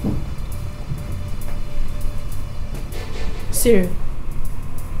 Cyril,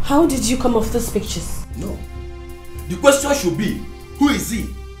 how did you come off these pictures? No. The question should be, who is he?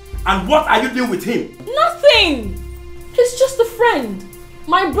 And what are you doing with him? Nothing! He's just a friend.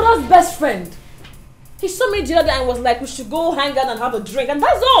 My brother's best friend. He saw me the other day and was like, we should go hang out and have a drink, and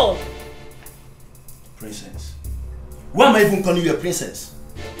that's all. Princess. Why am I even calling you a princess?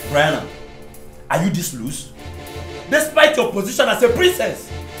 Brianna, are you this loose? Despite your position as a princess.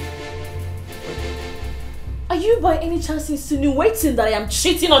 Are you by any chance insinuating that I am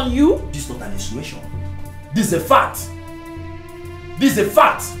cheating on you? This is not an insinuation. This is a fact. This is a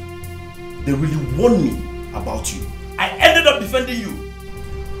fact. They really warned me about you. I ended up defending you.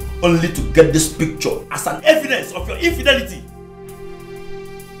 Only to get this picture as an evidence of your infidelity.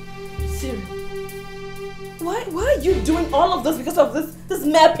 Cyril, why are you doing all of this because of this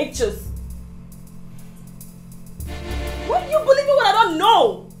mere pictures? Why are you believing what I don't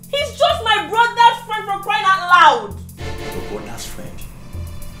know? He's just my brother's friend, for crying out loud. Your brother's friend.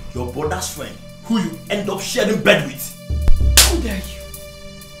 Your brother's friend who you end up sharing bed with. How dare you?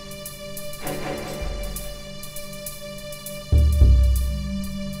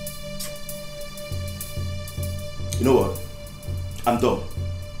 You know what? I'm done.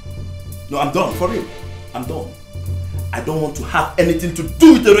 No, I'm done, for real. I'm done. I don't want to have anything to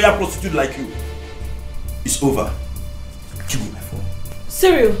do with a royal prostitute like you. It's over. Give me my phone.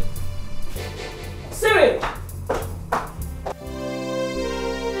 Cyril! Cyril!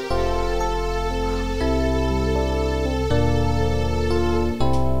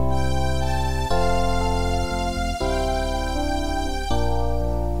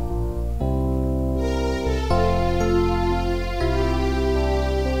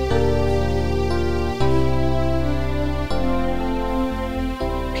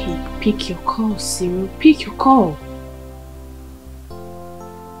 Pick your call, Cyril. Pick your call.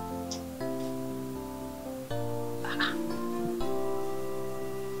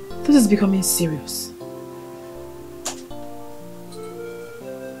 This is becoming serious.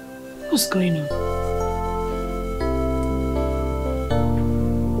 What's going on?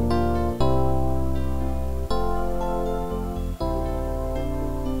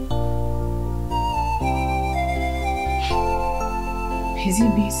 Is he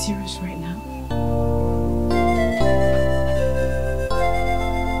being serious right now?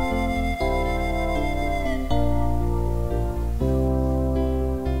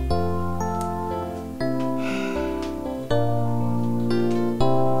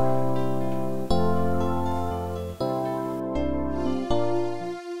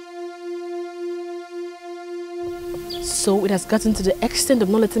 So it has gotten to the extent of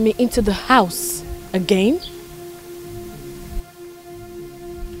not letting me into the house again?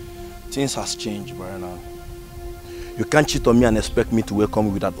 Things has changed, Brianna. You can't cheat on me and expect me to welcome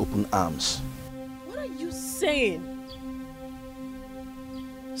you without open arms. What are you saying?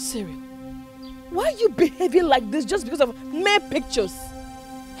 Cyril, why are you behaving like this just because of mere pictures?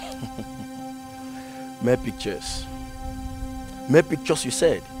 Mere pictures. Mere pictures, you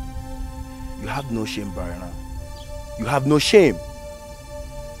said. You have no shame, Brianna. You have no shame.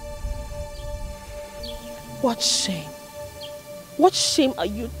 What shame? What shame are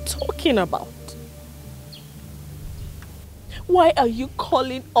you talking about? Why are you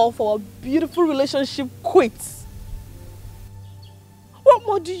calling off our beautiful relationship quits? What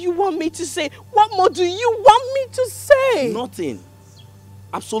more do you want me to say? What more do you want me to say? Nothing.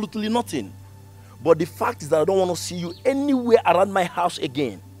 Absolutely nothing. But the fact is that I don't want to see you anywhere around my house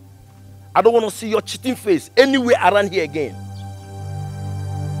again. I don't want to see your cheating face anywhere around here again.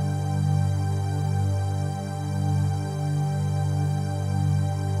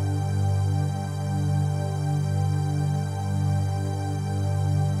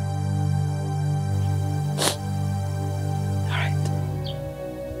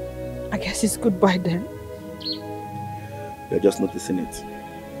 I guess it's goodbye then. You're just noticing it.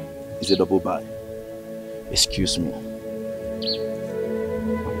 It's a double bye. Excuse me.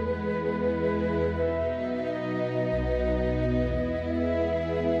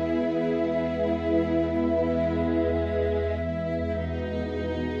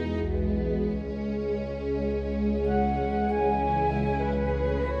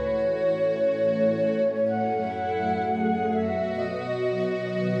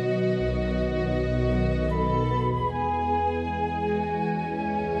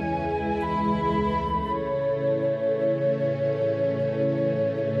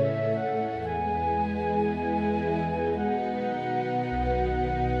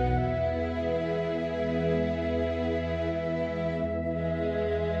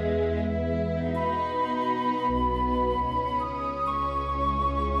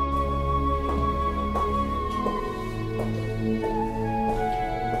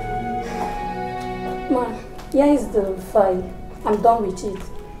 Here is the file. I'm done with it.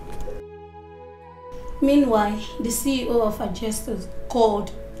 Meanwhile, the CEO of Adjusters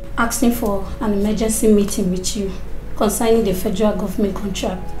called asking for an emergency meeting with you concerning the federal government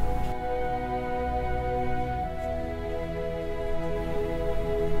contract.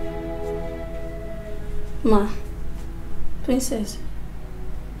 Ma, Princess.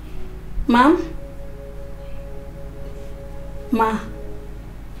 Ma'am? Ma.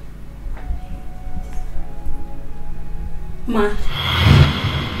 Ma.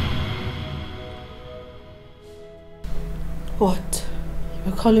 What?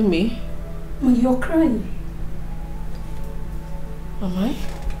 You're calling me? You're crying. Am I?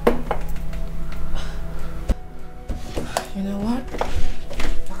 You know what?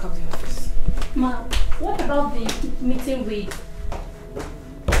 Back up the office. Ma, what about the meeting with...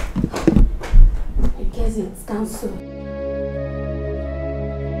 I guess it's cancelled.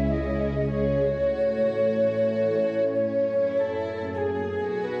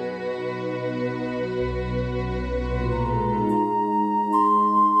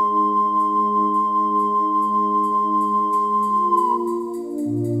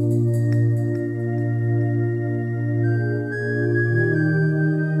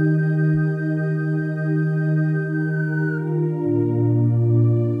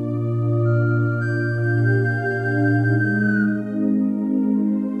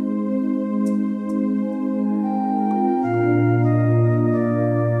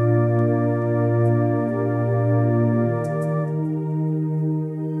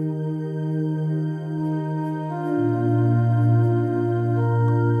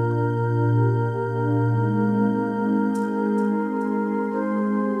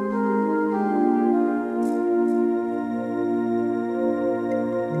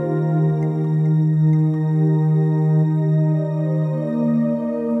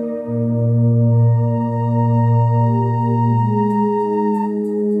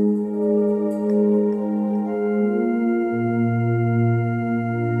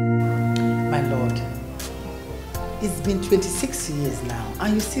 It's been 26 years now,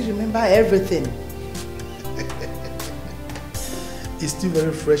 and you still remember everything. It's still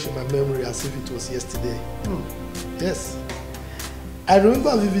very fresh in my memory as if it was yesterday. Yes. I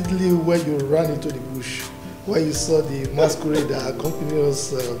remember vividly when you ran into the bush, where you saw the masquerade that accompanied us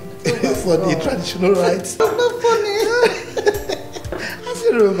for the traditional rites. Not funny. I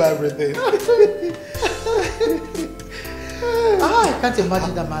still remember everything. I can't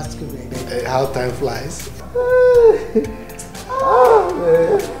imagine the masquerade. How time flies.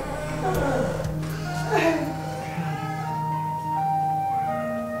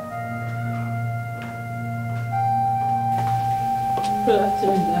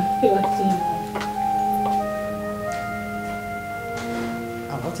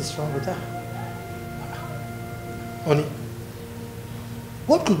 And what is wrong with her? Honey,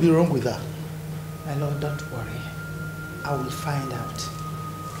 what could be wrong with her? My lord, don't worry. I will find out.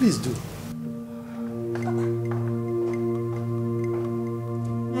 Please do.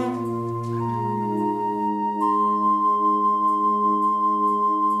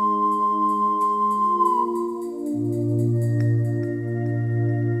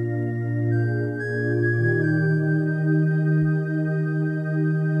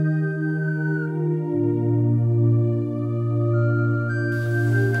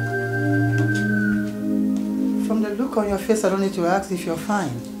 On your face, I don't need to ask if you're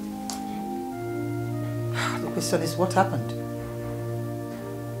fine. The question is, what happened?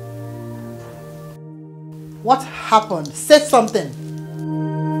 What happened? Say something.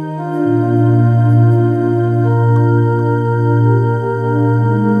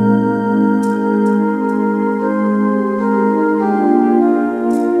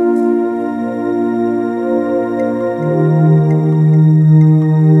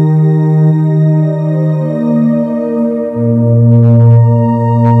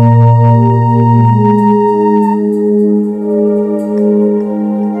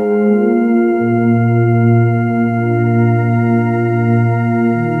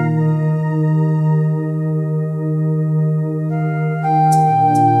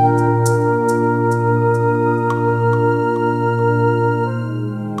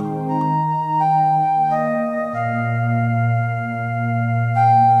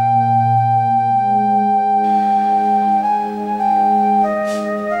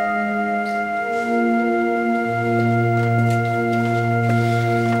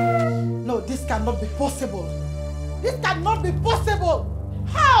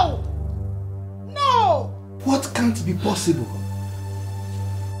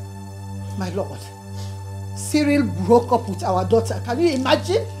 Broke up with our daughter. Can you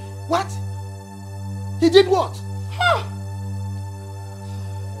imagine? What? He did what? Huh?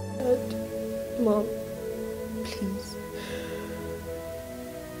 Dad, Mom, please.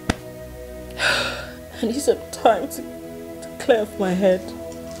 I need some time to clear off my head.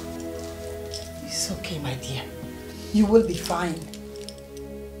 It's okay, my dear. You will be fine.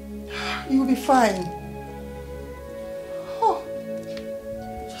 You will be fine. Oh,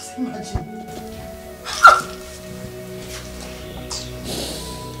 just imagine.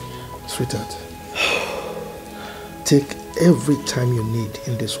 Sweetheart, take every time you need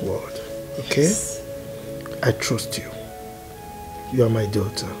in this world, okay? Yes. I trust you. You are my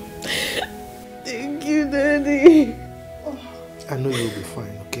daughter. Thank you, Daddy. I know you'll be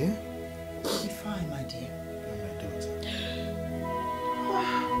fine, okay? You'll be fine, my dear. You're my daughter.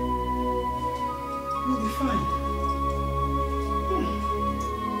 You'll be fine.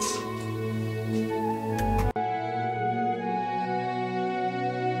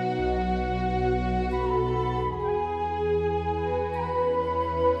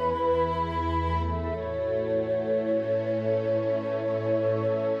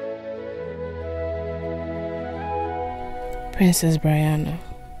 Princess Brianna,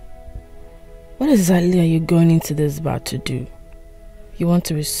 what exactly are you going into this bar to do? You want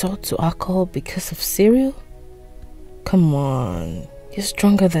to resort to alcohol because of cereal? Come on, you're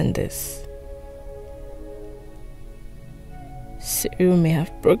stronger than this. Cereal may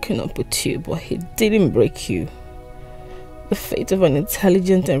have broken up with you, but he didn't break you. The fate of an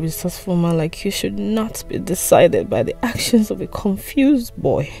intelligent and resourceful man like you should not be decided by the actions of a confused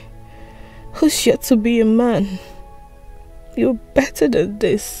boy who's yet to be a man. You're better than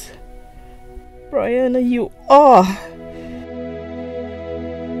this. Brianna, you are.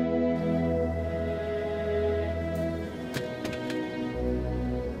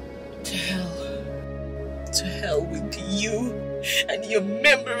 To hell. To hell with you and your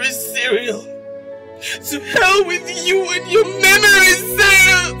memory cereal. To hell with you and your memory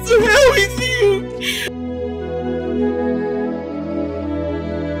cereal. To hell with you.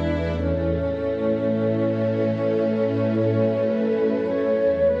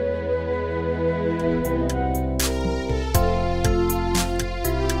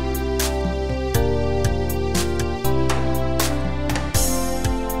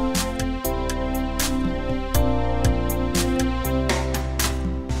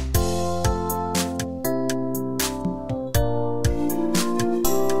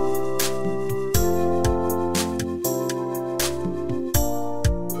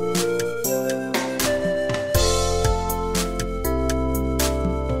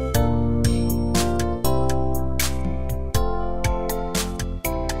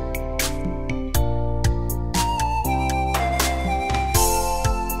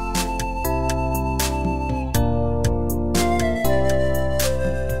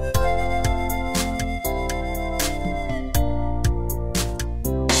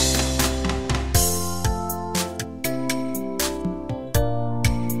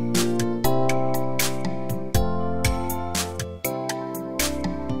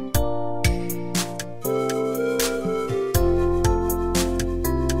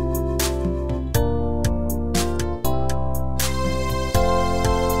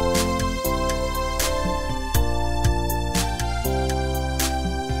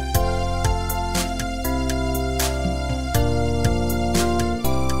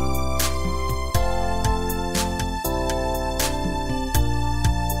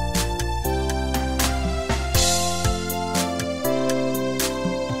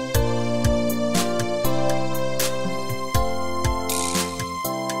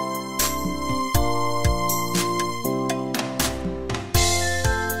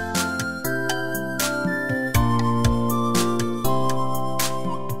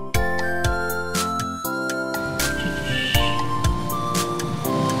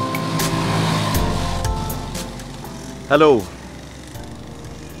 Hello.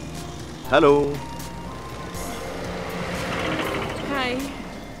 Hello. Hi.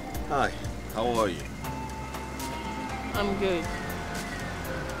 Hi. How are you? I'm good.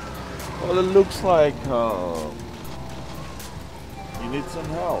 Well, it looks like you need some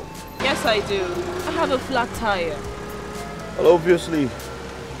help. Yes, I do. I have a flat tire. Well, obviously.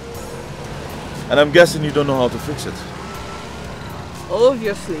 And I'm guessing you don't know how to fix it.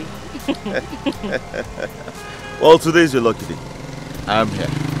 Obviously. Well, today's your lucky day. I'm here.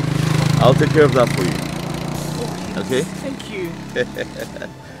 I'll take care of that for you. Okay? Thank you.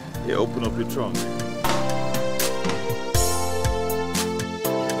 Yeah, open up your trunk.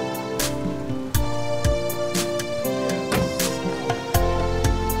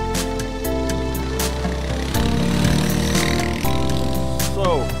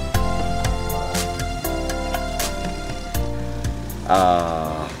 So,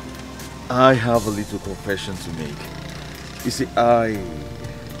 I have a little confession to make. You see, I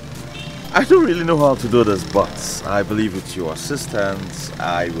don't really know how to do this, but I believe with your assistance,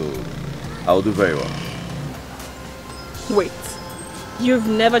 I'll do very well. Wait, you've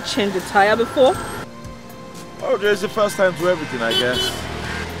never changed a tire before? Oh, there's the first time to everything, I guess.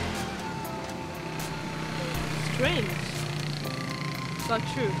 Strange. It's not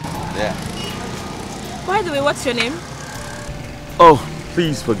true. Yeah. By the way, what's your name? Oh,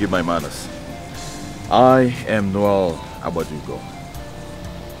 please forgive my manners. I am Noel Abadugo.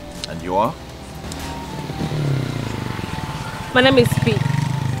 And you are? My name is Pete.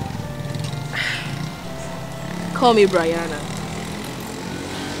 Call me Brianna.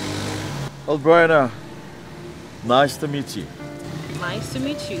 Well, Brianna, nice to meet you. Nice to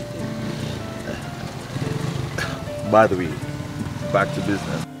meet you. By the way, back to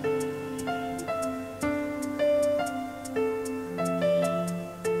business.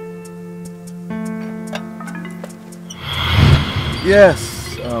 Yes,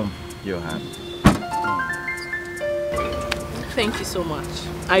 your hand. Thank you so much.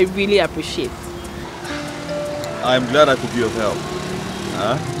 I really appreciate it. I'm glad I could be of help.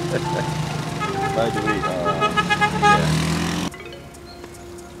 Huh? By the way, yeah.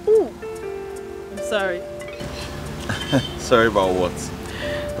 Ooh, I'm sorry. Sorry about what?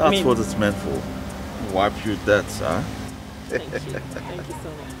 That's Me. what it's meant for. Wipe your debts, huh? Thank you. Thank you so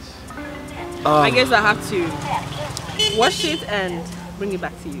much. I guess I have to wash it and bring it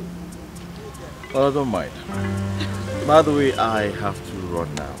back to you. Well, I don't mind. By the way, I have to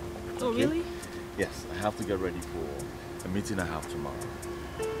run now. Oh, Okay? really? Yes, I have to get ready for a meeting I have tomorrow.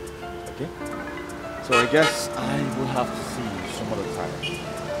 Okay? So I guess I will have to see you some other time.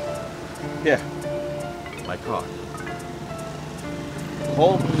 Here, my card.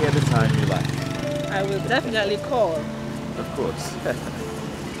 Call me anytime you like. I will definitely call. Of course.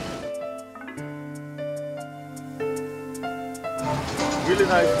 Really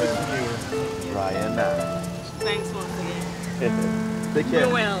nice meeting you, Brianna. Thanks once again. Take care.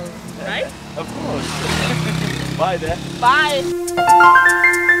 You're well, right? Of course. Bye then. Bye.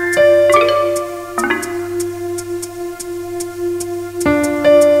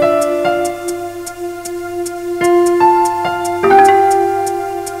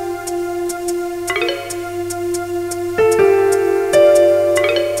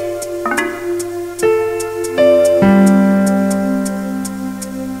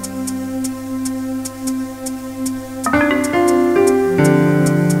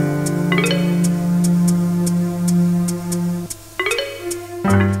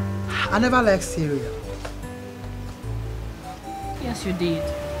 I never liked cereal. Yes, you did.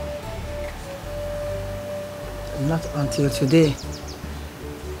 Not until today.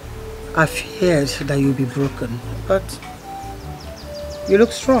 I feared that you'd be broken, but you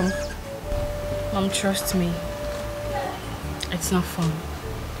look strong. Mom, trust me. It's not fun.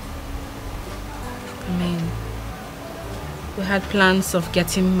 I mean, we had plans of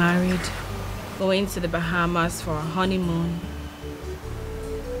getting married, going to the Bahamas for our honeymoon,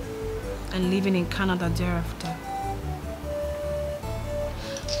 and living in Canada thereafter.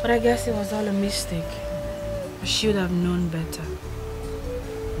 But I guess it was all a mistake. I should have known better.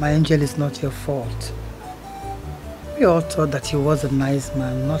 My angel, is not your fault. We all thought that he was a nice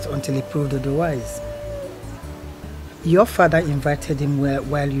man, not until he proved otherwise. Your father invited him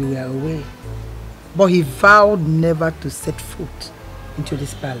while you were away, but he vowed never to set foot into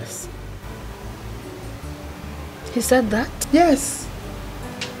this palace. He said that? Yes.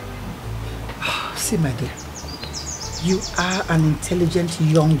 See, my dear, you are an intelligent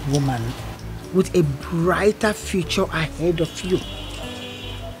young woman with a brighter future ahead of you.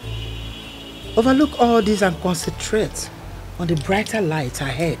 Overlook all this and concentrate on the brighter light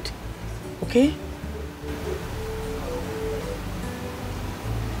ahead, okay?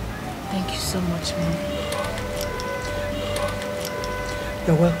 Thank you so much, Mom.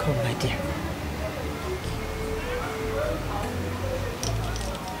 You're welcome, my dear.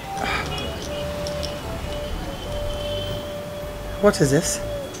 What is this?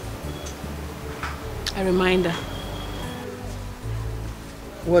 A reminder.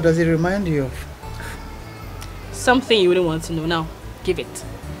 What does it remind you of? Something you wouldn't want to know. Now, give it.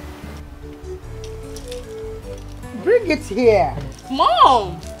 Bring it here.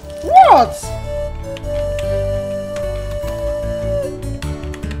 Mom! What?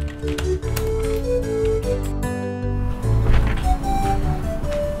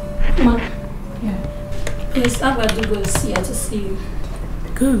 Ma, yeah. Yes, Abadugo is here to see you.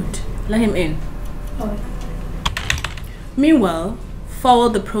 Good. Let him in. Alright. Meanwhile,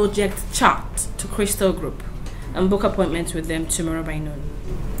 forward the project chart to Crystal Group and book appointments with them tomorrow by noon.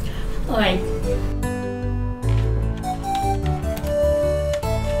 Alright.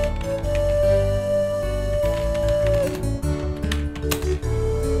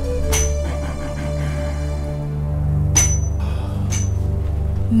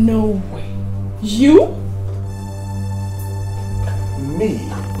 No way. You? Me?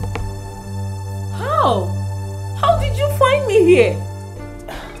 How? How did you find me here?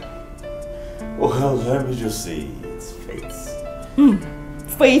 Well, let me just say it's fate.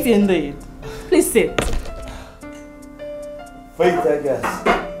 Fate indeed. Please sit. Fate, I guess.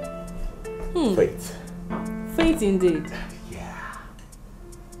 Fate. Fate indeed.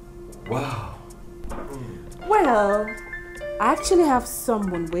 Wow. Well, I actually have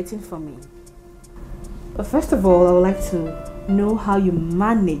someone waiting for me. But first of all, I would like to know how you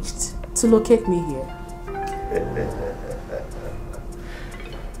managed to locate me here.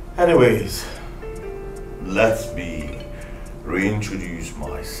 Anyways, let me reintroduce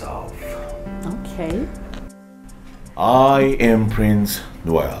myself. Okay. I am Prince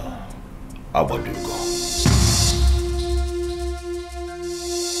Noel Abadugo.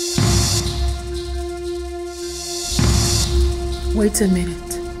 Wait a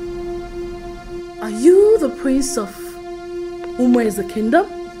minute. Are you the prince of Umwe is the kingdom?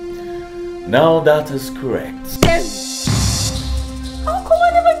 Now that is correct. Yes! How come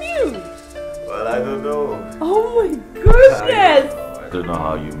I never knew? Well, I don't know. Oh my goodness! I don't know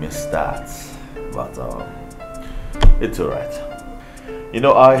how you missed that, but it's alright. You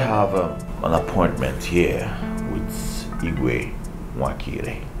know, I have an appointment here with Igwe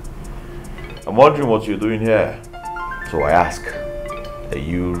Mwakire. I'm wondering what you're doing here. So I ask, are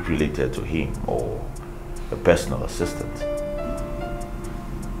you related to him or a personal assistant?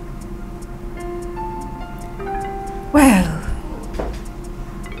 Well,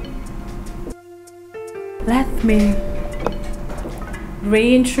 let me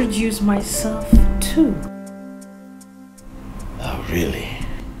reintroduce myself too. Oh, really?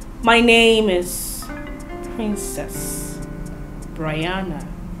 My name is Princess Brianna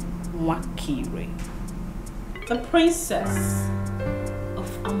Mwakire, the princess of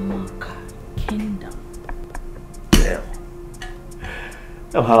Amaka Kingdom. Damn.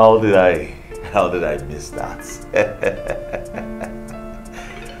 Now how did I miss that?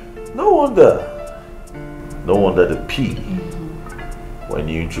 No wonder the P when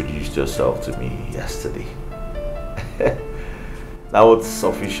you introduced yourself to me yesterday. Now it's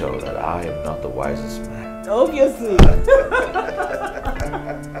official that I am not the wisest man. Obviously.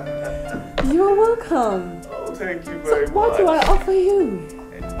 You're welcome. Oh, thank you very much. What do I offer you?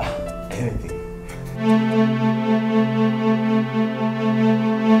 Anything.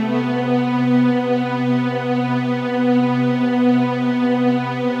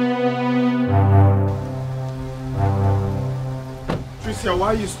 Tricia, why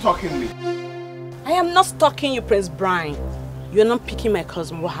are you stalking me? I am not stalking you, Prince Brian. You're not picking my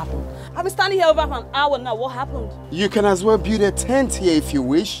cousin. What happened? I've been standing here over an hour now. What happened? You can as well build a tent here if you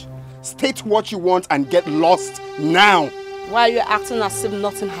wish. State what you want and get lost now. Why are you acting as if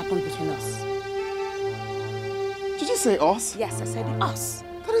nothing happened between us? Did you say us? Yes, I said us.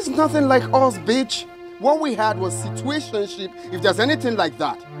 That is nothing like us, bitch. What we had was situationship, if there's anything like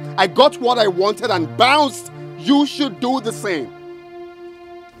that. I got what I wanted and bounced. You should do the same.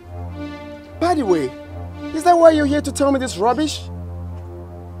 By the way, is that why you're here to tell me this rubbish?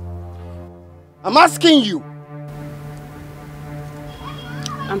 I'm asking you.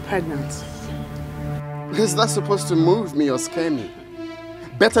 I'm pregnant. Is that supposed to move me or scare me?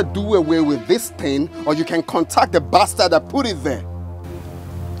 Better do away with this thing or you can contact the bastard that put it there.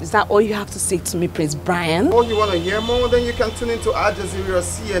 Is that all you have to say to me, Prince Brian? Oh, you want to hear more? Then you can tune into Al Jazeera or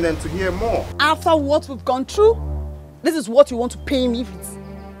CNN to hear more. After what we've gone through, this is what you want to pay me with.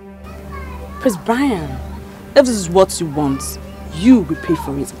 Prince Brian, if this is what you want, You will pay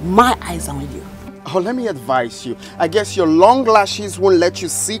for it. My eyes are on you. Oh, let me advise you. I guess your long lashes won't let you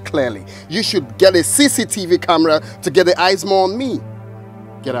see clearly. You should get a CCTV camera to get the eyes more on me.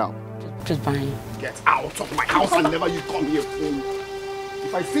 Get out. Just Brian. Get out of my house and never you come here, fool.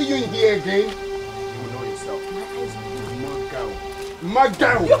 If I see you in here again, you will know yourself. Mad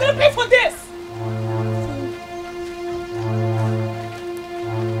girl. You're gonna pay for this!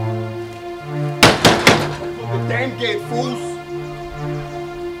 Open the damn gate, fools.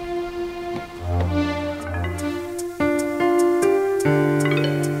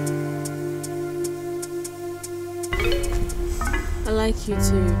 I like you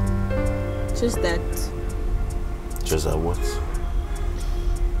too. Just that. Just that what?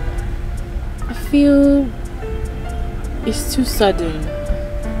 I feel it's too sudden.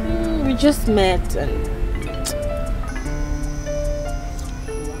 We just met and...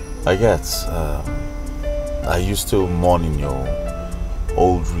 I guess, are you still mourning your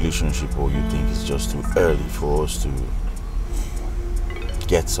old relationship, or you think it's just too early for us to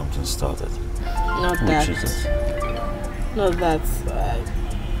get something started? Not that. Which is it? Not that.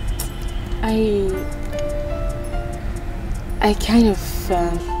 I kind of...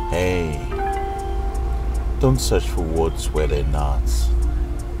 Hey, don't search for words where they're not.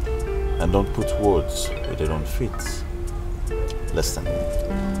 And don't put words where they don't fit. Listen,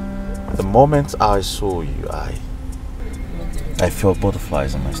 the moment I saw you, I felt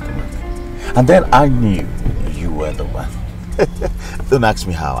butterflies in my stomach. And then I knew you were the one. Don't ask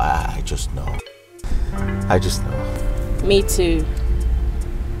me how, I just know. I just know. Me too.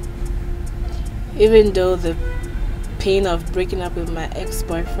 Even though the pain of breaking up with my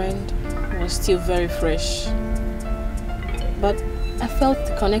ex-boyfriend was still very fresh. But I felt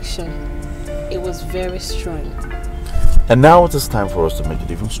the connection. It was very strong. And now it is time for us to make it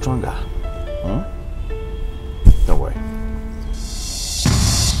even stronger. Don't worry.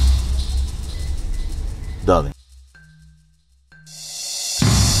 Darling.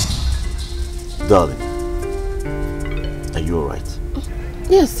 Darling. Are you alright?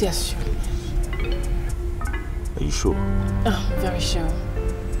 Yes, sure. Are you sure? Oh, very sure.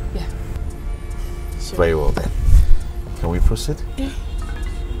 Yeah. Sure. Very well then. Can we proceed? Yeah.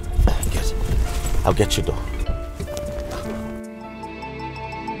 Good. I'll get you door.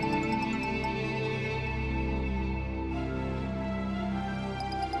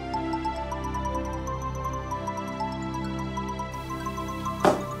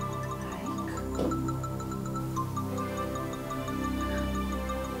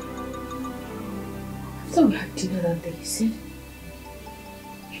 So we had dinner that day, see?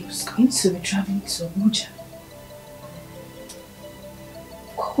 He was going to be traveling to Abuja.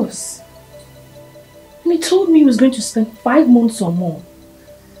 Of course. And he told me he was going to spend 5 months or more.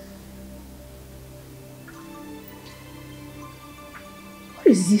 What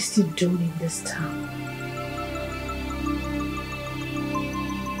is he still doing in this town?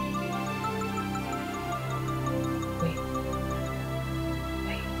 Wait.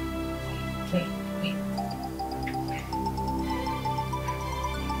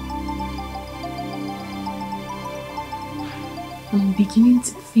 I'm beginning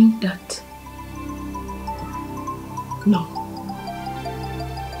to think that... No.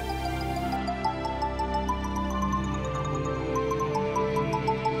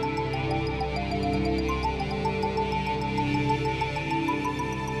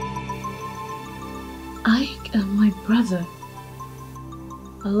 Ike and my brother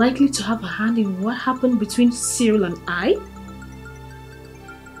are likely to have a hand in what happened between Cyril and I?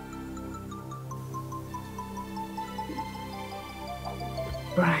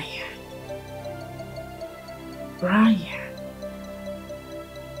 Brian.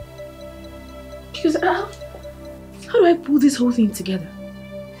 Because how do I pull this whole thing together?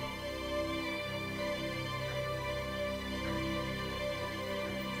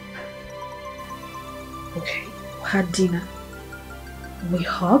 Okay, we had dinner. We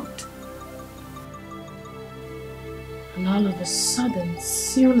hugged. And all of a sudden,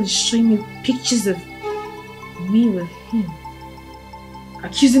 Cyril is showing me pictures of me with him.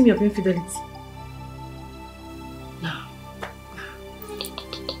 Accusing me of infidelity.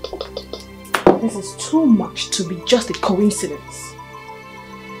 This is too much to be just a coincidence.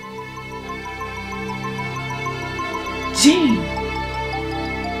 Jane!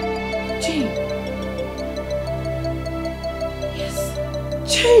 Yes.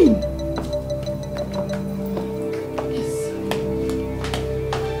 Jane!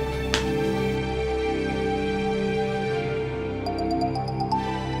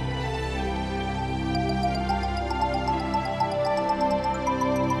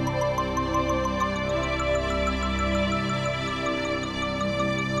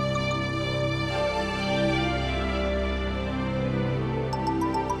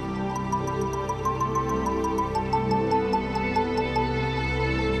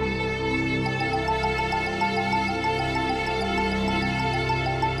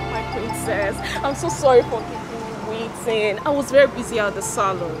 princess. I'm so sorry for keeping you waiting. I was very busy at the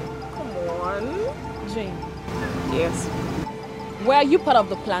salon. Come on. Jane. Yes. Were you part of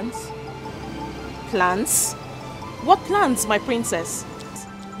the plans? Plans? What plans, my princess?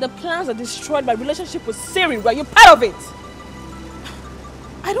 The plans that destroyed my relationship with Siri. Were you part of it?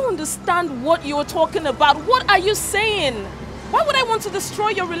 I don't understand what you're talking about. What are you saying? Why would I want to destroy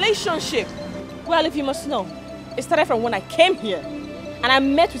your relationship? Well, if you must know, it started from when I came here and I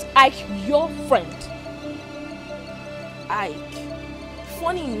met with Ike, your friend. Ike.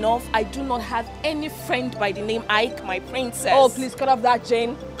 Funny enough, I do not have any friend by the name Ike, my princess. Oh, please cut off that,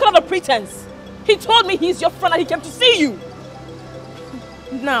 Jane. Cut off the pretense. He told me he's your friend and he came to see you.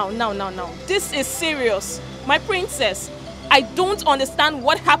 No. This is serious. My princess, I don't understand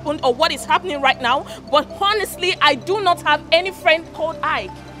what happened or what is happening right now, but honestly, I do not have any friend called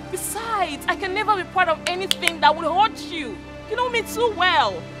Ike. Besides, I can never be part of anything that would hurt you. You know me too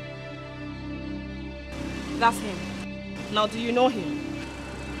well. That's him. Now, do you know him?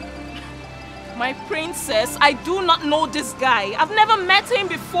 My princess, I do not know this guy. I've never met him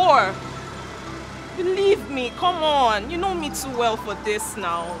before. Believe me, come on. You know me too well for this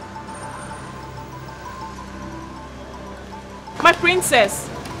now. My princess.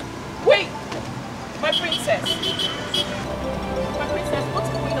 Wait. My princess. My princess, what's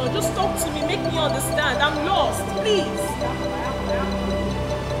going on? Just talk to me. Make me understand. I'm lost. Please.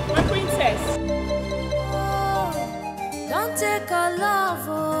 My princess. Don't take our love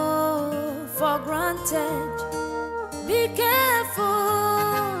for granted. Be careful.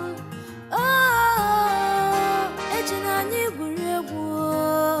 Ejinani burewu.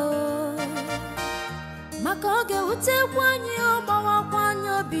 Makoge ute kwanyo bawa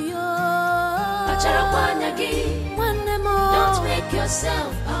kwanyo biyo. Achara kwanyagi. Don't make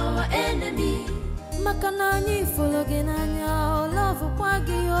yourself our enemy. Makanani fologenanya love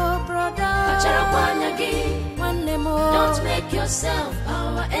kwagi yo brother. Achara kwanyagi. Don't make yourself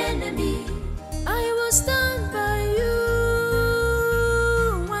our enemy. I will stand by you.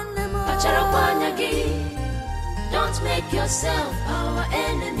 Achara kwanyagi. Don't make yourself our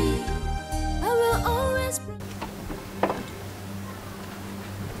enemy. I will always.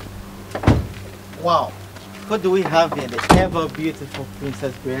 Wow, what do we have here? The ever beautiful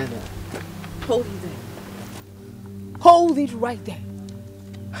Princess Brianna. Hold it there. Hold it right there.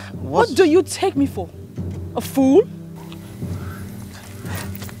 What do you take me for? A fool?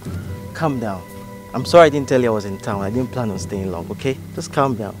 Calm down. I'm sorry I didn't tell you I was in town. I didn't plan on staying long, okay? Just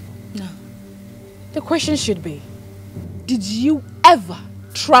calm down. No. The question should be, did you ever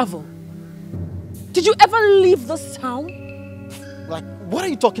travel? Did you ever leave this town? Like, what are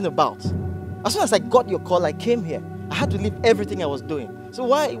you talking about? As soon as I got your call, I came here. I had to leave everything I was doing. So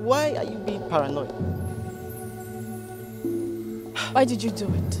why are you being paranoid? Why did you do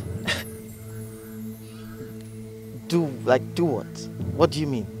it? Do what? What do you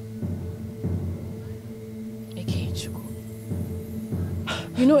mean?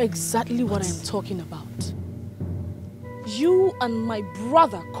 You know exactly what I'm talking about. You and my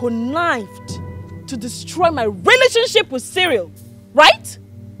brother connived to destroy my relationship with Cyril, right?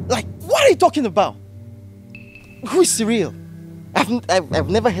 Like, what are you talking about? Who is Cyril? I've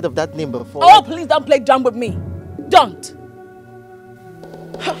never heard of that name before. Oh, please don't play dumb with me. Don't.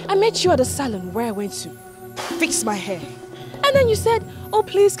 I met you at the salon where I went to fix my hair. And then you said, oh,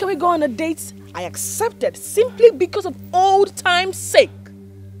 please, can we go on a date? I accepted simply because of old time's sake.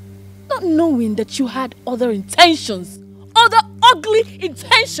 Not knowing that you had other intentions. Other ugly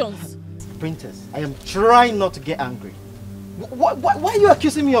intentions. Princess, I am trying not to get angry. Why are you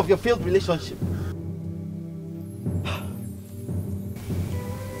accusing me of your failed relationship?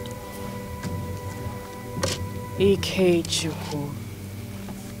 Ikechukwu.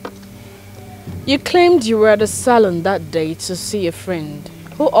 You claimed you were at the salon that day to see a friend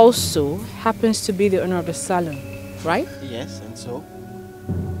who also happens to be the owner of the salon, right? Yes, and so?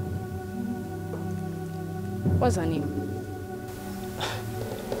 What's her name?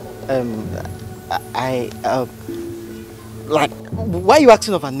 Like, why are you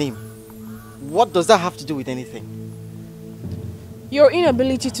asking of her name? What does that have to do with anything? Your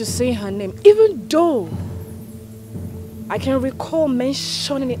inability to say her name, even though I can recall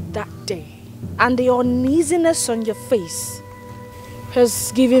mentioning it that day, and the uneasiness on your face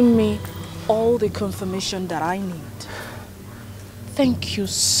has given me all the confirmation that I need. Thank you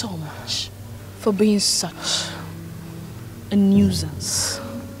so much for being such a nuisance.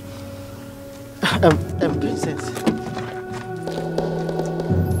 Princess.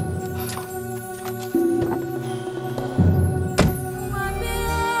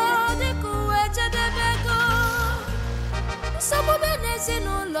 Some women is in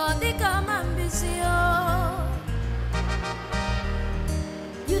no law, they can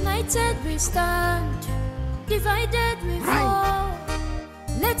United we stand, divided we fall.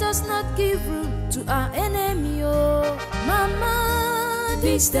 Let us not give room to our enemy, oh. Mama,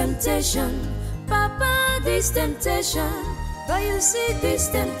 this temptation. Papa, this temptation. But you see, this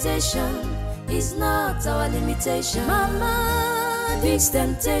temptation is not our limitation. Mama, this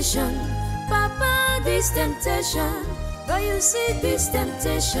temptation. Papa, this temptation. But you see, this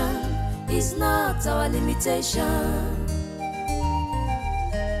temptation is not our limitation.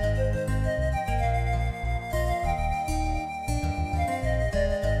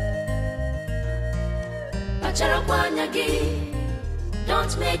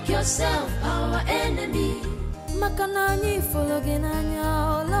 Don't make yourself our enemy. Makanani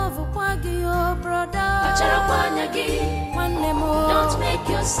fologenanya, love kwagi your brother. Don't make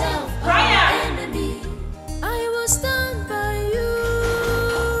yourself our enemy. I will stand by you.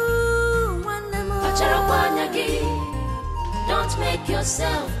 Don't make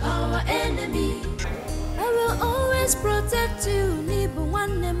yourself our enemy. I will always protect you.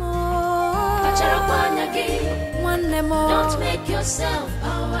 Don't make yourself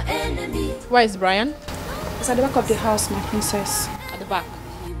our enemy. Where is Brian? It's at the back of the house, my princess. At the back.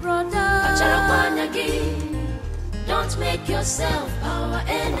 Don't make yourself our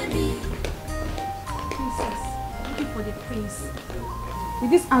enemy. Princess, looking for the prince.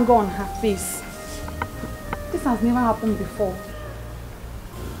 With this anger on her face. This has never happened before.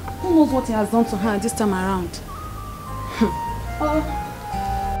 Who knows what he has done to her this time around?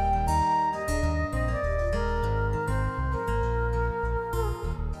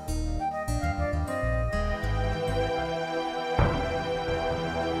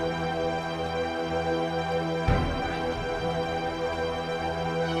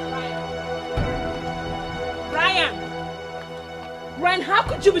 Brian, how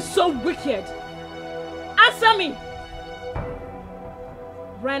could you be so wicked? Answer me!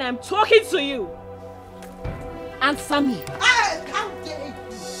 Brian, I'm talking to you. Answer me. How dare you?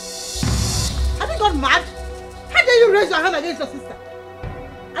 Have you gone mad? How dare you raise your hand against your sister?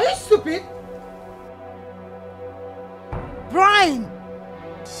 Are you stupid? Brian!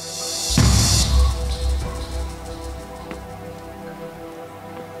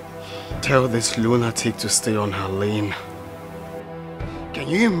 Tell this lunatic to stay on her lane. Can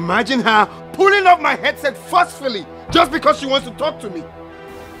you imagine her pulling off my headset forcefully just because she wants to talk to me?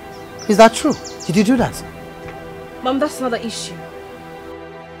 Is that true? Did you do that? Mom, that's not the issue.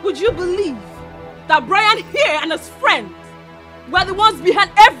 Would you believe that Brian here and his friends were the ones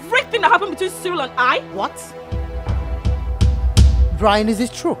behind everything that happened between Cyril and I? What? Brian, is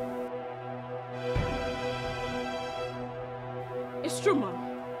it true? It's true, Mom.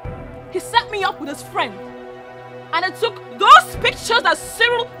 He set me up with his friend. And I took those pictures that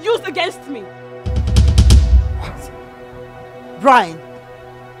Cyril used against me. What? Brian,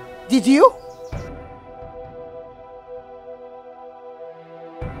 did you?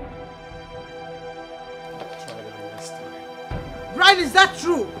 Brian, is that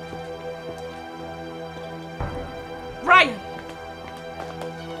true? Brian!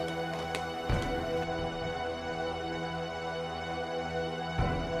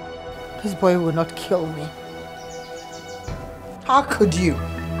 This boy will not kill me. How could you?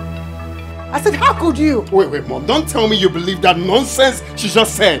 I said, how could you? Wait, Mom. Don't tell me you believe that nonsense she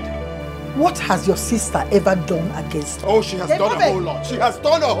just said. What has your sister ever done against her? Oh, she has done a whole lot. She has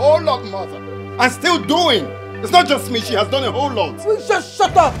done a whole lot, Mother. And still doing. It's not just me. She has done a whole lot. Will you just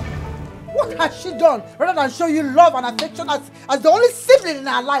shut up? What has she done rather than show you love and affection as the only sibling in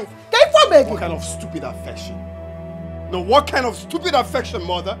her life? Can you form What kind of stupid affection? No, what kind of stupid affection,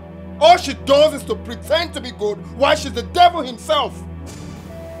 Mother? All she does is to pretend to be good while she's the devil himself.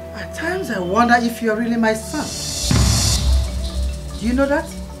 At times I wonder if you're really my son. Do you know that?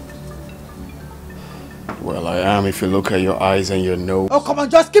 Well, I am if you look at your eyes and your nose. Oh, come on,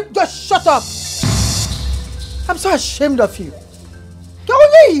 just shut up. I'm so ashamed of you.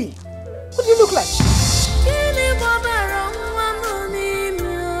 Kaoli! What do you look like?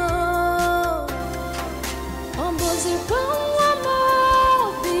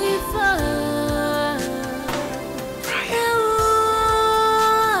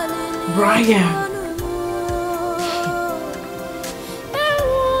 Brian.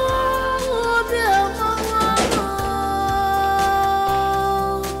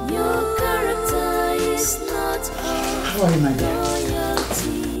 Your character is not How am I there?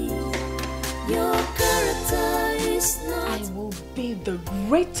 Your character is not. I will be the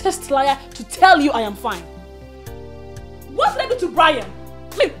greatest liar to tell you I am fine. What led you to Brian?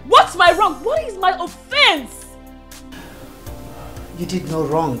 I mean, what's my wrong? What is my offense? You did no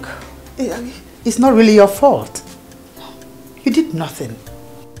wrong. It's not really your fault. You did nothing.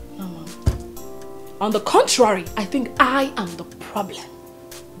 On the contrary, I think I am the problem.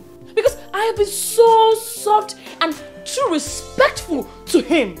 Because I have been so soft and too respectful to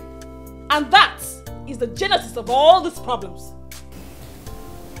him. And that is the genesis of all these problems.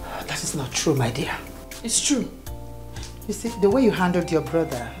 That is not true, my dear. It's true. You see, the way you handled your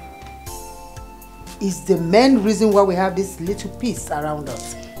brother is the main reason why we have this little peace around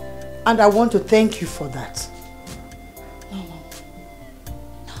us. And I want to thank you for that. No, Mom.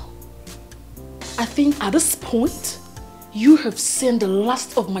 No. I think at this point, you have seen the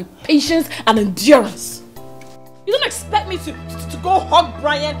last of my patience and endurance. You don't expect me to go hug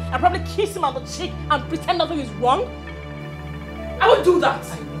Brian and probably kiss him on the cheek and pretend nothing is wrong? I won't do that.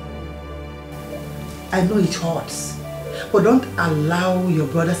 I know it hurts, but don't allow your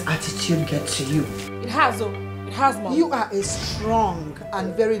brother's attitude get to you. It has, though. It has, Mom. You are a strong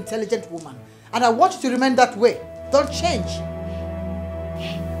and very intelligent woman, and I want you to remain that way. Don't change.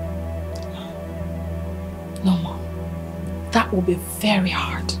 No, Mom. That will be very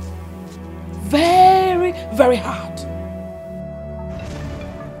hard. Very, very hard.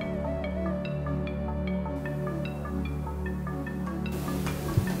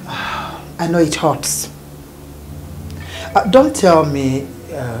 I know it hurts. Don't tell me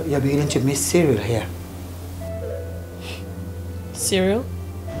you're beginning to miss cereal here. Cereal?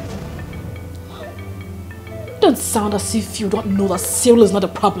 Don't sound as if you don't know that cereal is not a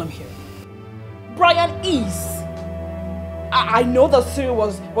problem here. Brian is. I know that Cyril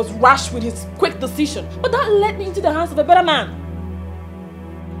was rash with his quick decision, but that led me into the hands of a better man.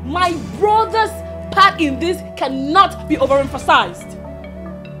 My brother's part in this cannot be overemphasized.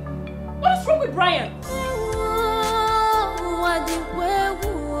 What is wrong with Brian?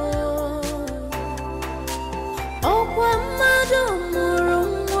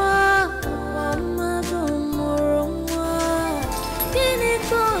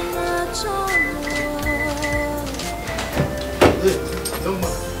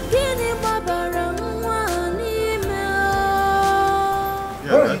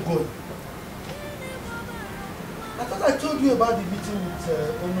 Where are you going? I thought I told you about the meeting with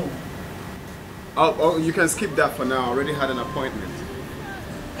Ono. Oh, you can skip that for now. I already had an appointment.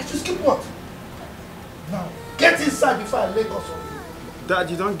 I should skip what? Now, get inside before I lay us on you. Dad,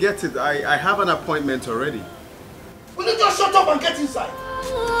 you don't get it. I have an appointment already. Will you just shut up and get inside?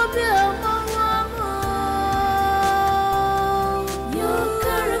 Your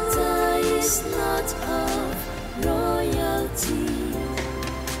character is not of royalty.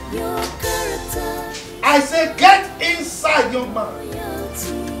 Your character. I say get inside, young man.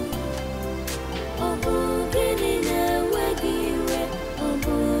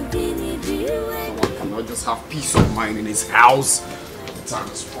 Someone cannot just have peace of mind in his house. It's a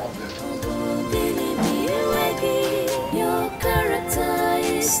problem. Your character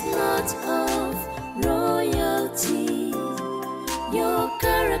is not of royalty. Your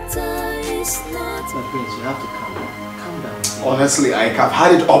character is not. My prince, you have to calm down. Calm down. Honestly, Ike, I've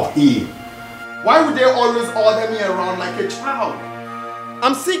had it up here. Why would they always order me around like a child?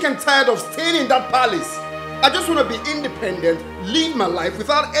 I'm sick and tired of staying in that palace. I just want to be independent, live my life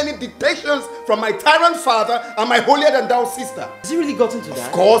without any dictations from my tyrant father and my holier-than-thou sister. Has it really gotten to that?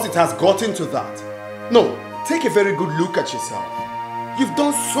 Of course it has gotten to that. No, take a very good look at yourself. You've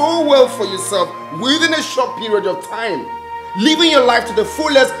done so well for yourself within a short period of time, living your life to the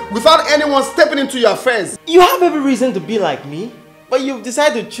fullest without anyone stepping into your affairs. You have every reason to be like me, but you've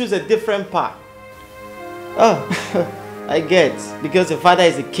decided to choose a different path. Oh, I get. Because your father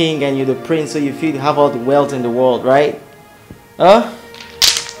is a king and you're the prince, so you feel you have all the wealth in the world, right? Huh?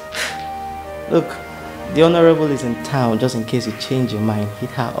 Look, the honorable is in town just in case you change your mind.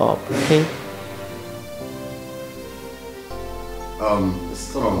 Hit her up, okay?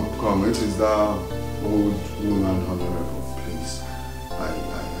 Come, it is that old woman honorable, please.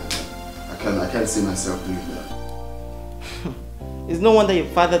 I can't see myself doing that. It's no wonder your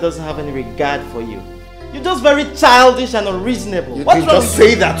father doesn't have any regard for you. You're just very childish and unreasonable. You didn't just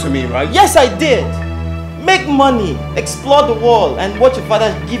say that to me, right? Yes, I did. Make money, explore the world, and watch your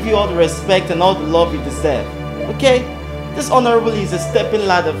father give you all the respect and all the love you deserve. Okay? This honorable is a stepping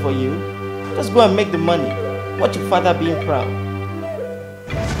ladder for you. Just go and make the money. Watch your father being proud.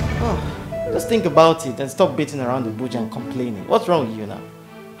 Oh, just think about it and stop beating around the bush and complaining. What's wrong with you now?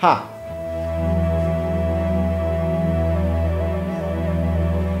 Ha!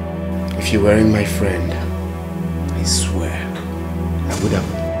 If you weren't my friend, I swear, I would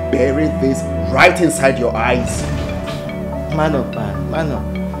have buried this right inside your eyes. Man up, man. Man up.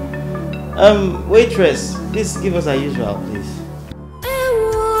 Waitress, please give us our usual, please.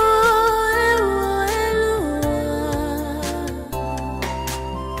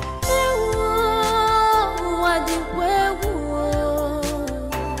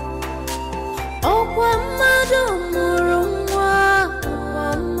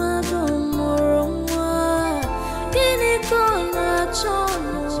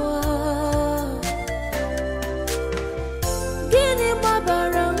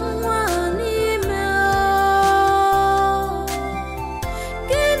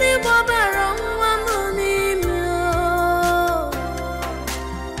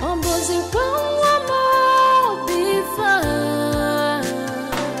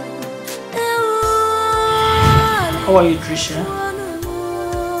 How are you, Tricia?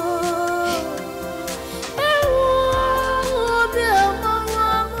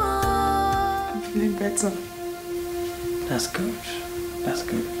 I'm feeling better. That's good. That's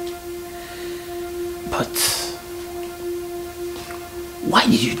good. But why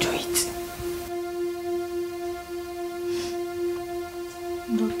did you do it?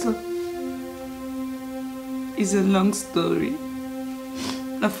 Doctor, it's a long story.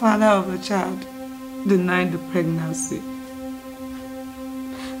 The father of the child denied the pregnancy.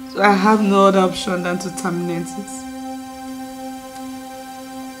 So I have no other option than to terminate it.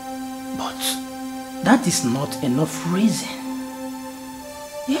 But that is not enough reason.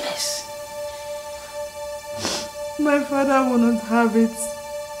 Yes. My father wouldn't have it.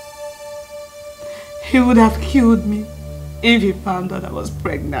 He would have killed me if he found out I was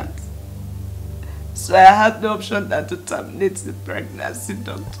pregnant. So I had no option than to terminate the pregnancy,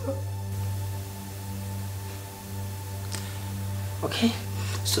 doctor. Okay.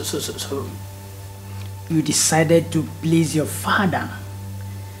 So you decided to please your father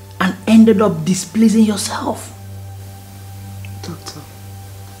and ended up displeasing yourself. Doctor,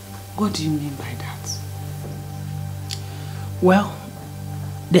 what do you mean by that? Well,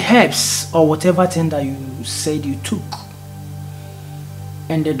 the herbs or whatever thing that you said you took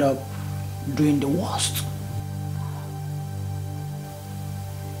ended up doing the worst.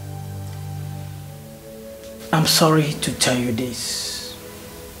 I'm sorry to tell you this,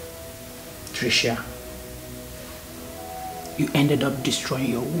 Tricia. You ended up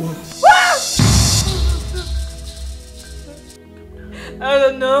destroying your womb. I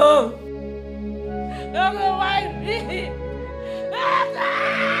don't know. Doctor, why me?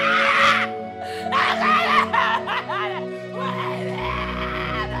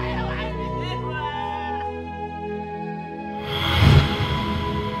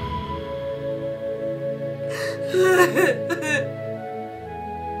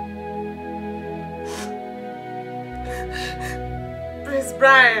 Prince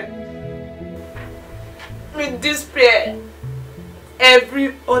Brian, with this prayer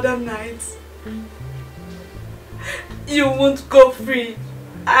every other night, you won't go free.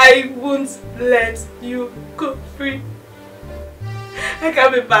 I won't let you go free. I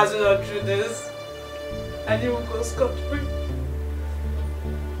can't be passing on through this and you will go scot-free.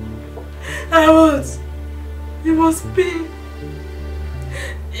 I won't. You must pay.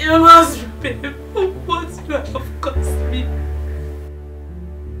 You must pay for what you have cost me.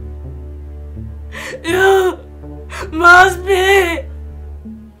 You must pay.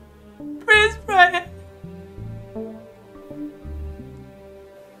 Prince Brian.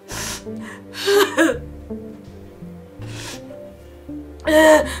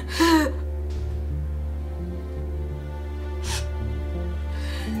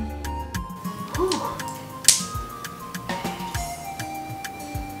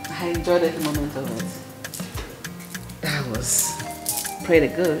 I enjoyed every moment of it. That was pretty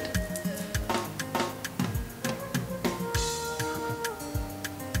good.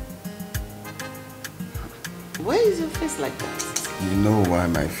 Why is your face like that? You know why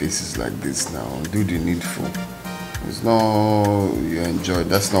my face is like this now. Do the needful. It's not you enjoy.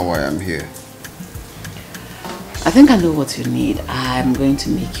 That's not why I'm here. I think I know what you need. I'm going to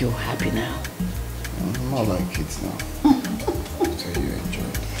make you happy now. More like kids now. So you enjoy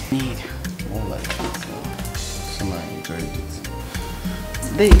it. Need. More like kids now. So I enjoyed it.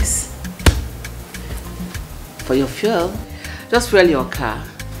 This for your fuel. Just fuel your car.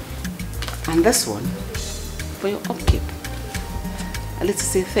 And this one for your upkeep. I'd like to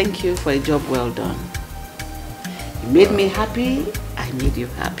say thank you for a job well done. You made me happy, I made you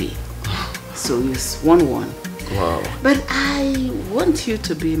happy. So it's 1-1. Wow. But I want you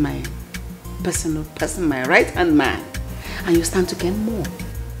to be my personal person, my right-hand man. And you stand to gain more.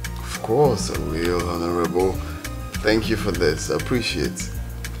 Of course I will, Honorable. Thank you for this. I appreciate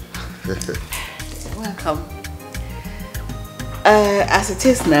it. Welcome. As it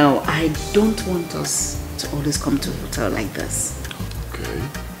is now, I don't want us to always come to a hotel like this. Okay.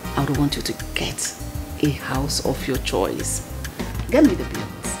 I would want you to get a house of your choice. Get me the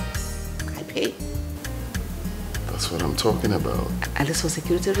bills. I pay. That's what I'm talking about. At least for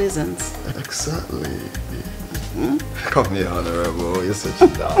security reasons. Exactly. Come here, Honorable. You're such a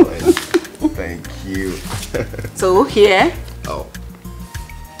darling. Thank you. So here. Oh.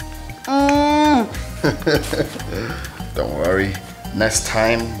 Don't worry. Next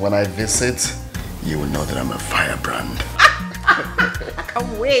time when I visit, you will know that I'm a firebrand. I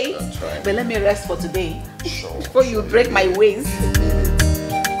can't wait. But let me rest for today. Sure. Before you break my waist.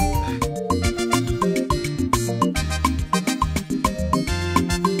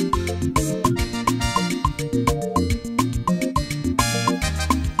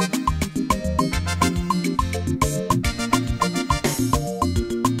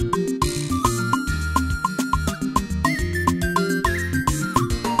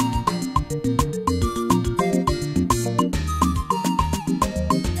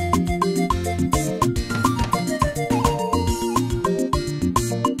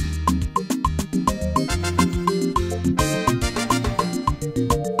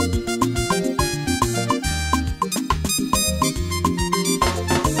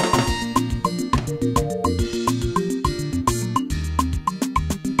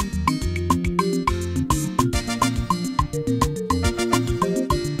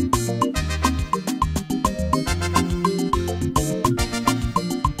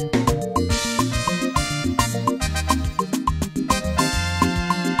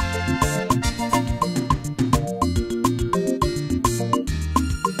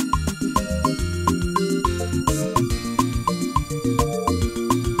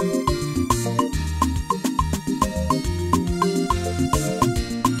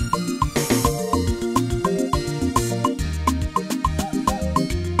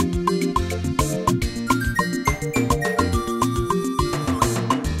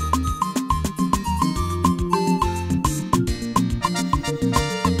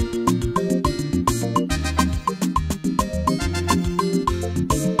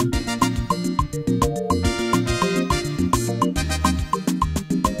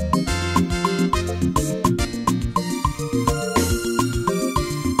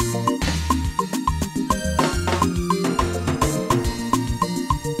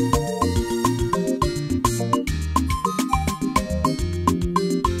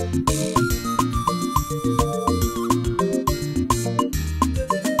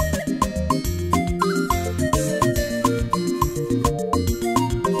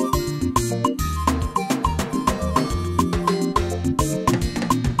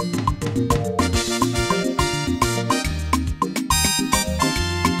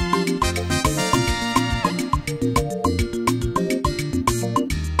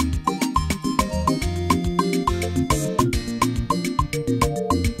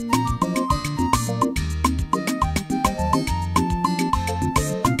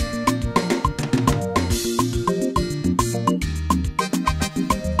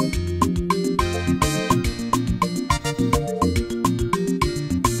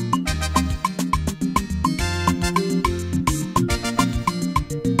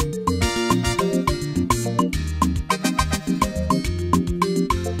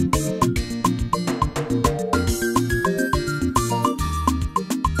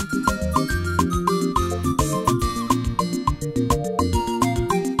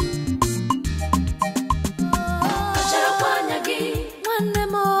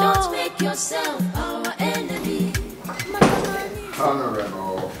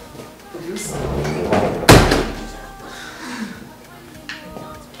 do something.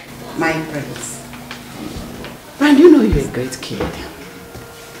 My prince. Brand, you know you're a great kid.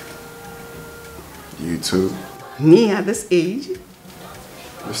 You too? Me at this age?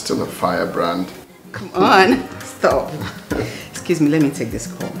 You're still a firebrand. Come on, stop. Excuse me, let me take this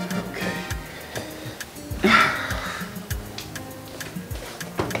call. Okay.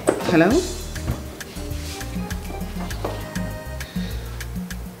 Hello?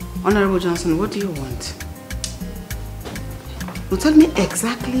 Honorable Johnson, what do you want? Well, tell me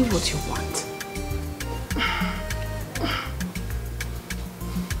exactly what you want.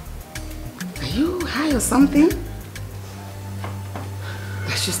 Are you high or something?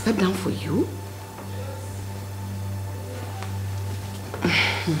 I should step down for you?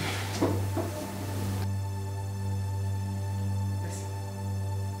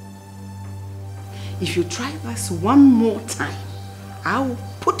 If you try this one more time, I will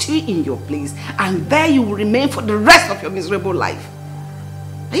put you in your place and there you will remain for the rest of your miserable life.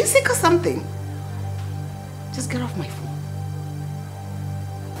 Are you sick or something? Just get off my phone.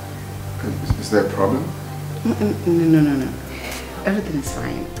 Is there a problem? No. Everything is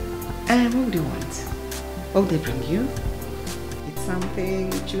fine. What would you want? What would they bring you? Eat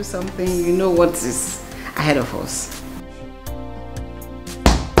something, choose something. You know what is ahead of us.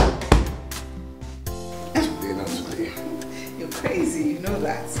 You're crazy, you know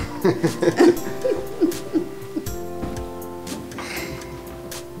that.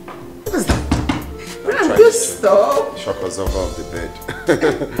 What was that? Brand, you stop. Shock us off the bed.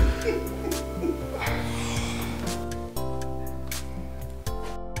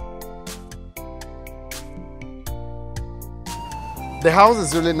 The house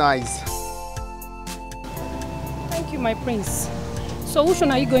is really nice. Thank you, my prince. So which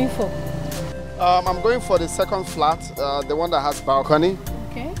one are you going for? I'm going for the second flat, the one that has balcony.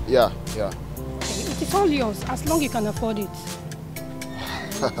 Okay. Yeah. Okay. It is all yours, as long as you can afford it.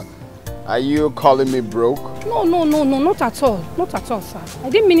 Are you calling me broke? No, not at all. Not at all, sir. I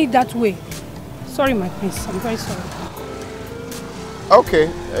didn't mean it that way. Sorry, my prince. I'm very sorry. Okay.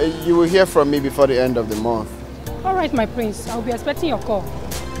 You will hear from me before the end of the month. All right, my prince. I'll be expecting your call.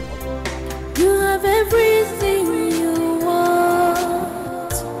 You have everything you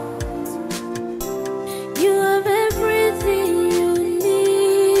want. You have everything you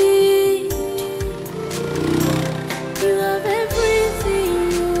need. You have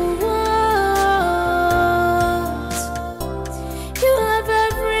everything you want. You have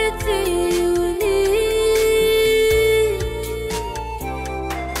everything you need.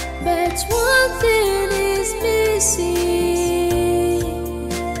 But one thing is missing.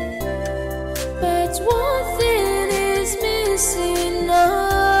 But one thing is missing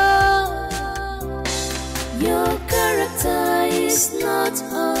now. Your character is not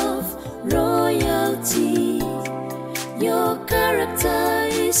of royalty. Your character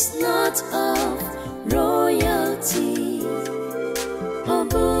is not of royalty.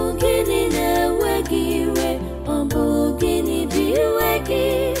 Obogini newegiwe, obogini biwegi.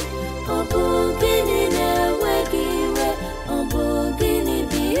 Obogini newegiwe, obogini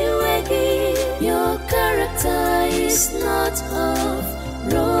biwegi. Your character is not of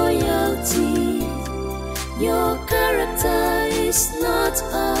royalty. Your character is not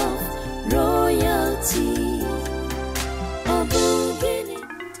of royalty. Obogini.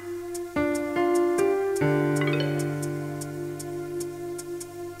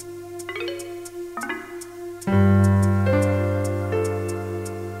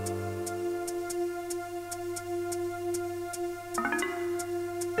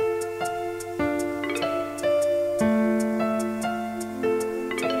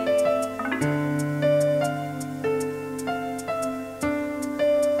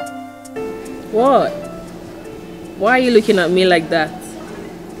 What? Why are you looking at me like that?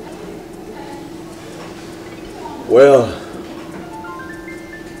 Well,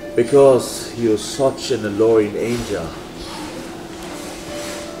 because you're such an alluring angel.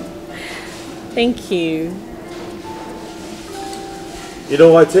 Thank you. You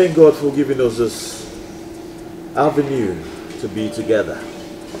know, I thank God for giving us this avenue to be together.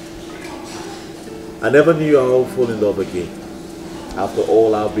 I never knew I would fall in love again after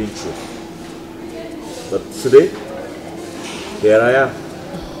all I've been through. But today, here I am.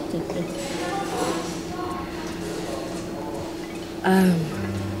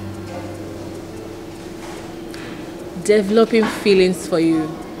 Developing feelings for you.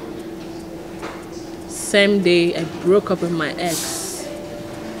 Same day I broke up with my ex.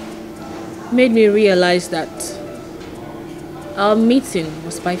 Made me realize that our meeting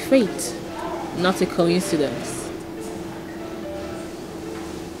was by fate, not a coincidence.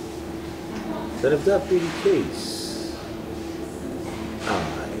 Then if that be the case,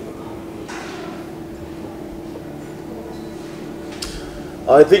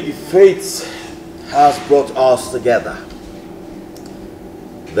 I think if fate has brought us together,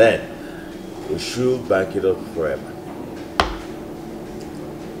 then we should back it up forever.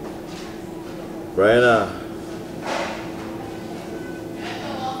 Brianna,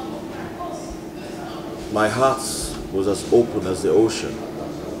 my heart was as open as the ocean,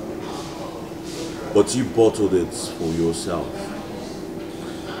 but you bottled it for yourself.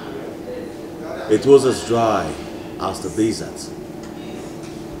 It was as dry as the desert,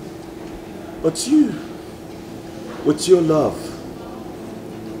 but you, with your love,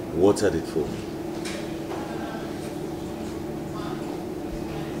 watered it for me.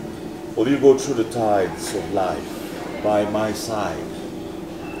 Will you go through the tides of life by my side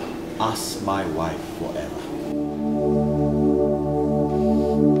as my wife forever?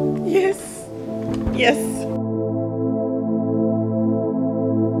 Yes. Yes.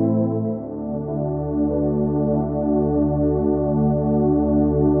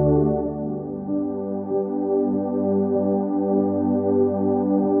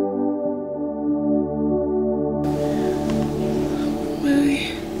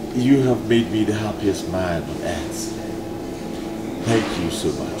 You have made me the happiest man on earth. Thank you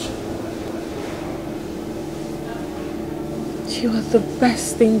so much. You are the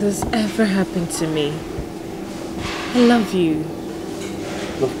best thing that's ever happened to me. I love you.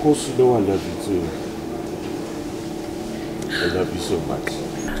 Of course you know I love you too. I love you so much.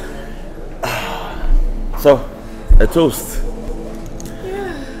 So, a toast.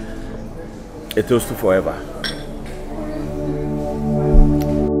 Yeah. A toast to forever.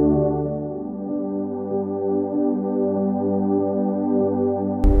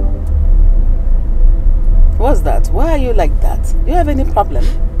 What's that? Why are you like that? Do you have any problem?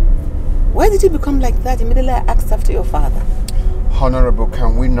 Why did you become like that immediately I asked after your father? Honorable,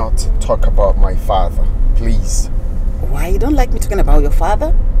 can we not talk about my father, please? Why? You don't like me talking about your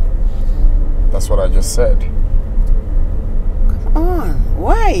father? That's what I just said. Come on.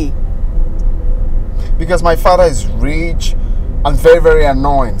 Why? Because my father is rich and very, very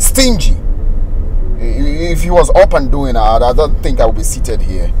annoying, stingy. If he was up and doing that, I don't think I would be seated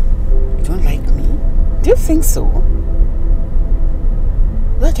here. You don't like me? Do you think so?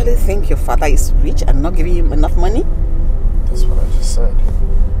 Do you actually think your father is rich and not giving him enough money? That's what I just said.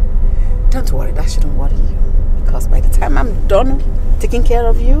 Don't worry, that shouldn't worry you. Because by the time I'm done taking care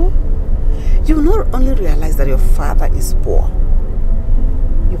of you, you will not only realize that your father is poor,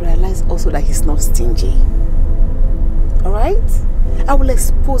 you realize also that he's not stingy. Alright? I will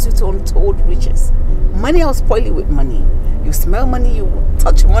expose you to untold riches. Money, I'll spoil you with money. You smell money, you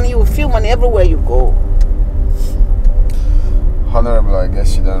touch money, you feel money everywhere you go. Honorable, I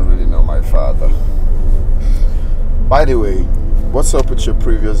guess you don't really know my father. By the way, what's up with your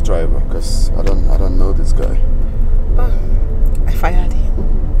previous driver? Because I don't know this guy. I fired him.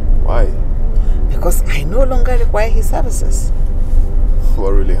 Why? Because I no longer require his services.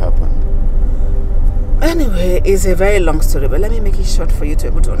 What really happened? Anyway, it's a very long story, but let me make it short for you to be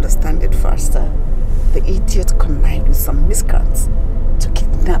able to understand it faster. The idiot connived with some miscreants to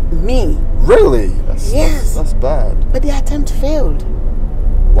kidnap me. Really? Yes. That's bad. But the attempt failed.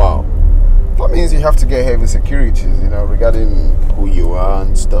 Wow. That means you have to get heavy securities, you know, regarding who you are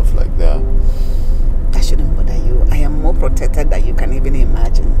and stuff like that. That shouldn't bother you. I am more protected than you can even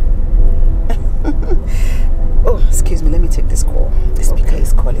imagine. Oh, excuse me, let me take this call. The speaker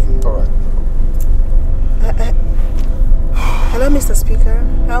is calling. Alright. Hello, Mr. Speaker.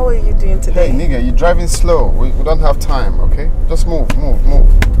 How are you doing today? Hey, nigga, you're driving slow. We don't have time, okay? Just move.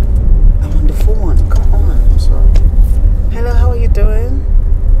 I'm on the phone. Come on. I'm sorry. Hello, how are you doing?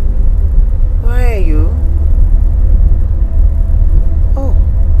 Where are you? Oh.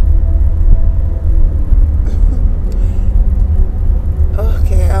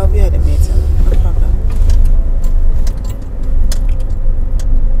 Okay, I'll be at the meeting. No problem.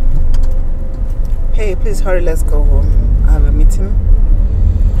 Hey, please hurry, let's go home. I have a meeting.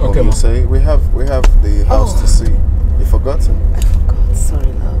 Okay, you say we have the house to see. You forgotten? I forgot.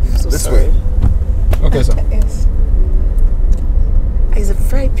 Sorry, love. So this sorry. way. Okay, sir. Yes. It's a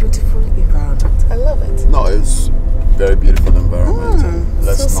very beautiful environment. I love it. No, it's very beautiful environment. And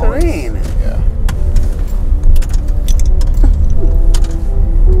less so noise. serene. Yeah.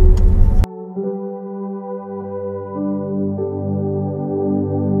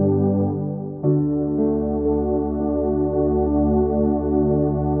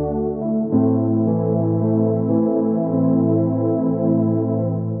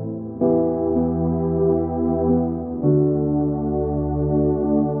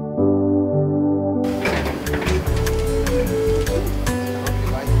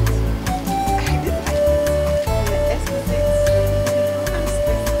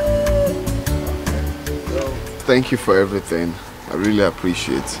 thank you for everything. I really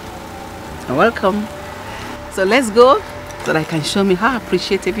appreciate it. You're welcome. So let's go so that I can show me how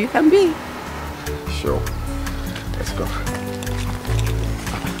appreciative you can be. Sure. Let's go.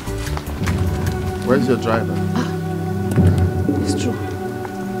 Where's your driver? It's true.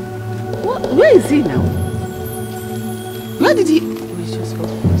 Where is he now? Where did he? He's just go.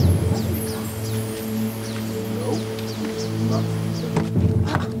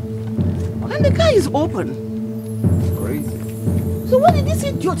 And the car is open. Crazy. So why did this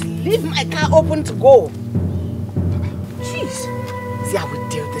idiot leave my car open to go? Jeez. See, I will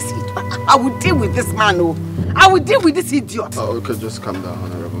deal with this idiot. I will deal with this man. Oh. I will deal with this idiot. Oh, okay, just calm down,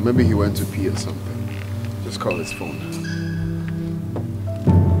 Honorable. Maybe he went to pee or something. Just call his phone.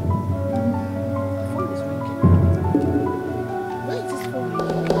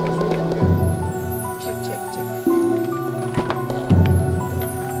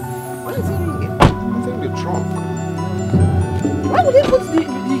 Why would he put his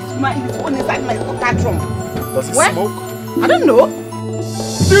phone inside my car trunk? Does he Where? smoke? I don't know.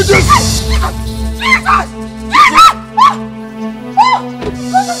 Jesus!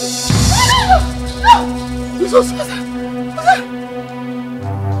 Jesus!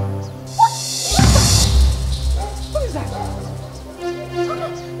 What is that?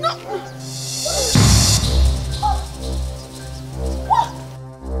 No. What?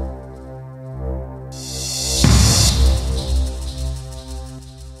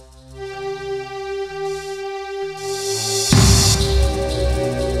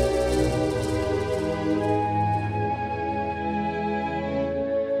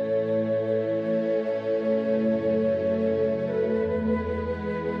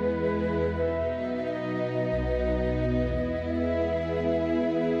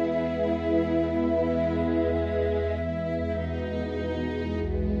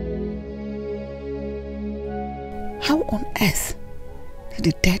 How on earth did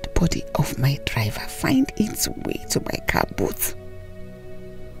the dead body of my driver find its way to my car boot?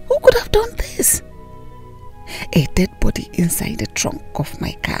 Who could have done this? A dead body inside the trunk of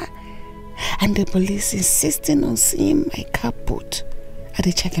my car, and the police insisting on seeing my car boot at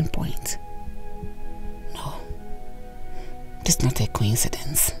the checking point. No, this is not a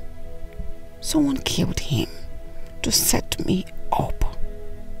coincidence. Someone killed him to set me up.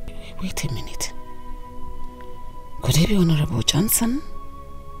 Wait a minute. Could it be Honorable Johnson?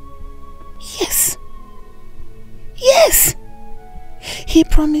 Yes. Yes! He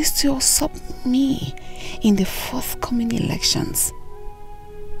promised to usurp me in the forthcoming elections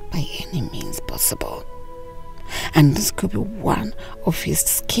by any means possible. And this could be one of his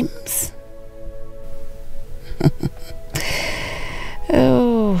schemes.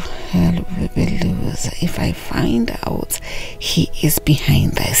 Oh, hell will be loose if I find out he is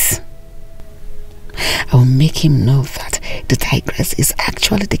behind this. I will make him know that the tigress is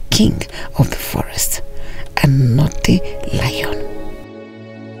actually the king of the forest and not the lion.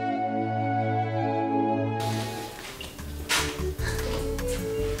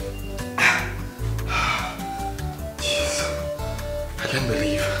 I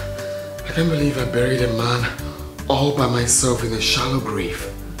can't believe I buried a man all by myself in a shallow grave.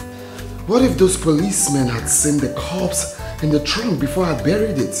 What if those policemen had seen the corpse in the trunk before I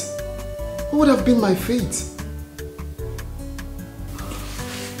buried it? What would have been my fate?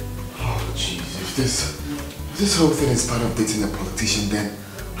 Oh jeez, if this whole thing is part of dating a politician, then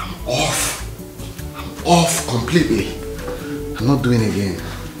I'm off. I'm off completely. I'm not doing it again.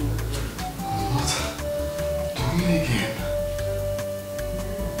 I'm not doing it again.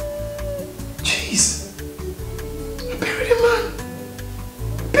 Jeez. I buried a man.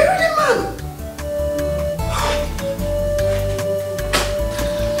 Buried a man.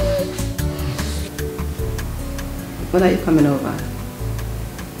 When are you coming over?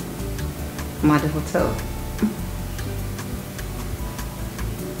 I'm at the hotel.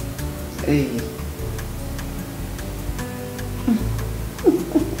 Hey.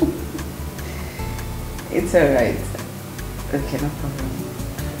 It's alright. Okay, no problem.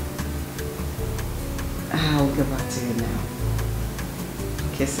 I'll get back to you now.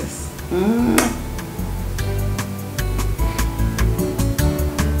 Kisses.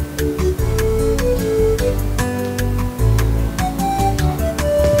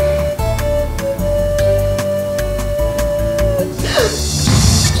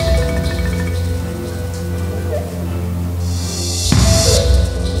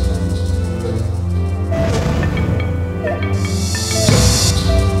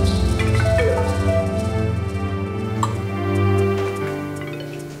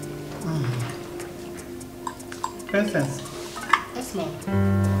 Princess. Yes, ma'am.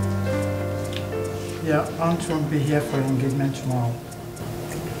 Yeah, Aunt won't be here for engagement tomorrow.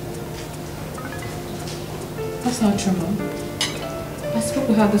 That's not true, Mom. I spoke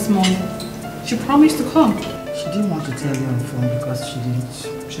with her this morning. She promised to come. She didn't want to tell you on the phone because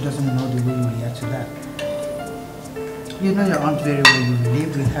she doesn't know the way you react to that. You know your aunt very well. You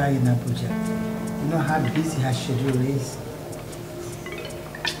live with her in Abuja. You know how busy her schedule is.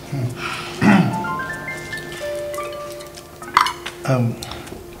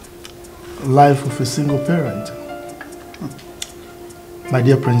 Life of a single parent. My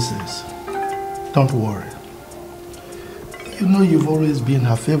dear princess, don't worry. You know you've always been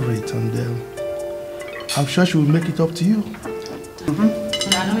her favorite, and I'm sure she will make it up to you. I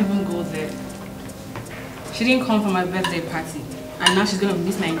don't even go there. She didn't come for my birthday party, and now she's gonna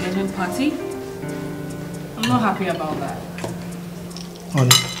miss my engagement party. I'm not happy about that.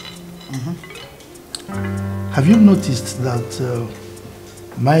 Honey, have you noticed that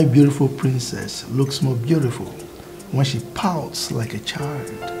my beautiful princess looks more beautiful when she pouts like a child?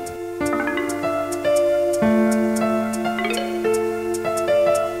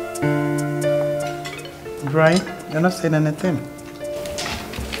 Brian, you're not saying anything.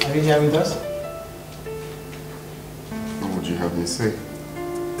 Are you here with us? What would you have me say?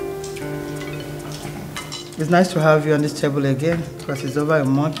 It's nice to have you on this table again because it's over a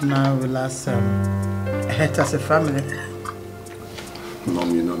month now we last ate as a family.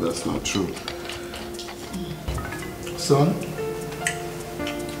 Mom, you know that's not true. Son,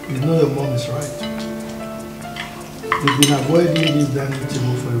 you know your mom is right. You've been avoiding this dining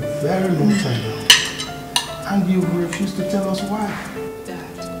table for a very long time now. And you refuse to tell us why.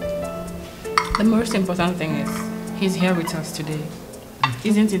 Dad, the most important thing is he's here with us today.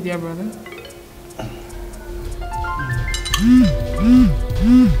 Isn't it, dear brother?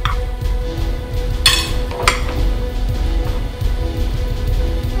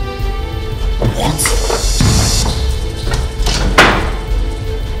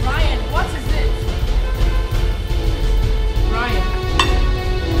 Ryan, what is it? Ryan.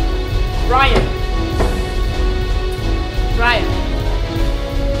 Ryan. Ryan.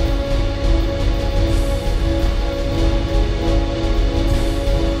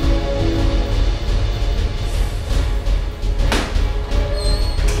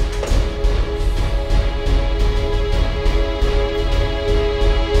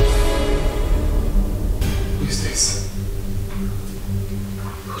 Who is this?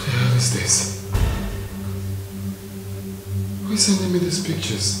 Who the hell is this? Who is sending me these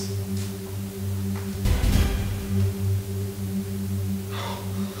pictures?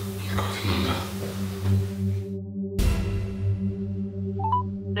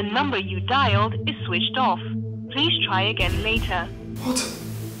 The number you dialed is switched off. Please try again later. What?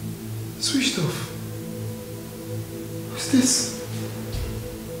 Switched off? Who's this?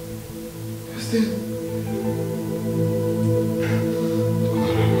 Who's this?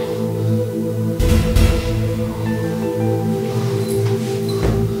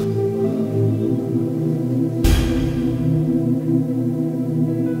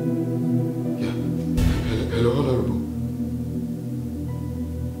 Hello, Honorable.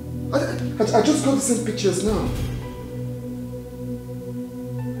 I just got to send pictures now.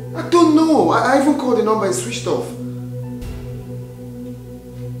 I don't know. I even called the number and switched off.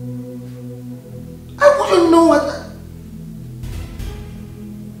 I wouldn't know what.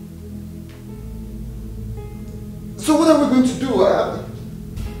 So what are we going to do?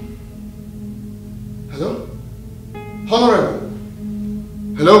 Hello? Honorable?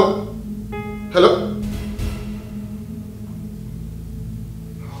 Hello? Hello?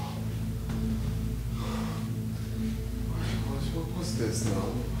 What's this now?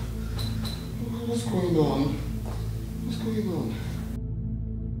 What's going on? What's going on?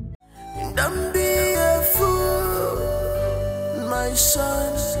 Don't be a fool, my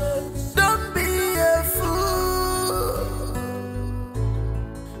son. Don't be a fool.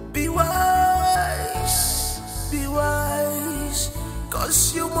 Be wise,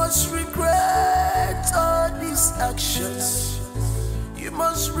 'cause you must regret all these actions. You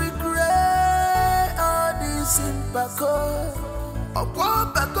must regret all this impact.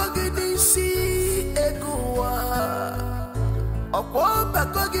 Ọ̀pọ̀ bàkọ́gì ní sí egun wa. Ọ̀pọ̀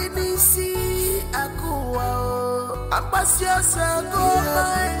bàkọ́gì ní sí akun wa o. Apasi ọ̀sẹ̀ kò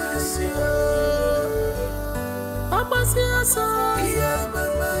máa ń sí o. Apasi ọ̀sẹ̀ yẹ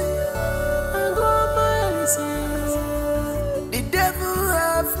mama yẹ. Ago máa ń sí o. The devil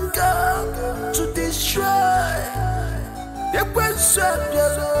have come to destroy. The question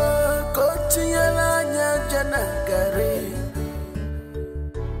is, kò tiẹ̀ láyé jẹ́ nàgàrí.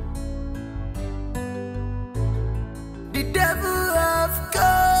 The devil have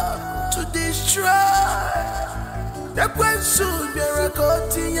come to destroy.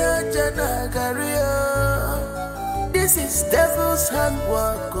 This is devil's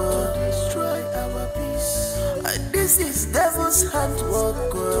handwork, to destroy our peace. This is devil's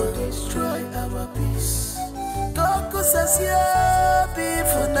handwork, to destroy our peace. Toko sasia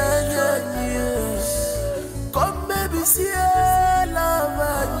bifunanya news. Come baby see love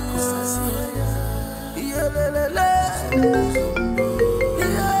news.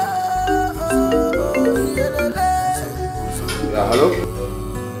 Hello?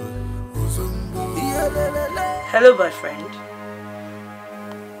 Hello, boyfriend.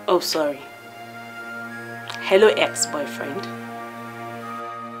 Oh, sorry. Hello, ex-boyfriend.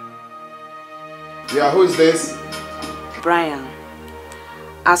 Yeah, who is this? Brian.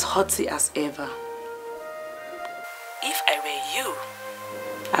 As haughty as ever. If I were you,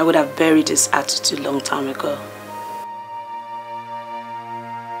 I would have buried this attitude long time ago.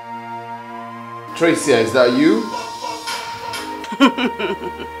 Tricia, is that you?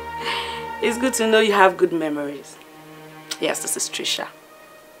 It's good to know you have good memories. Yes, this is Trisha.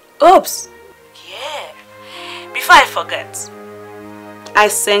 Oops! Yeah. Before I forget, I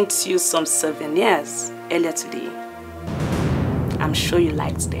sent you some souvenirs earlier today. I'm sure you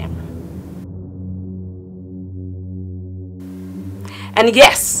liked them. And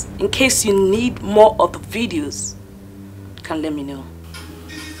yes, in case you need more of the videos, you can let me know.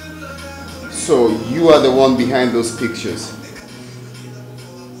 So, you are the one behind those pictures.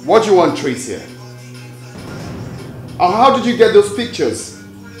 What do you want, Tricia? How did you get those pictures?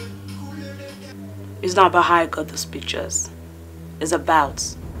 It's not about how I got those pictures. It's about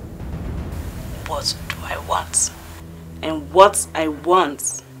what do I want. And what I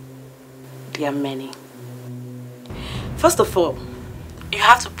want, there are many. First of all, you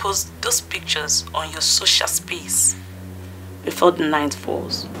have to post those pictures on your social space before the night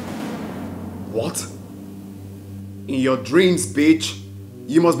falls. What? In your dreams, bitch?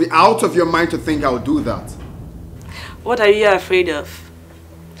 You must be out of your mind to think I'll do that. What are you afraid of?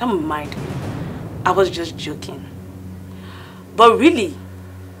 Don't mind me. I was just joking. But really,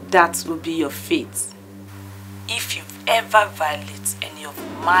 that will be your fate if you ever violate any of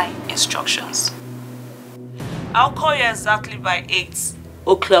my instructions. I'll call you exactly by 8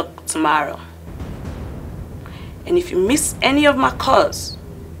 o'clock tomorrow. And if you miss any of my calls,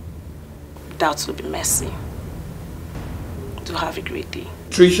 that will be messy. Do have a great day.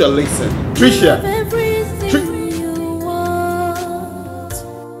 Tricia, listen. Tricia!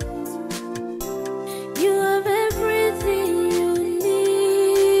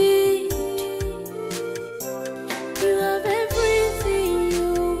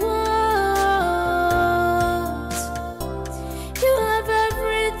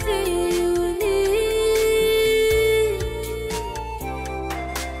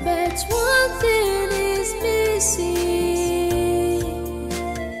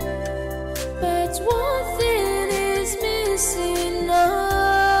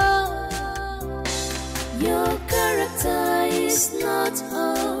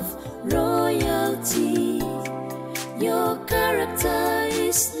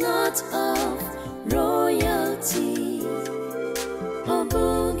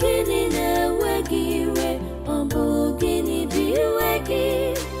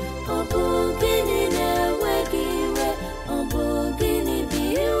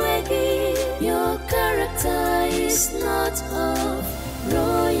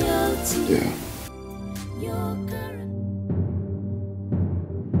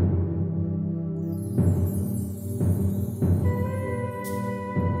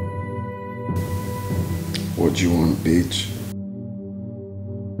 What do you want, bitch?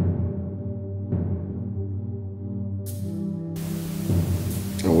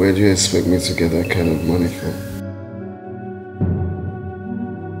 And where do you expect me to get that kind of money from?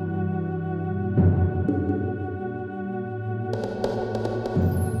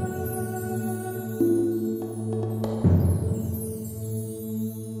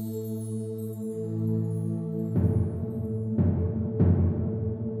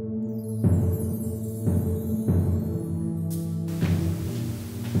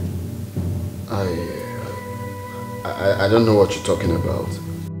 I don't know what you're talking about.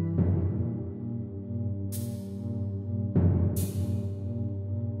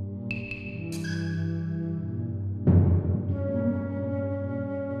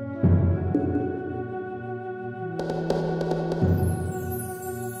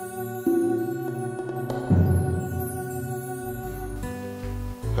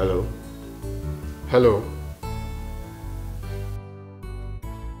 Hello? Hello?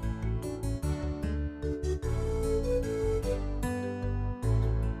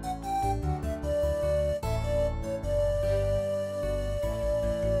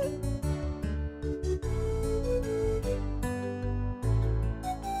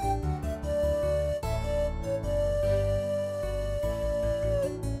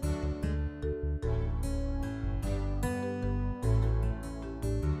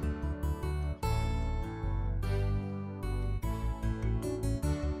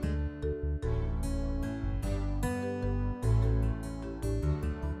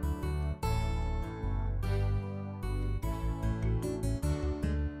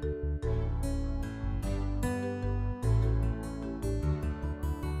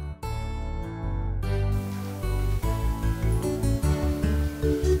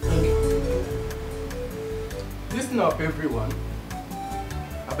 up, everyone.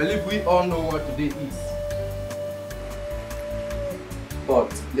 I believe we all know what today is.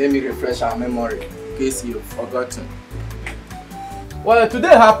 But let me refresh our memory in case you've forgotten. Well, today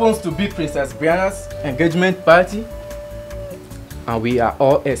happens to be Princess Brianna's engagement party, and we are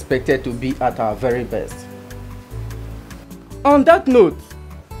all expected to be at our very best. On that note,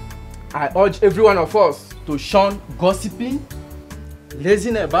 I urge every one of us to shun gossiping,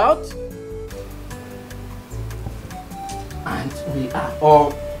 lazing about, and we are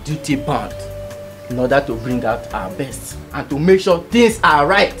all duty bound in order to bring out our best and to make sure things are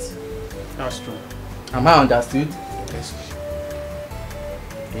right. That's true. Am I understood? Yes.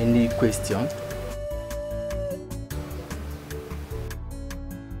 Any question?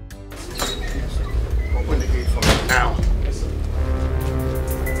 Open the gate for me now.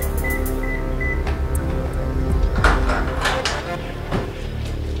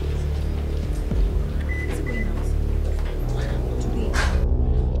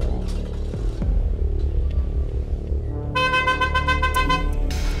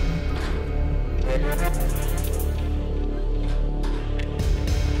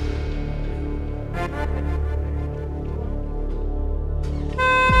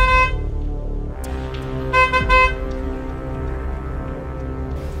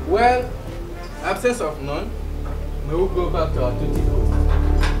 Well, absence of none, we will go back to our duty post.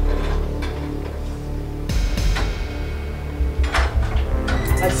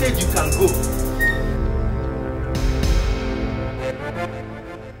 I said you can go.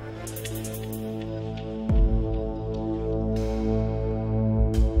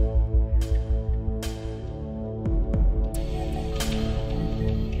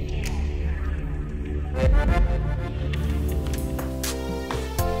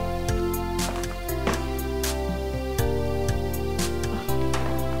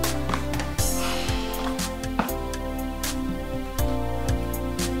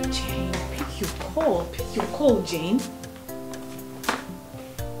 Pick your call, Jane.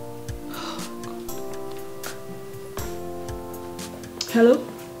 Hello?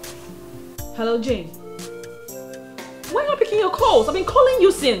 Hello, Jane. Why not picking your calls? I've been calling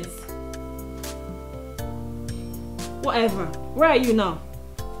you since. Whatever. Where are you now?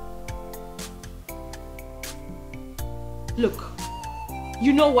 Look,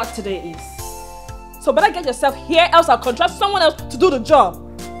 you know what today is. So better get yourself here, else I'll contract someone else to do the job.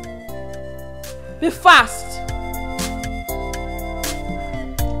 Be fast.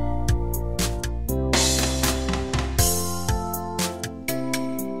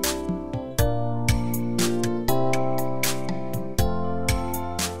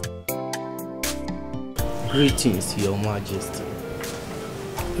 Greetings, Your Majesty.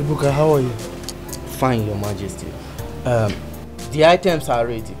 Ibuka, how are you? Fine, Your Majesty. The items are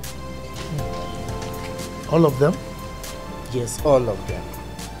ready. All of them? Yes, all of them.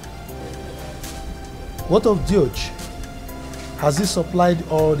 What of George? Has he supplied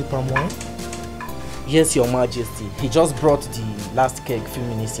all the palm wine? Yes, Your Majesty. He just brought the last keg a few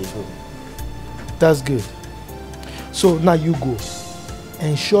minutes ago. That's good. So now you go.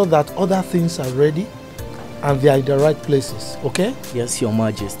 Ensure that other things are ready and they are in the right places, okay? Yes, Your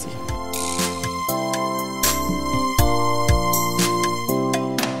Majesty.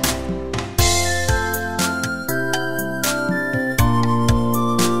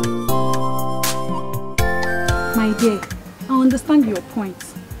 My dear, I understand your point.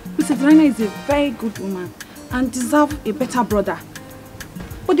 Mrs. Raina is a very good woman and deserves a better brother.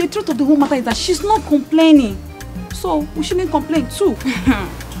 But the truth of the whole matter is that she's not complaining. So we shouldn't complain too.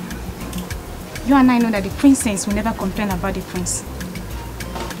 You and I know that the princess will never complain about the prince.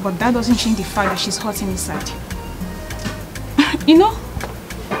 But that doesn't change the fact that she's hurting inside. You know,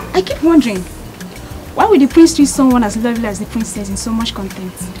 I keep wondering, why would the prince treat someone as lovely as the princess in so much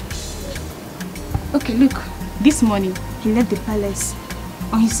contempt? Okay, look, this morning he left the palace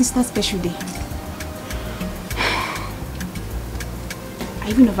on his sister's special day. I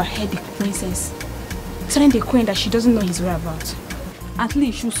even overheard the princess telling the queen that she doesn't know his whereabouts. At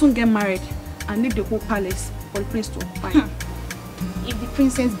least she'll soon get married and leave the whole palace for the prince to occupy. If the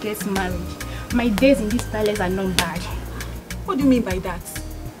princess gets married, my days in this palace are not bad. What do you mean by that?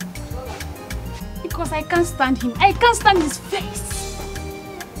 Because I can't stand him. I can't stand his face.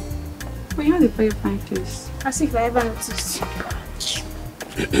 But you have a very fine face. As if I ever noticed.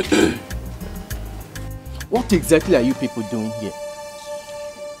 What exactly are you people doing here?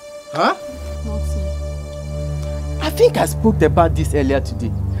 Huh? Nothing. I think I spoke about this earlier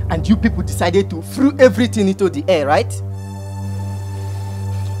today. And you people decided to throw everything into the air, right?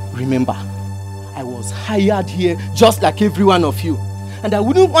 Remember, I was hired here just like every one of you. And I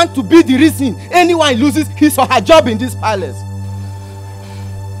wouldn't want to be the reason anyone loses his or her job in this palace.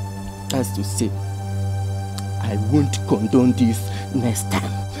 That's to say, I won't condone this next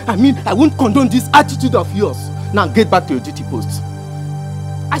time. I mean, I won't condone this attitude of yours. Now get back to your duty post.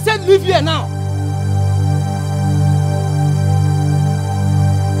 I said leave here now.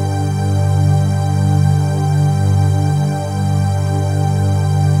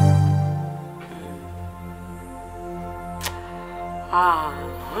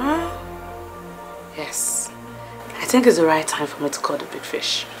 Yes. I think it's the right time for me to call the big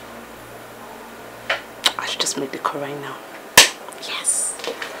fish. I should just make the call right now. Yes.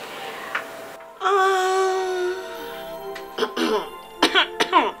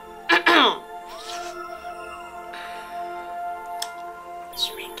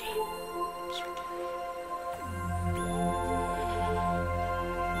 It's ringing.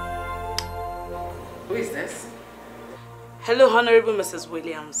 Who is this? Hello, Honorable Mrs.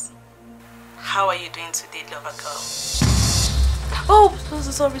 Williams. How are you doing today, lover girl? Oh,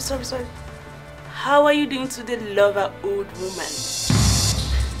 sorry. How are you doing today, lover old woman?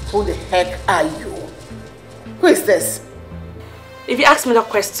 Who the heck are you? Who is this? If you ask me that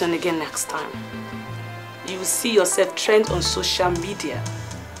question again next time, you will see yourself trend on social media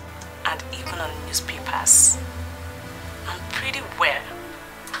and even on newspapers. And pretty well,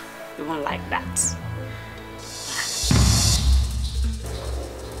 you won't like that.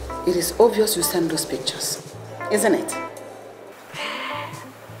 It is obvious you sent those pictures, isn't it?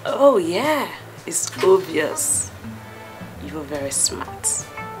 Oh yeah, it's obvious. You were very smart.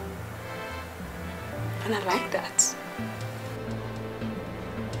 And I like that.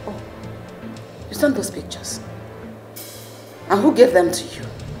 Oh, you sent those pictures? And who gave them to you?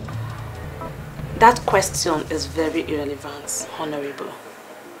 That question is very irrelevant, Honorable.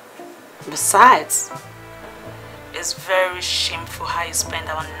 Besides, it's very shameful how you spend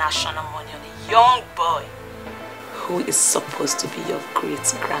our national money on a young boy who is supposed to be your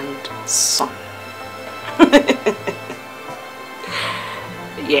great-grandson.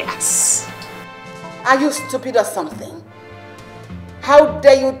 Yes. Are you stupid or something? How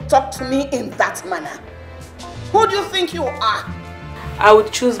dare you talk to me in that manner? Who do you think you are? I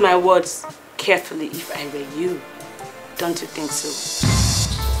would choose my words carefully if I were you. Don't you think so?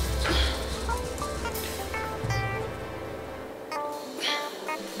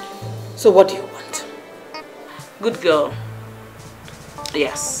 So what do you want? Good girl.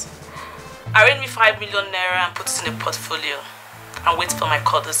 Yes. Arrange me 5 million naira and put it in a portfolio and wait for my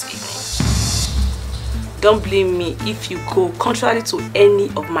call this evening. Don't blame me if you go contrary to any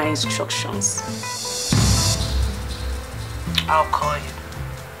of my instructions. I'll call you.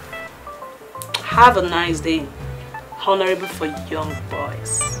 Have a nice day. Honorable for young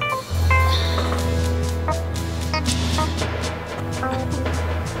boys.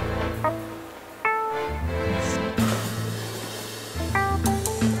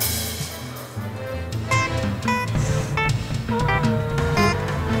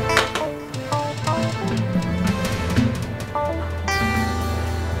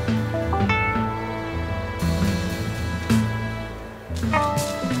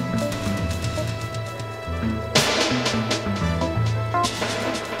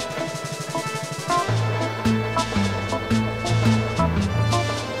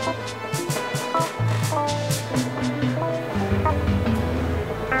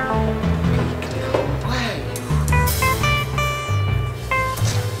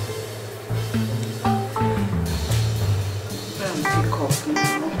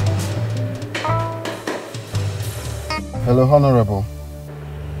 Hello, Honorable.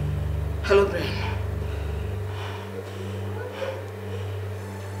 Hello, Brain.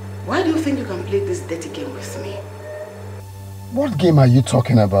 Why do you think you can play this dirty game with me? What game are you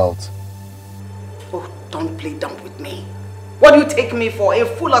talking about? Oh, don't play dumb with me. What do you take me for, a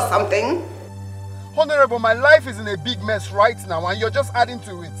fool or something? Honorable, my life is in a big mess right now and you're just adding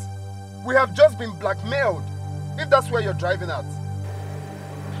to it. We have just been blackmailed, if that's where you're driving at.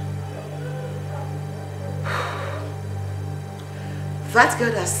 That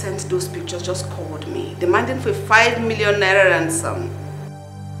girl that sent those pictures just called me, demanding for 5 million naira ransom.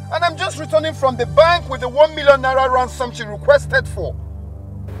 And I'm just returning from the bank with the 1 million naira ransom she requested for.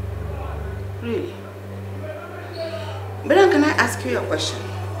 Really? But can I ask you a question?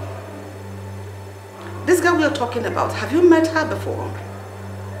 This girl we are talking about, have you met her before?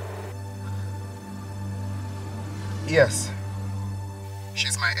 Yes.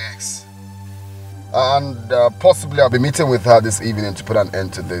 She's my ex. And possibly I'll be meeting with her this evening to put an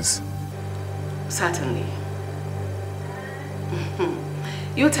end to this. Certainly.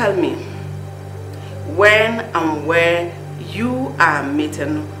 You tell me, when and where you are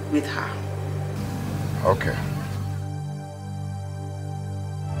meeting with her. Okay.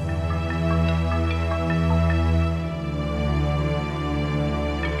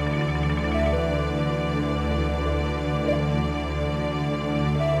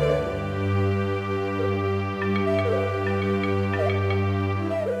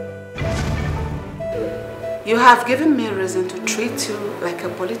 You have given me reason to treat you like a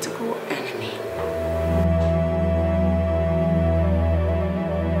political enemy.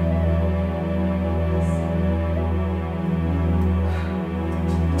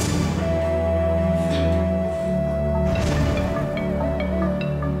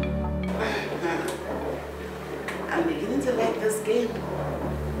 I'm beginning to like this game.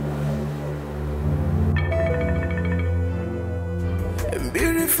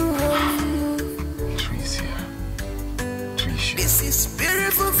 Beautiful home. This is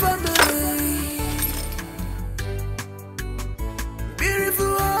beautiful family.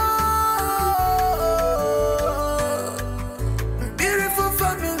 Beautiful home. Beautiful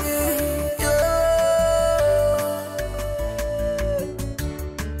family.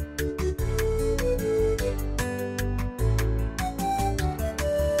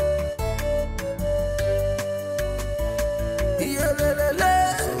 Yeah, la, la, la.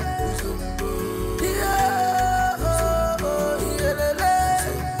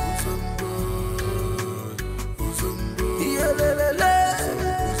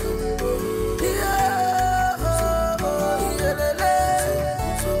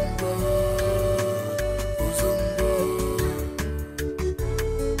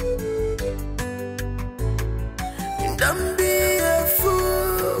 Don't be a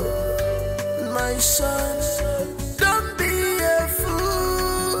fool, my son. Don't be a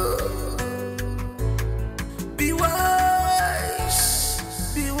fool. Be wise,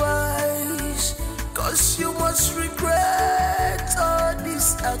 'cause you must regret all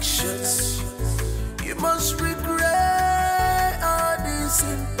these actions. You must regret all this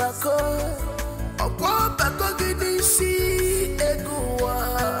impact.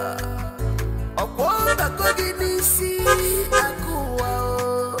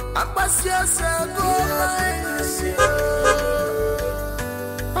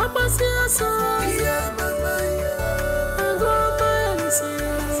 The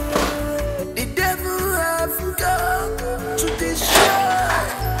devil have come to destroy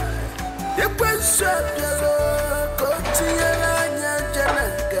the person.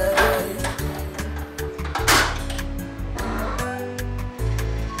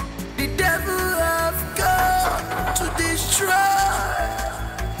 The devil have come to destroy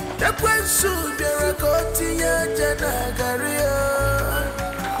the person.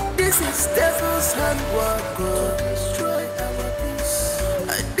 This is devil's handwork. Destroy our peace.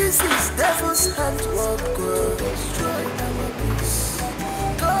 This is devil's handwork. Destroy our peace.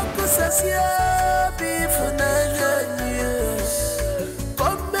 God says, yeah, be for 9 years.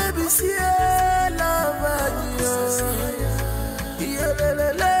 Come, baby, see, love, yeah, la, la,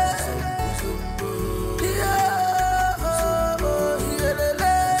 la.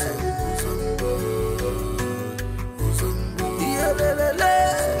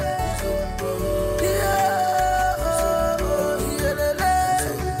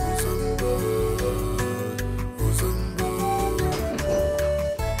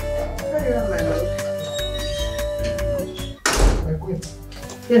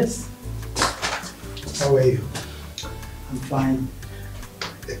 Yes. How are you? I'm fine.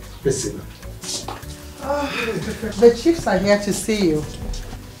 Listen. The chiefs are here to see you.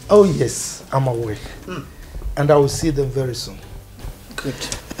 Oh yes, I'm awake. And I will see them very soon. Good.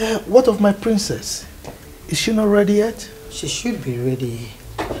 What of my princess? Is she not ready yet? She should be ready.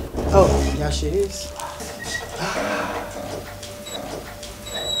 Oh, yeah, she is.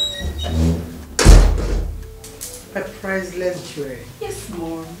 A priceless jewelry. Yes,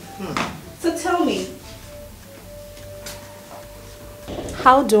 Mom. So tell me,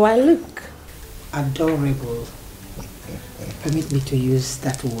 how do I look? Adorable. Permit me to use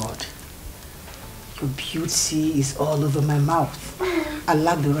that word. Your beauty is all over my mouth. I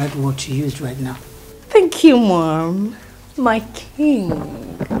lack the right word to use right now. Thank you, Mom. My king.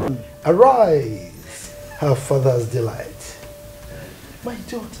 Arise, her father's delight. My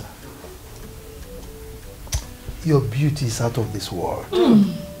daughter, your beauty is out of this world.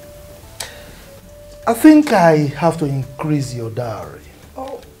 I think I have to increase your dowry.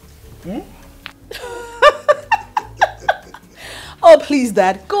 Oh. Oh, please,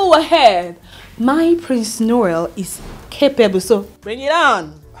 Dad, go ahead. My Prince Noel is capable, so bring it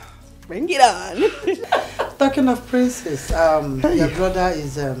on. Bring it on. Talking of princes, your brother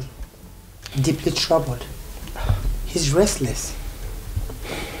is deeply troubled. He's restless.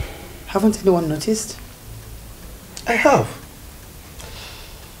 Haven't anyone noticed? I have.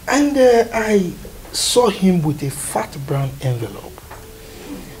 And I saw him with a fat brown envelope.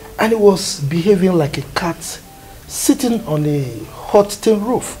 And he was behaving like a cat sitting on a hot tin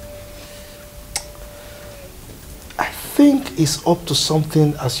roof. I think he's up to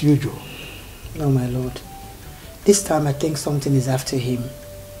something as usual. No, my lord. This time I think something is after him.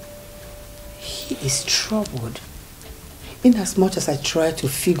 He is troubled. In as much as I try to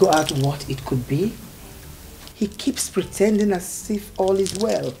figure out what it could be, he keeps pretending as if all is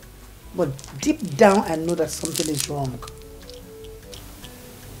well. But deep down I know that something is wrong.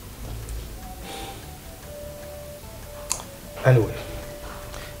 Anyway,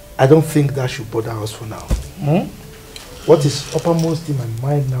 I don't think that should bother us for now. What is uppermost in my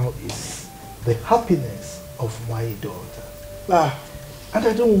mind now is the happiness of my daughter. And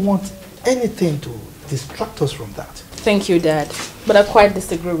I don't want anything to distract us from that. Thank you, Dad. But I quite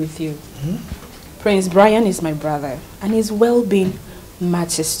disagree with you. Prince Brian is my brother, and his well-being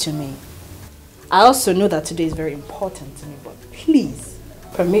matters to me. I also know that today is very important to me, but please,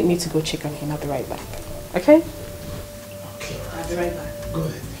 permit me to go check on him. I'll be right back. Okay? Okay. I'll be right back. Go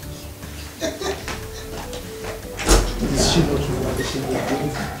ahead. Is she not what she was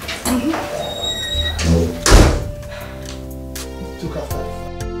doing? Took after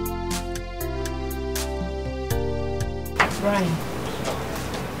Brian.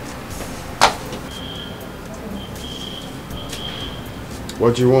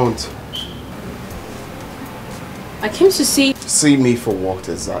 What do you want? I came to see... See me for what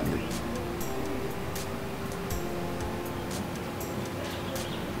exactly?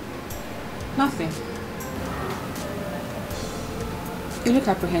 Nothing. You look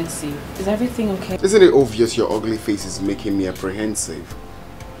apprehensive. Is everything okay? Isn't it obvious your ugly face is making me apprehensive?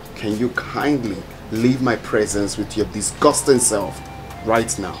 Can you kindly leave my presence with your disgusting self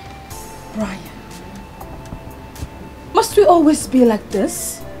right now? Brian. Must we always be like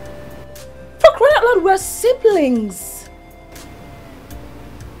this? For crying out loud, we're siblings.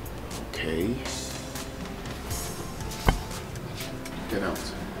 Okay. Get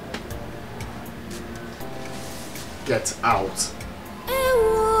out. Get out.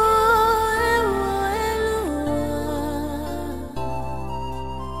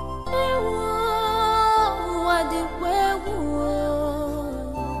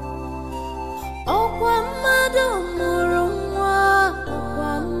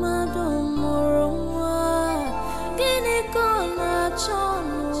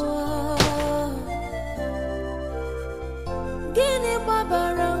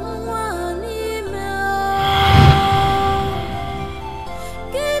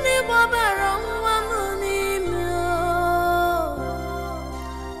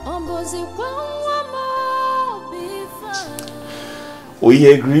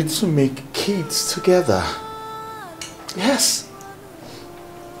 We agreed to make kids together. Yes.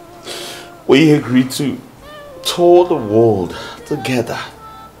 We agreed to tour the world together.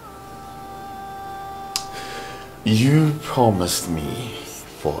 You promised me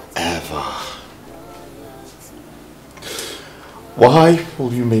forever. Why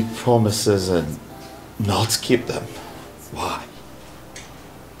will you make promises and not keep them? Why?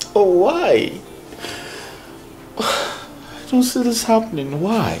 Oh, why? I don't see this happening.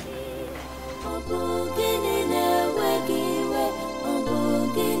 Why?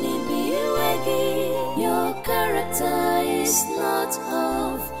 Your character is not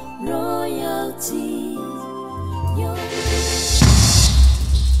of royalty.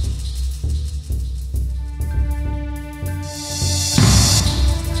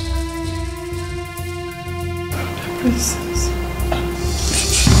 Princess.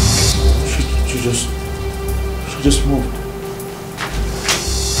 She just moved.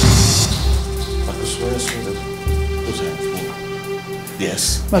 I could swear I saw that those hands move. Yes.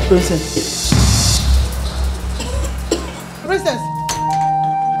 My princess. Princess!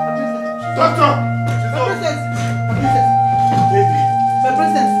 Doctor! My princess! My princess! Baby. My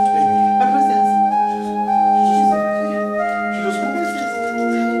princess! My princess! She just moved.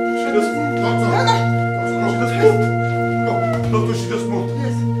 She just moved. Doctor! Doctor, she just moved.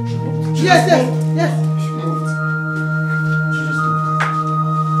 Yes. She Yes, just yes, moved. yes. She moved. She just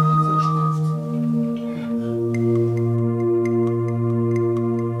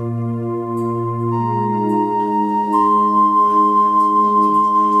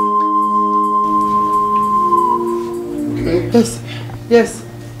Yes, yes.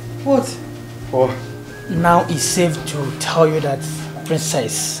 What? What? Now it's safe to tell you that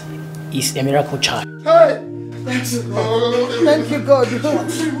Princess is a miracle child. Hey! Thank you, God.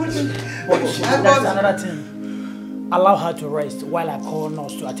 That's another thing. Allow her to rest while I call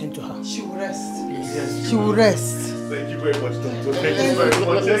nurse to attend to her. She will rest. Yes. She will rest. Thank you very much, Doctor. Thank you very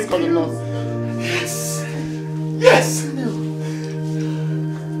much. Let's call the nurse. Yes! Yes!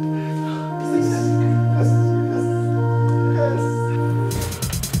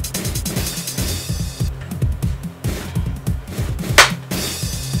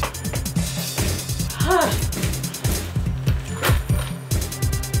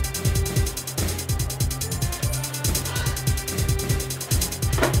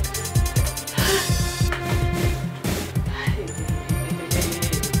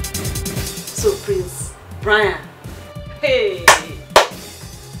 So, Prince Brian. Hey!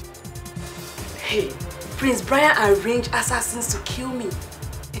 Hey! Prince Brian arranged assassins to kill me.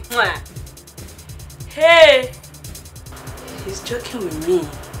 Hey! He's joking with me.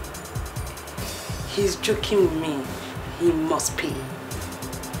 He's joking with me. He must pay.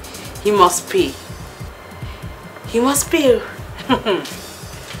 He must pay. He must pay. Prince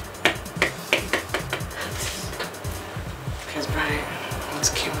Brian wants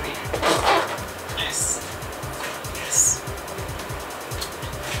to kill me. Yes. Yes.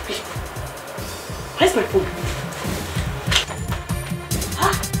 Wait. Where's my phone?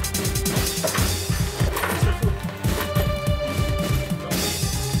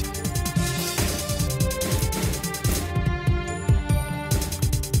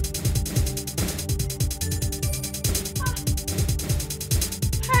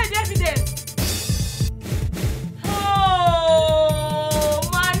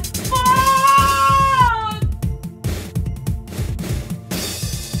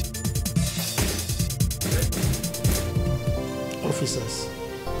 Officers,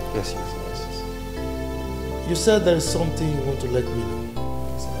 Yes. you said there is something you want to let me know.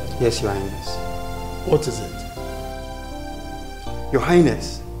 Yes, Your Highness. What is it? Your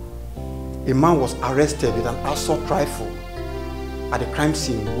Highness, a man was arrested with an assault rifle at the crime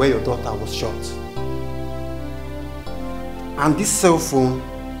scene where your daughter was shot. And this cell phone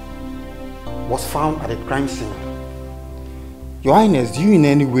was found at the crime scene. Your Highness, do you in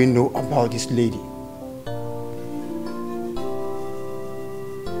any way know about this lady?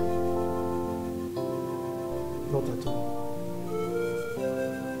 Not at all.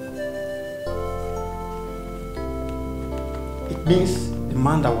 It means the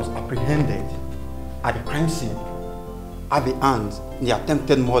man that was apprehended at the crime scene had a hand in the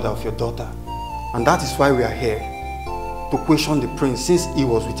attempted murder of your daughter. And that is why we are here, to question the prince since he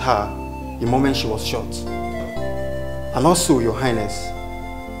was with her the moment she was shot. And also, Your Highness,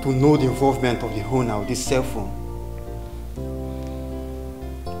 to know the involvement of the owner of this cell phone.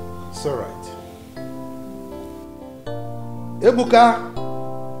 It's all right. Ebuka!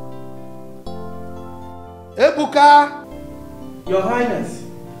 Ebuka! Your Highness.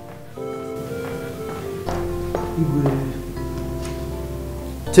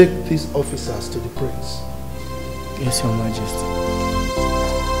 Take these officers to the prince. Yes, Your Majesty.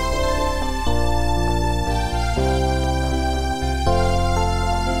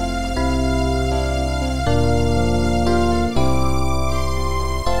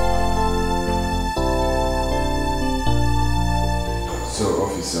 So,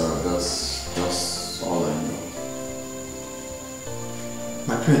 officer, that's all I know.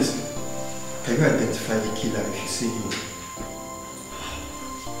 My prince, can you identify the killer if you see him?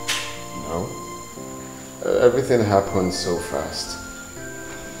 No. Everything happened so fast.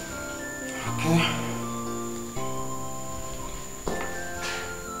 Okay.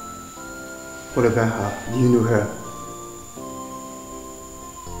 What about her? Do you know her?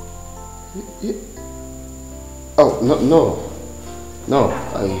 Oh, no,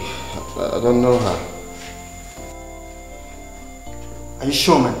 I don't know her. Are you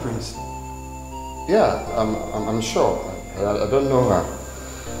sure, my prince? Yeah, I'm sure. I don't know her.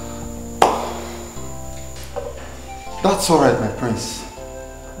 That's alright, my prince.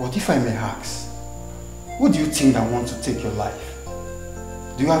 But if I may ask, who do you think that wants to take your life?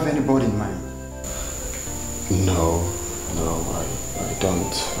 Do you have anybody in mind? No, I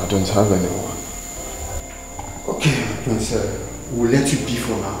don't have anyone. Okay, my prince, we'll let you be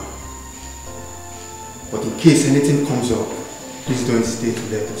for now. But in case anything comes up, please don't hesitate to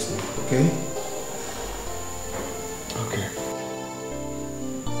let us know, okay? Okay.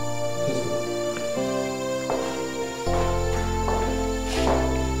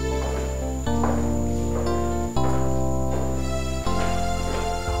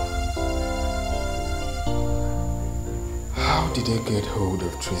 How did they get hold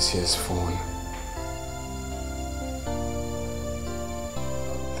of Tricia's phone?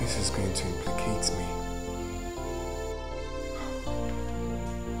 This is going to implicate me.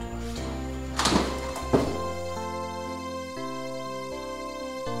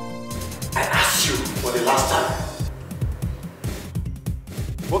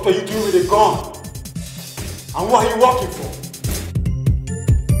 What were you doing with a gun? And who are you working for?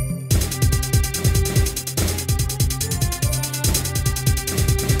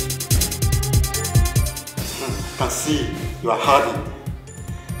 I can see you are hardened.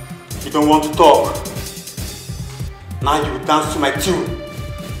 You don't want to talk. Now you will dance to my tune.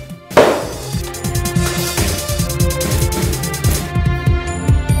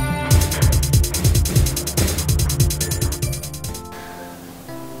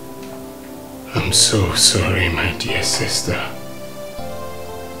 I'm so sorry, my dear sister.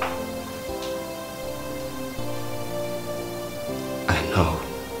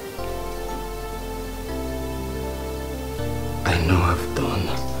 I know I've done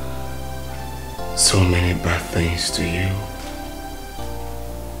so many bad things to you.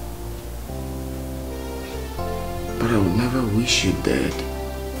 But I would never wish you dead.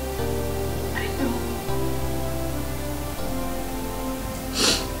 I know.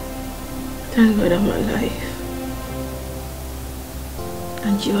 Thank God I'm alive.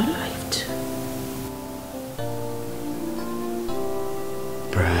 And you're alive too.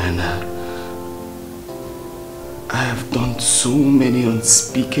 Brianna, I have done so many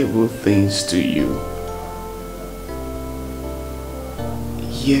unspeakable things to you.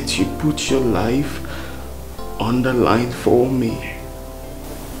 Yet you put your life on the line for me.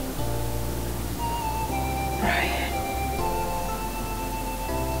 Brian,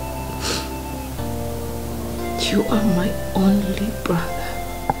 you are my only brother.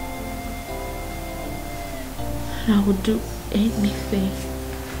 And I would do anything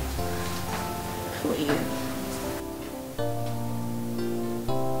for you.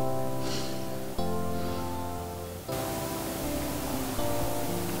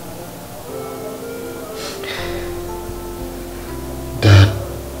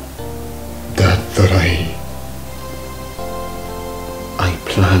 I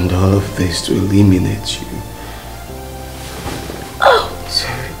planned all of this to eliminate you. Oh!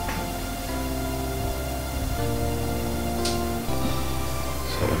 Sorry.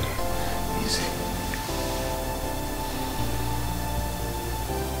 Easy.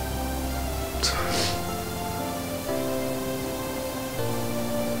 Sorry.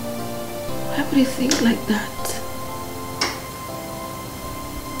 Why would you think like that?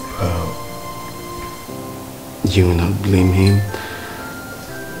 Well, you will not blame him.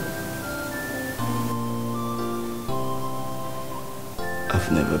 I've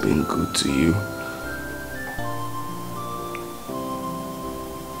never been good to you.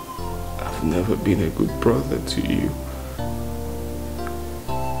 I've never been a good brother to you.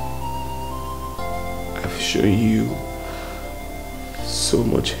 I've shown you so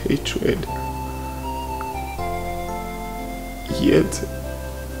much hatred. Yet,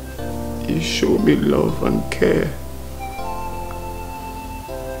 you show me love and care.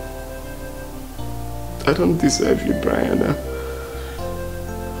 I don't deserve you, Brianna.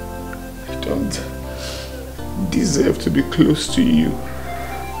 I don't deserve to be close to you.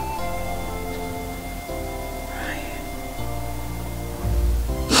 Brian,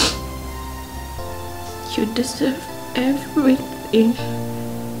 you deserve everything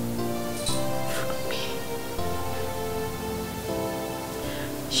from me.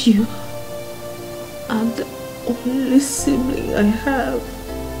 You are the only sibling I have.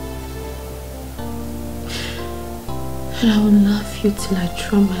 And I will love you till I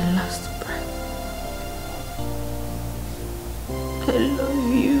draw my last breath. I love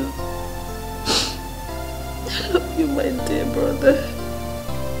you. I love you, my dear brother.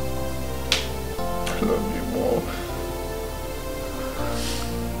 I love you more.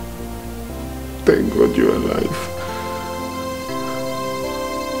 Thank God you're alive.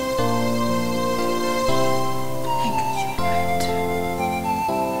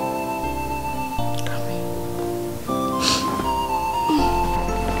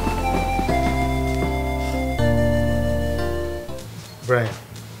 Brian,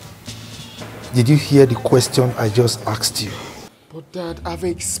 did you hear the question I just asked you? But Dad, I've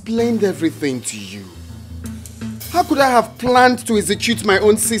explained everything to you. How could I have planned to execute my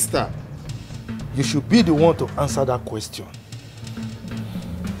own sister? You should be the one to answer that question.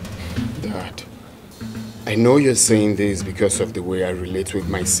 Dad, I know you're saying this because of the way I relate with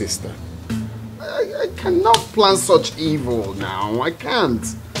my sister. I cannot plan such evil now. I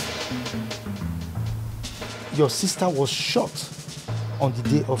can't. Your sister was shot on the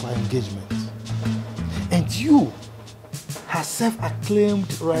day of our engagement. And you, her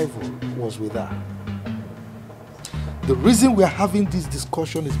self-acclaimed rival, was with her. The reason we are having this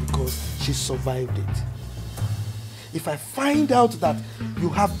discussion is because she survived it. If I find out that you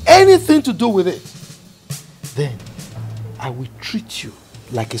have anything to do with it, then I will treat you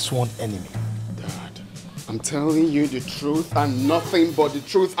like a sworn enemy. Dad, I'm telling you the truth and nothing but the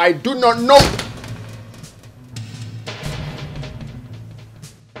truth. I do not know.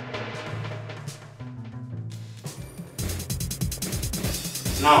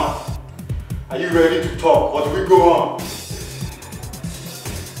 Now, are you ready to talk or do we go on?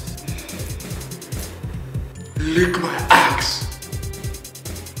 Lick my axe.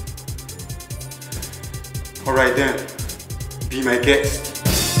 Alright then, be my guest.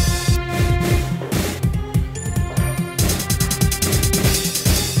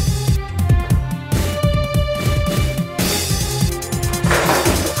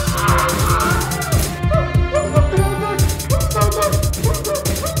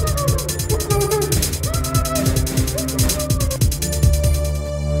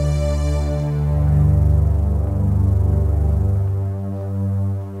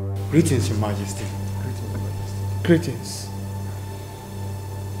 Greetings, Your Majesty. Greetings.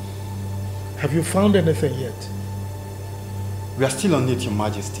 Have you found anything yet? We are still on it, Your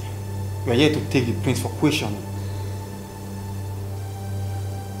Majesty. We are here to take the prince for questioning.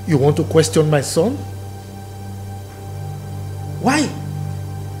 You want to question my son? Why?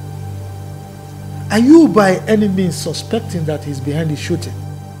 Are you by any means suspecting that he's behind the shooting?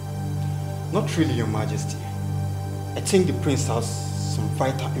 Not really, Your Majesty. I think the prince has some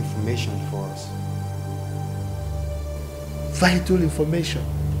vital information for us. Vital information?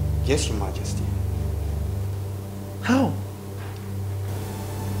 Yes, Your Majesty. How?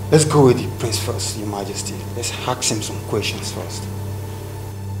 Let's go with the prince first, Your Majesty. Let's ask him some questions first.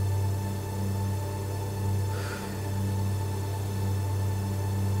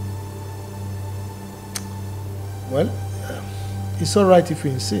 Well, it's all right if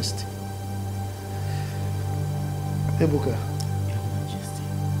you insist. Ebuka,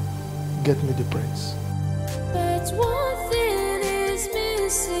 get me the prince. But one thing is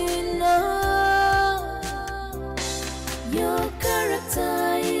missing now. Your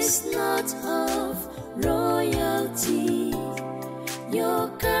character is not of royalty. Your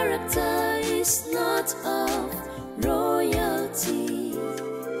character is not of royalty.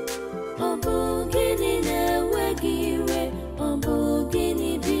 Obogini newegire,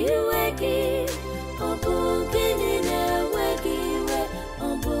 obogini biwegi, obogini newegire,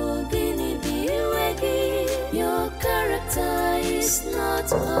 obogini biwegi. Your character is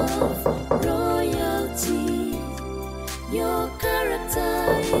not of royalty. Your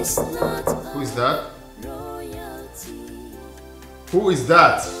character is not of Who is that? royalty. Who is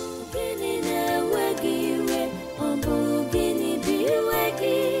that? Obogini newegire, obogini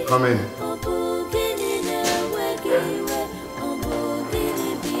biwegi. Come in. Obogini newegire,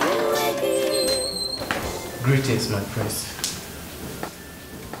 obogini biwegi. Greetings, my prince.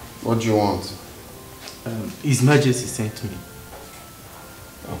 What do you want? His Majesty sent me.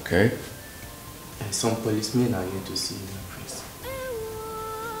 Okay. Some policemen are here to see you, my prince.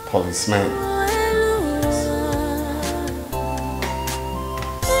 Policeman.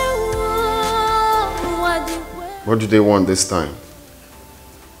 What do they want this time?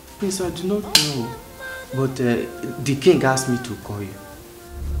 Prince, I do not know. But the king asked me to call you.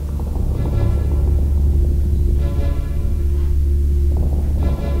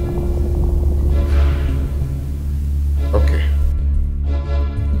 Okay.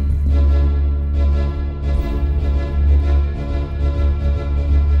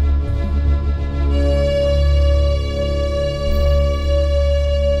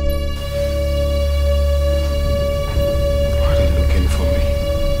 Why are they looking for me?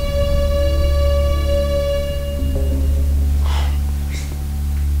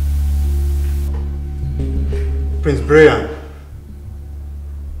 Prince Brian,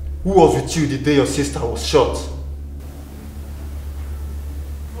 who was with you the day your sister was shot?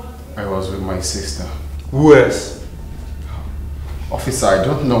 I was with my sister. Who else? Officer, I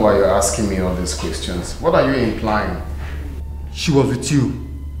don't know why you're asking me all these questions. What are you implying? She was with you,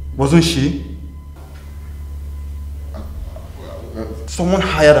 wasn't she? Someone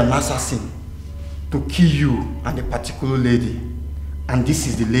hired an assassin to kill you and a particular lady. And this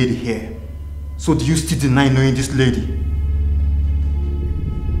is the lady here. So do you still deny knowing this lady?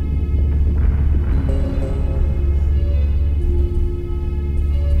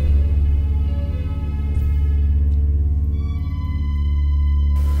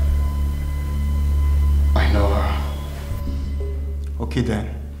 I know her. Okay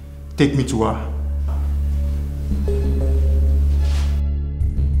then, take me to her.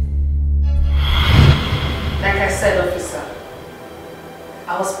 Like I said, officer,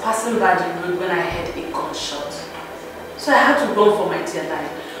 I was passing by the road when I heard a gunshot. So I had to run for my dear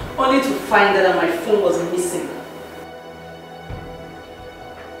life, only to find that my phone was missing.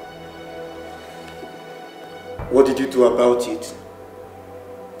 What did you do about it?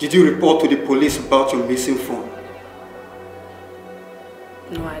 Did you report to the police about your missing phone?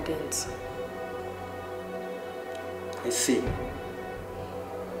 No, I didn't. I see.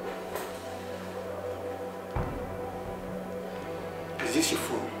 Is this your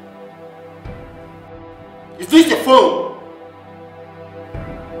phone? Is this your phone?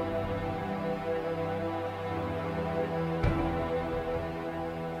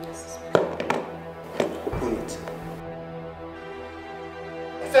 Open it.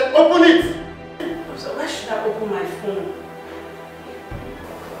 I said open it! So why should I open my phone?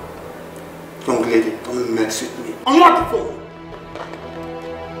 Young lady, don't mess with me. Unlock the phone!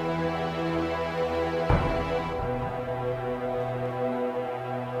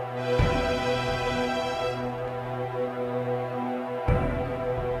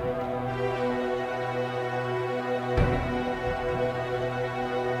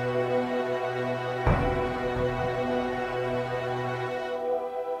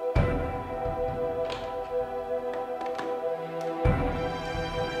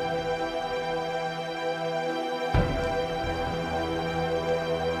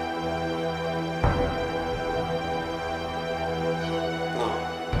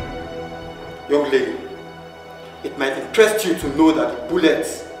 Young lady, it might interest you to know that the bullet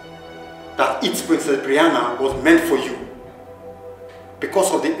that eats Princess Brianna was meant for you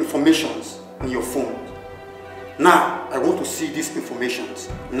because of the informations in your phone. Now, I want to see these informations.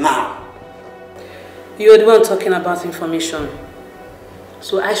 Now. You're the one talking about information,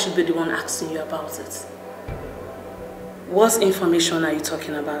 so I should be the one asking you about it. What information are you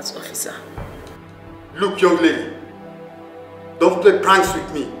talking about, officer? Look, young lady, don't play pranks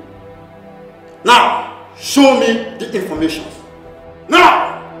with me. Now, show me the information. Now!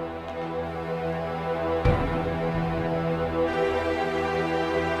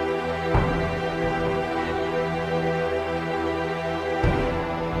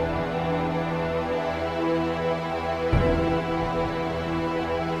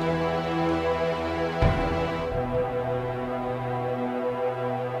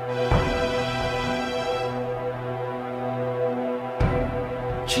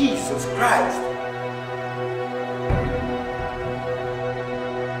 Jesus Christ!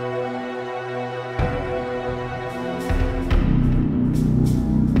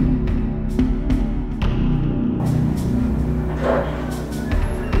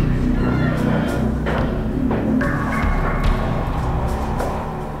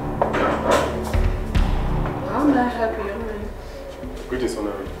 How may I help you, young man? Greetings,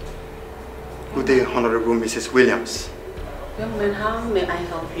 Honorable. Good day, Honorable Mrs. Williams. Young man, how may I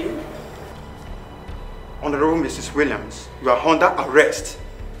help you? Honorable Mrs. Williams, you are under arrest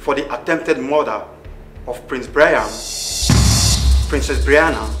for the attempted murder of Prince Brian, Princess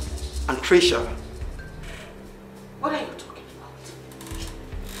Brianna, and Tricia. What are you talking about?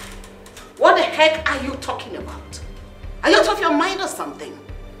 What the heck are you talking about? Are you out of your mind or something?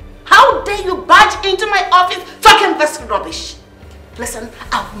 How dare you barge into my office talking this rubbish? Listen,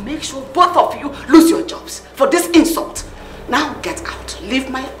 I'll make sure both of you lose your jobs for this insult. Now get out. Leave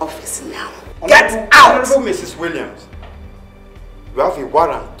my office now. Get out! Honorable Mrs. Williams, you have a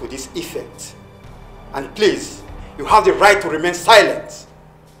warrant to this effect. And please, you have the right to remain silent.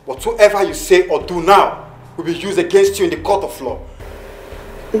 Whatsoever you say or do now will be used against you in the court of law.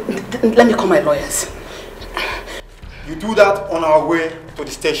 Let me call my lawyers. You do that on our way to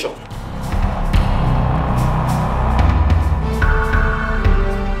the station.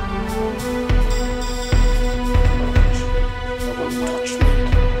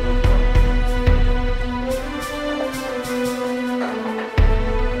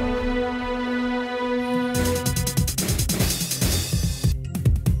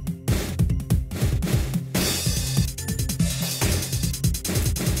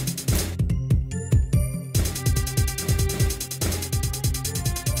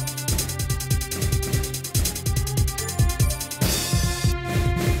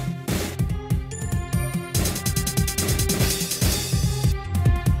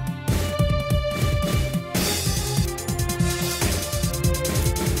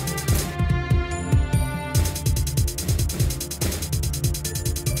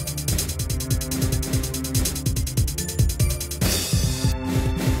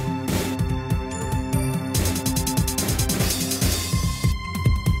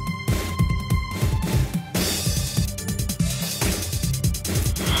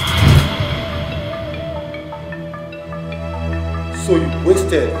 So you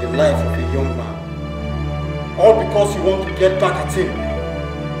wasted the life of a young man. All because you want to get back at him.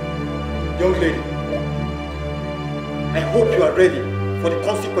 Young lady, I hope you are ready for the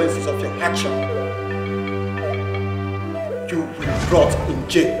consequences of your action. you will rot in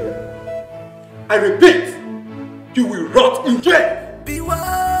jail. I repeat, you will rot in jail. Be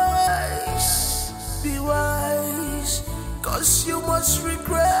wise, cause you must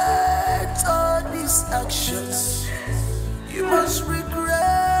regret all these actions. You must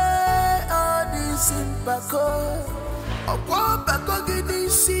regret all these impacts.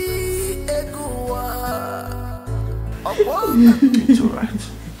 It's alright.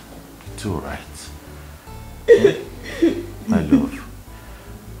 It's alright. My love,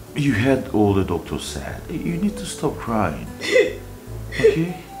 you heard all the doctor said. You need to stop crying.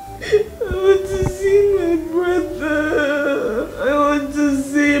 Okay? I want to see my brother. I want to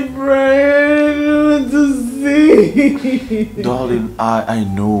see Brian. I want to see. Darling, I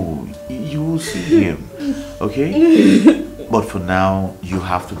know. You will see him. Okay? But for now, you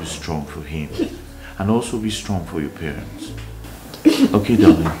have to be strong for him. And also be strong for your parents. Okay,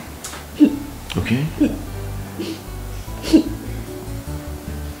 darling? Okay?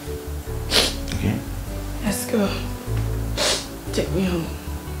 Okay? Let's go. Take me home.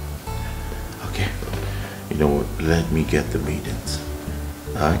 Okay. You know what? Let me get the meetings.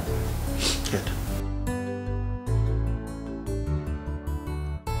 Alright? Get.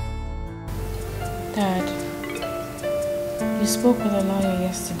 Dad, you spoke with a lawyer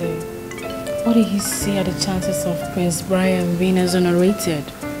yesterday. What did he say are the chances of Prince Brian being exonerated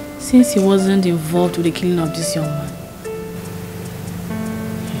since he wasn't involved with the killing of this young man?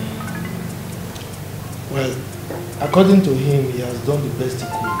 Well, according to him, he has done the best he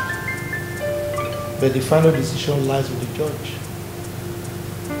could. But the final decision lies with the judge.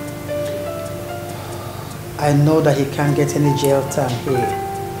 I know that he can't get any jail time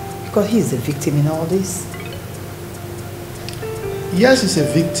here because he is a victim in all this. Yes, he's a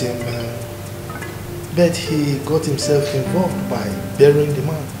victim, but he got himself involved by burying the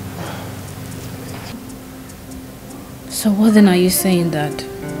man. So what then are you saying, Dad?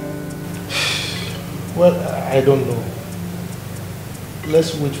 Well, I don't know.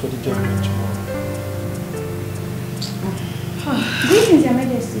 Let's wait for the judgment tomorrow. Greetings, Your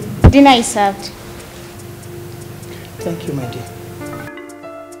Majesty. Dinner is served. Thank you, my dear.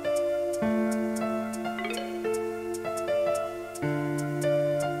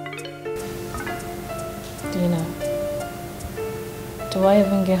 Dina, do I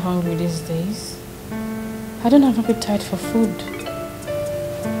even get hungry these days? I don't have appetite for food.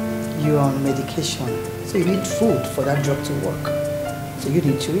 You are on medication, so you need food for that drug to work. So you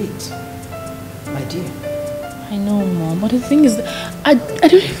need to eat, my dear. I know, Mom, but the thing is, I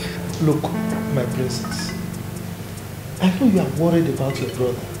don't... Look, my princess, I know you are worried about your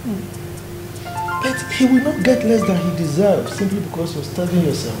brother. But he will not get less than he deserves simply because you're starving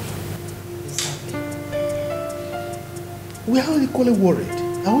yourself. Exactly. We are all equally worried,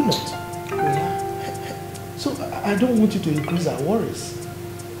 are we not? We are. So I don't want you to increase our worries.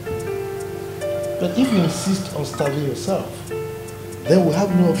 But if you insist on starving yourself, then we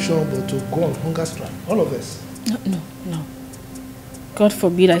have no option but to go on hunger strike, all of us. No. God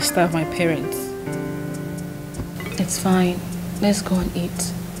forbid I starve my parents. It's fine. Let's go and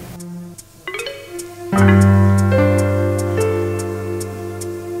eat.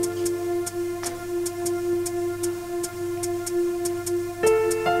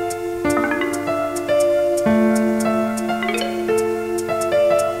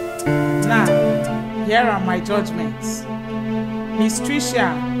 Now, here are my judgments. Miss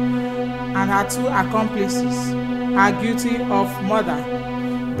Tricia and her two accomplices are guilty of murder,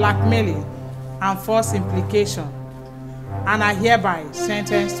 blackmailing, and false implication, and are hereby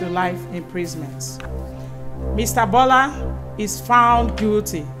sentenced to life imprisonment. Mr. Bola is found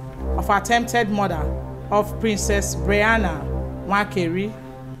guilty of attempted murder of Princess Brianna Nwakeri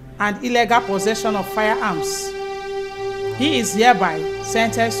and illegal possession of firearms. He is hereby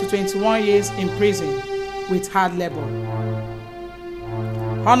sentenced to 21 years in prison with hard labor.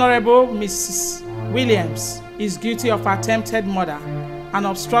 Honorable Mrs. Williams is guilty of attempted murder and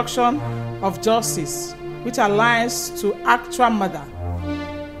obstruction of justice, which aligns to actual murder.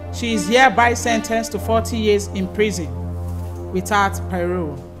 She is hereby sentenced to 40 years in prison without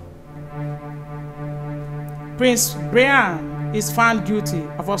parole. Prince Brian is found guilty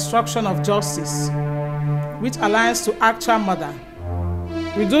of obstruction of justice, which aligns to actual murder.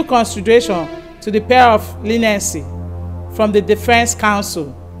 We do consideration to the pair of leniency from the Defense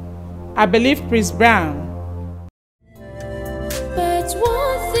Counsel. I believe Prince Brian. But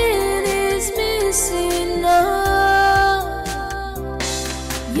one thing is missing now.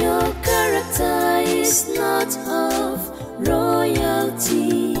 Your character is not of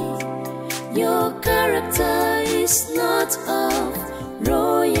royalty. Your character is not of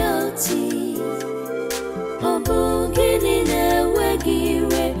royalty. Oh, beginning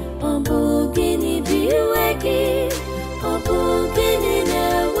Obugini biwegi, obugini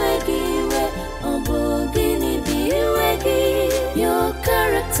newegiwe, obugini biwegi. Your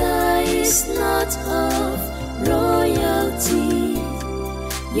character is not of royalty.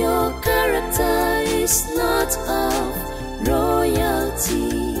 Your character is not of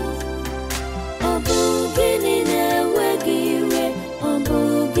royalty. Obugini newegiwe,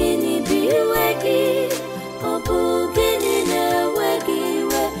 obugini biwegi, obugini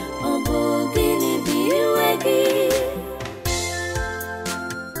newegiwe, obugini biwegi.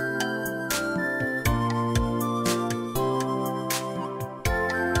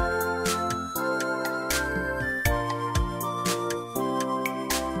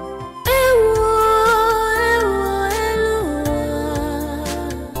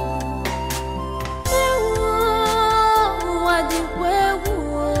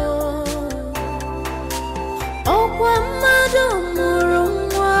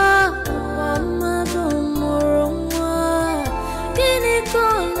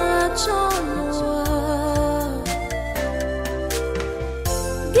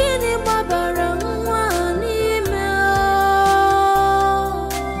 Gini babara